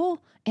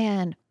carnival,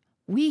 and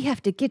we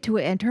have to get to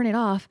it and turn it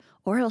off,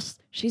 or else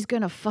she's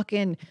gonna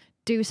fucking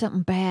do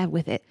something bad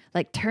with it,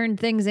 like turn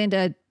things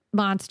into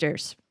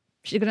monsters.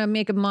 She's gonna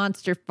make a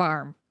monster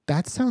farm.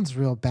 That sounds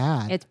real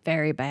bad. It's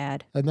very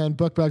bad. And then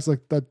Bookbag's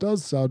like, "That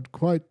does sound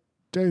quite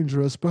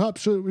dangerous.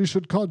 Perhaps we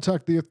should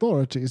contact the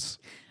authorities."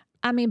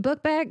 I mean,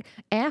 Bookbag,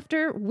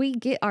 after we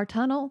get our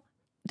tunnel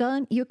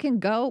done, you can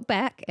go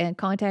back and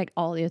contact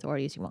all the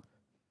authorities you want.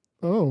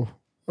 Oh,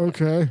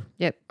 okay.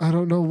 Yep. I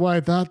don't know why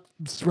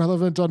that's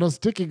relevant on us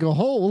digging a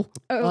hole.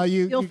 Oh,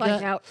 you'll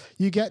find out.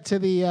 You get to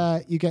the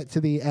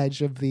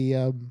edge of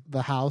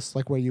the house,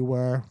 like where you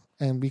were,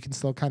 and we can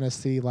still kind of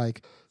see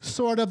like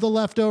sort of the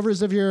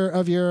leftovers of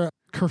your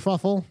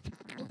kerfuffle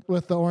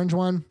with the orange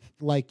one.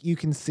 Like you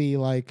can see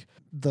like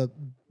the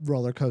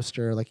roller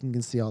coaster, like you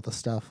can see all the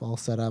stuff all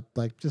set up,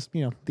 like just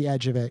the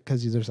edge of it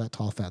because there's that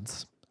tall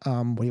fence.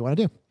 What do you want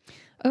to do?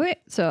 Okay,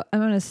 so I'm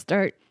gonna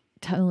start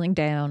tunneling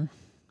down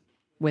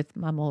with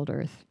my mold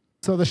earth.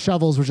 So the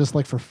shovels were just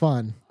like for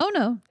fun. Oh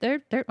no,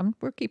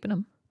 we're keeping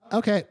them.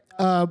 Okay.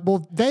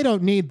 Well, they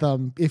don't need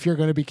them if you're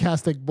going to be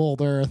casting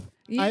mold earth.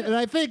 Yeah. And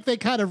I think they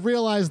kind of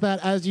realize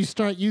that as you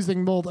start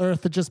using mold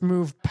earth to just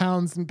move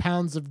pounds and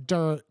pounds of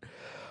dirt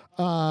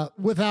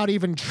without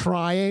even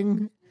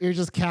trying. You're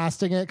just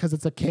casting it because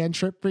it's a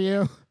cantrip for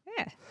you.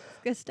 Yeah, it's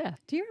good stuff.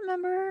 Do you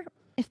remember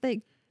if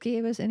they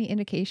gave us any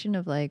indication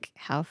of like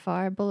how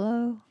far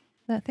below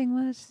that thing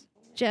was?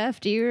 Jeff,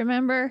 do you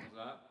remember?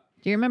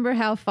 Do you remember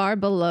how far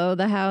below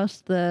the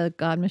house the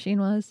god machine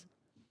was?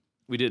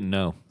 We didn't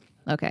know.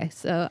 Okay,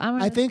 so I'm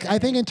gonna I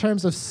think in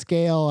terms of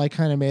scale, I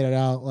kind of made it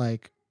out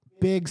like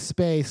big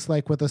space,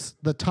 like with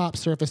the top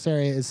surface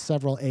area is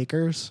several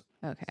acres.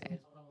 Okay.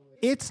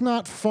 It's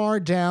not far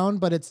down,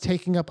 but it's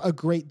taking up a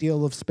great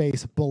deal of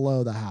space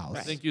below the house.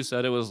 I think you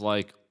said it was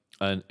like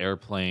an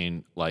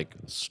airplane, like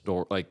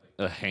store, like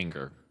a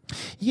hangar.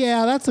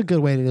 Yeah, that's a good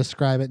way to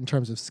describe it in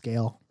terms of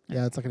scale.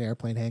 Yeah, it's like an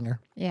airplane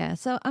hangar. Yeah,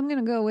 so I'm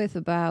gonna go with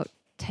about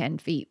 10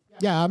 feet.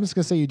 Yeah, I'm just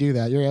going to say you do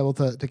that. You're able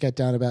to get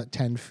down about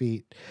 10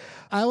 feet.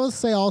 I will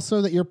say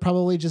also that you're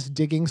probably just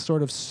digging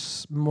sort of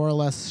more or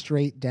less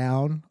straight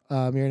down.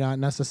 You're not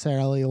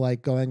necessarily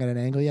like going at an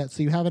angle yet.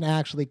 So you haven't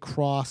actually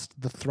crossed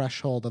the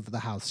threshold of the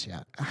house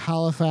yet.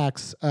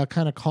 Halifax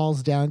kind of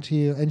calls down to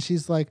you and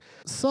she's like,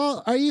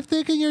 "So are you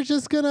thinking you're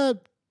just going to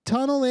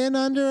tunnel in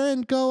under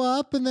and go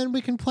up and then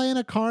we can play in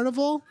a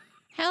carnival?"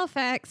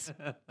 Halifax,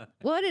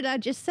 what did I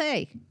just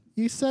say?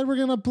 You said we're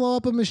going to blow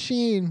up a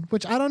machine,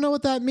 which I don't know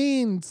what that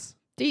means.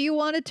 Do you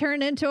want to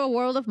turn into a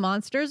world of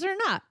monsters or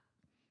not?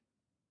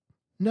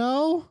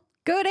 No?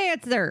 Good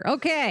answer.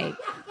 Okay.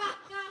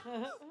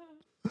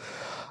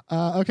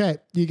 Okay,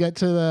 you get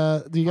to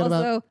about...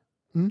 Also,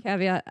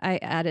 caveat, I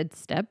added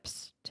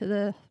steps to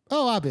the...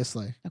 Oh,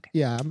 obviously. Okay.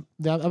 Yeah.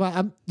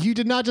 You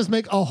did not just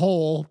make a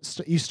hole.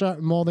 You start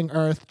molding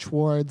earth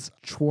towards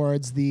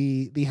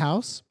the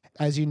house.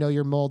 As you know,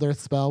 your mold earth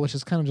spell, which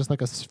is kind of just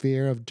like a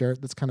sphere of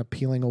dirt that's kind of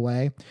peeling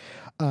away.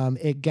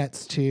 It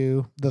gets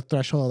to the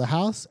threshold of the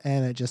house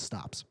and it just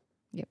stops.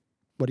 Yep.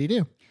 What do you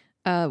do?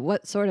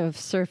 What sort of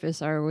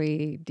surface are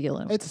we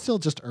dealing with? It's still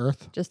just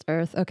earth. Just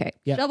earth. Okay.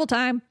 Yep. Shovel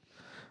time.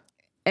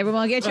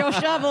 Everyone get your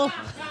shovel.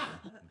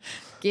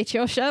 Get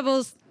your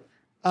shovels.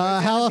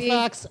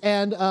 Halifax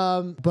and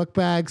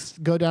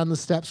Bookbags go down the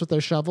steps with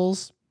their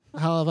shovels.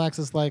 Halifax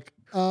is like,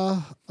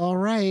 all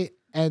right.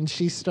 And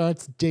she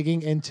starts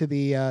digging into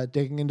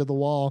the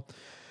wall.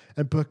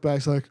 And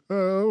Bookbag's like,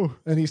 "Oh."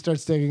 And he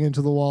starts digging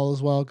into the wall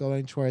as well,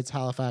 going towards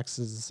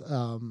Halifax's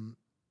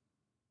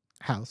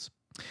house.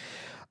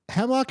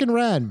 Hemlock and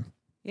Wren,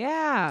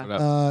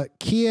 Yeah.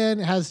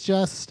 Kian has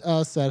just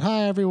said,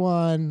 "Hi,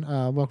 everyone.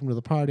 Welcome to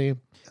the party."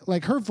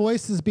 Like her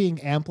voice is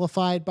being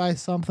amplified by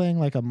something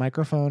like a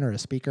microphone or a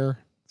speaker.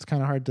 It's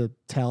kind of hard to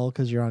tell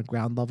because you're on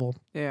ground level.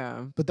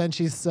 Yeah. But then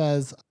she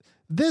says,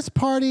 "This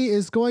party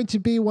is going to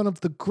be one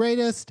of the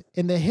greatest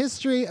in the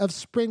history of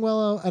Spring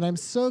Willow, and I'm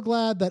so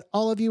glad that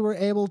all of you were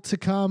able to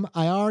come.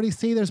 I already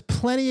see there's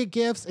plenty of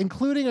gifts,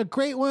 including a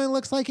great one. It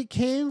looks like it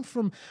came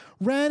from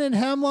Ren and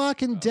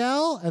Hemlock and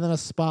Dell." And then a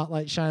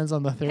spotlight shines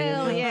on the three of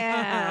Hell you.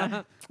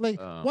 yeah. Like,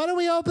 why don't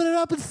we open it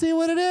up and see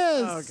what it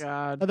is? Oh,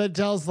 God. And then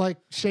Dell's like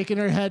shaking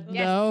her head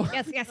no.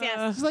 Yes.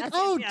 She's like,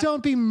 "Oh,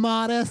 don't be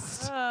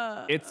modest."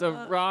 It's a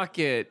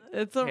rocket.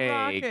 It's a cake.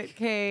 rocket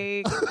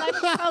cake. Flesh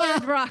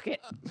colored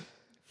rocket.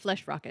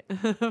 Flesh rocket.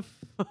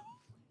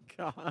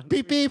 God.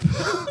 Beep, beep.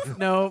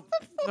 Nope.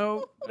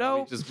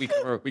 We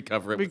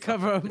cover it. We with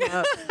cover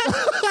them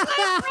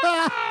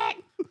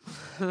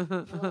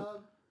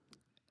up.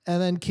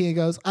 And then Kia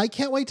goes, "I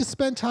can't wait to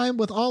spend time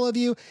with all of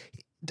you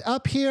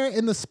up here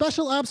in the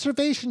special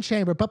observation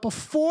chamber. But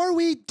before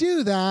we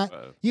do that,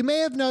 you may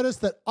have noticed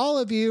that all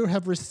of you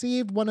have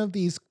received one of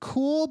these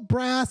cool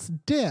brass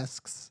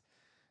discs."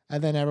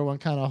 And then everyone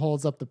kind of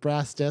holds up the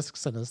brass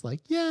discs and is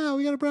like, "Yeah,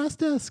 we got a brass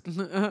disc."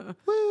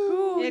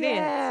 Woo. It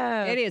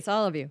is.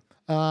 All of you.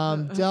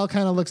 Dell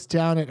kind of looks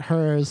down at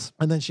hers,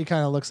 and then she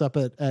kind of looks up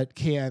at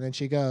Kian, and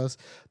she goes,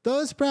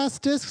 "Those brass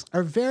discs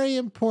are very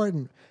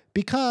important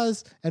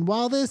because, and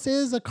while this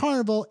is a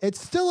carnival,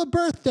 it's still a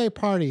birthday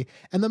party.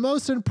 And the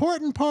most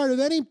important part of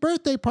any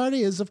birthday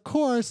party is, of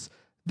course,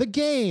 the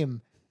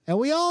game. And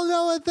we all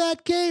know what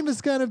that game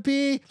is going to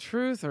be."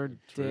 Truth or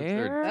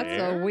dare?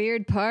 That's a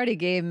weird party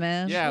game,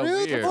 man. Yeah,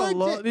 Truth weird.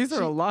 or These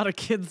are a lot of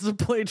kids to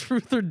play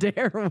truth or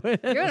dare with.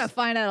 You're going to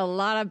find out a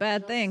lot of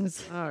bad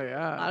things. Oh, A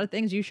yeah. lot of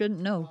things you shouldn't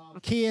know.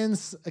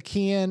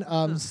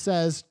 Kian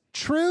says,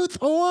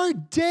 "Truth or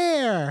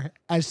dare."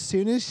 As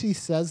soon as she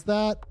says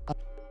that,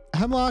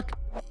 Hemlock,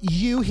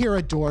 you hear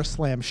a door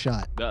slam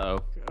shut. Uh-oh.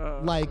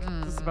 Like,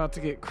 This is about to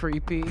get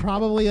creepy.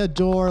 probably a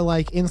door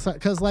like inside,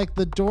 because like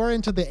the door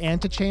into the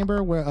antechamber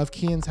of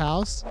Kian's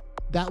house,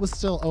 that was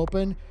still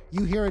open.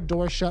 You hear a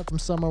door shut from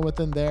somewhere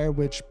within there,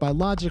 which by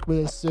logic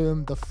would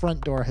assume the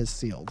front door has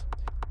sealed.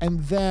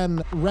 And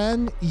then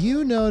Ren,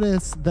 you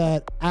notice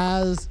that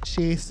as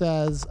she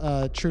says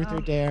truth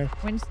or dare,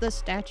 When's the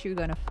statue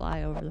going to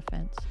fly over the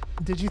fence?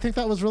 did you think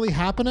that was really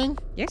happening?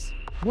 Yes.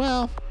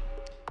 Well,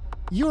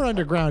 you're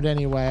underground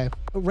anyway.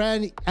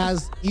 Ren,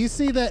 as you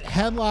see that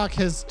Hemlock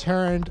has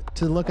turned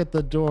to look at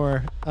the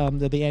door,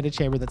 the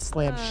antechamber that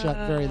slammed shut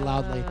very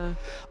loudly.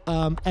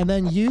 And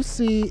then you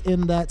see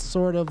in that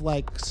sort of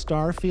like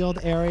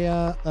starfield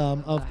area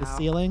of the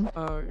ceiling,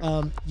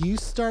 you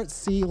start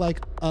see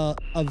like a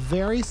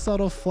very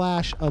subtle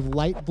flash of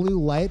light blue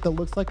light that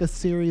looks like a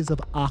series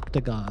of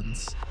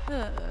octagons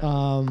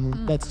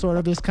that sort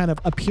of just kind of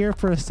appear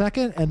for a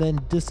second and then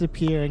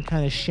disappear and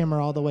kind of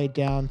shimmer all the way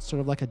down, sort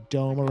of like a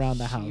dome around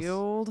the house.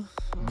 Shield?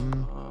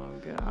 Oh,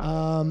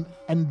 God.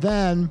 And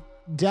then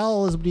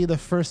Dell is be the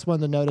first one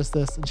to notice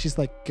this, and she's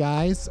like,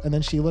 "Guys," and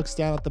then she looks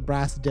down at the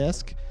brass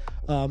disc,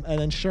 and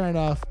then sure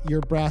enough,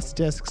 your brass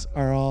discs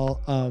are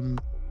all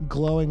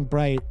glowing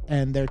bright,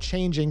 and they're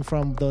changing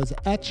from those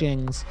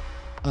etchings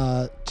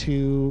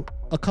to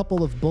a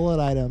couple of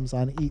bullet items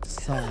on each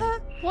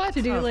side. What?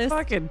 To-do list.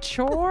 Fucking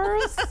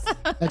chores?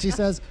 And she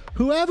says,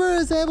 "Whoever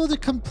is able to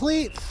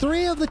complete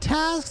 3 of the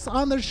tasks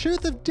on the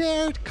Truth of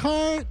Dare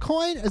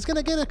coin is going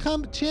to get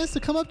a chance to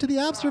come up to the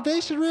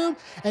observation room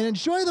and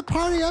enjoy the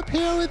party up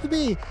here with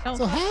me.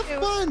 So have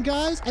fun,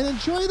 guys, and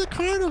enjoy the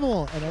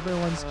carnival." And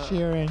everyone's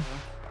cheering.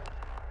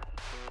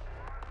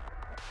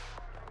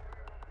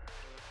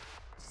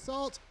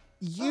 Salt,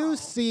 you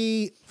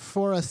see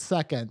for a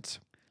second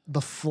the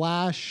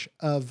flash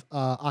of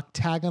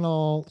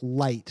octagonal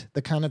light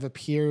that kind of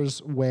appears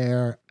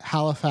where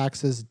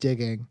Halifax is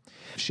digging.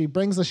 She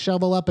brings the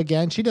shovel up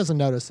again. She doesn't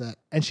notice it.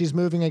 And she's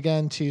moving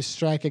again to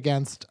strike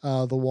against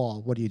the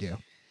wall. What do you do?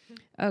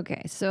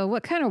 Okay, so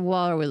what kind of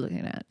wall are we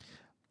looking at?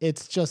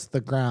 It's just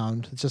the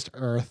ground. It's just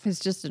earth. It's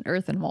just an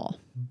earthen wall.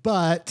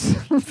 But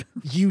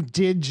you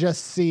did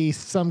just see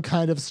some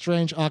kind of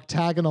strange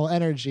octagonal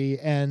energy.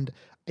 And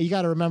you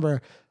got to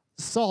remember,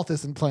 Salt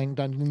isn't playing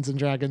Dungeons and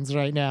Dragons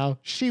right now.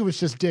 She was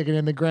just digging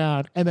in the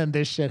ground, and then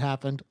this shit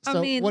happened. So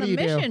I mean, what the do you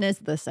do? mission is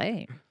the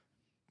same.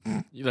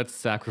 Let's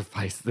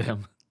sacrifice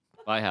them.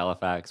 Bye,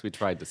 Halifax. We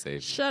tried to save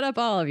you. Shut up,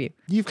 all of you.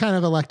 You've kind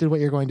of elected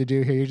what you're going to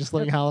do here. You're just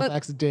letting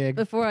Halifax dig.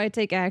 Before I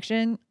take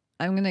action,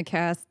 I'm going to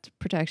cast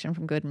Protection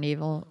from Good and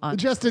Evil on.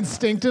 Just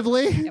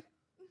instinctively?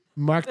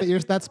 Mark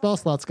that that spell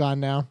slot's gone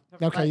now.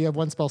 Okay, you have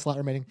 1 spell slot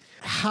remaining.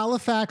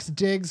 Halifax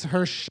digs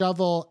her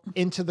shovel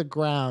into the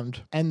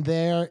ground, and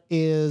there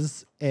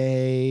is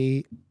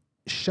a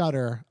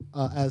shudder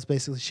as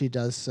basically she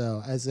does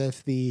so, as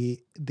if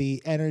the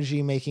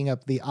energy making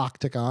up the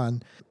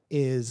octagon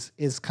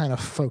is kind of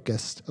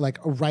focused, like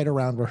right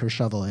around where her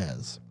shovel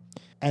is.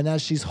 And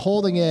as she's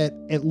holding it,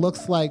 it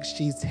looks like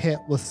she's hit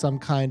with some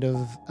kind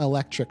of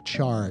electric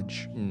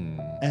charge.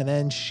 And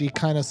then she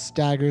kind of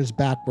staggers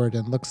backward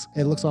and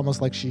it looks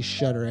almost like she's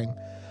shuddering.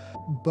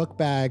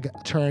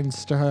 Bookbag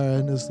turns to her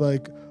and is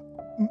like,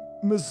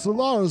 Miss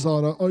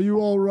Salarazana, are you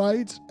all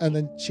right? And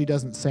then she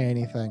doesn't say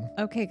anything.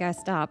 Okay, guys,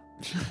 stop.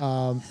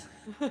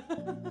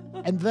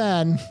 And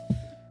then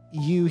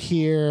you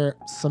hear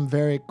some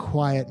very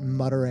quiet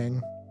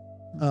muttering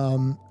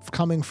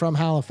coming from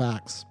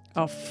Halifax.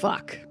 Oh,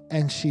 fuck.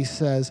 And she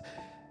says,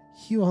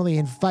 you only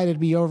invited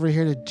me over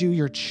here to do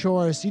your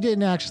chores. You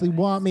didn't actually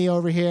want me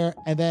over here.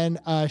 And then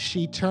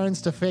she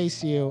turns to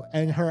face you,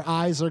 and her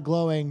eyes are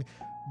glowing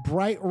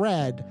bright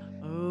red.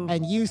 Ooh.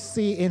 And you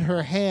see in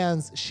her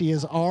hands, she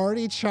is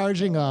already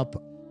charging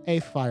up a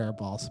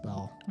fireball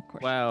spell. Of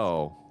course.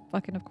 Wow.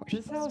 Fucking of course.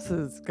 This house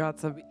has got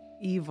some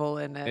evil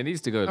in it. It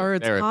needs to go to or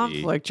it's therapy.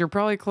 conflict. You're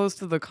probably close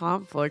to the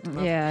conflict.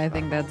 Yeah, I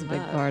think that's a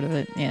big part of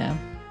it. Yeah.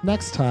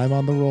 Next time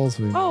on the Rolls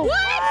We Made. Oh,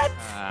 what?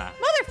 Ah.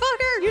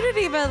 Motherfucker! You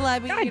didn't even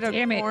let me God eat a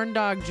damn it. corn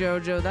dog,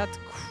 Jojo. That's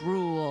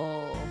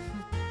cruel.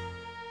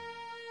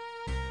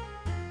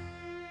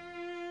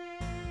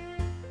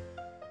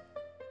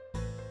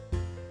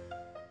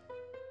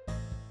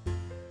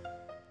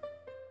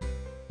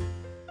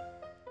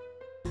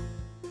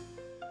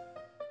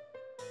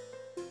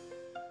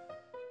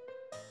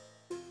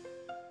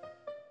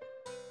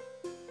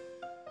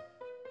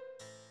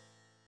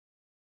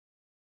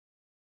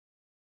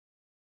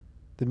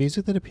 The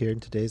music that appeared in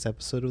today's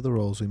episode of The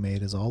Rolls We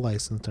Made is all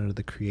licensed under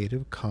the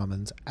Creative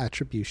Commons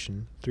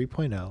Attribution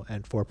 3.0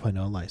 and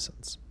 4.0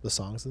 license. The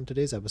songs in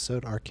today's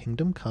episode are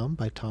Kingdom Come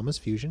by Thomas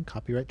Fusion,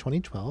 copyright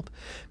 2012,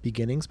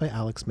 Beginnings by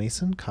Alex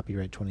Mason,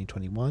 copyright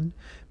 2021,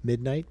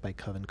 Midnight by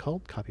Coven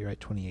Cult, copyright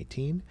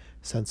 2018,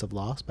 Sense of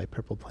Loss by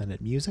Purple Planet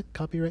Music,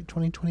 copyright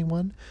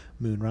 2021,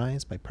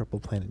 Moonrise by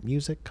Purple Planet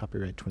Music,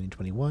 copyright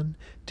 2021,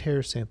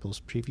 Terror Samples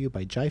Preview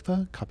by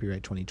Jaifa,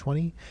 copyright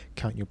 2020,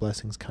 Count Your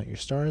Blessings, Count Your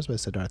Stars by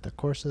Siddhartha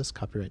Courses,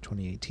 copyright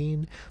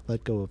 2018,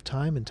 Let Go of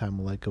Time and Time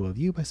Will Let Go of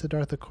You by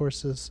Siddhartha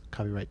Courses,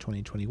 copyright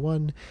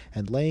 2021,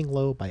 and Laying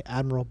Low by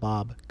Admiral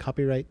Bob,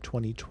 copyright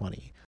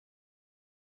 2020.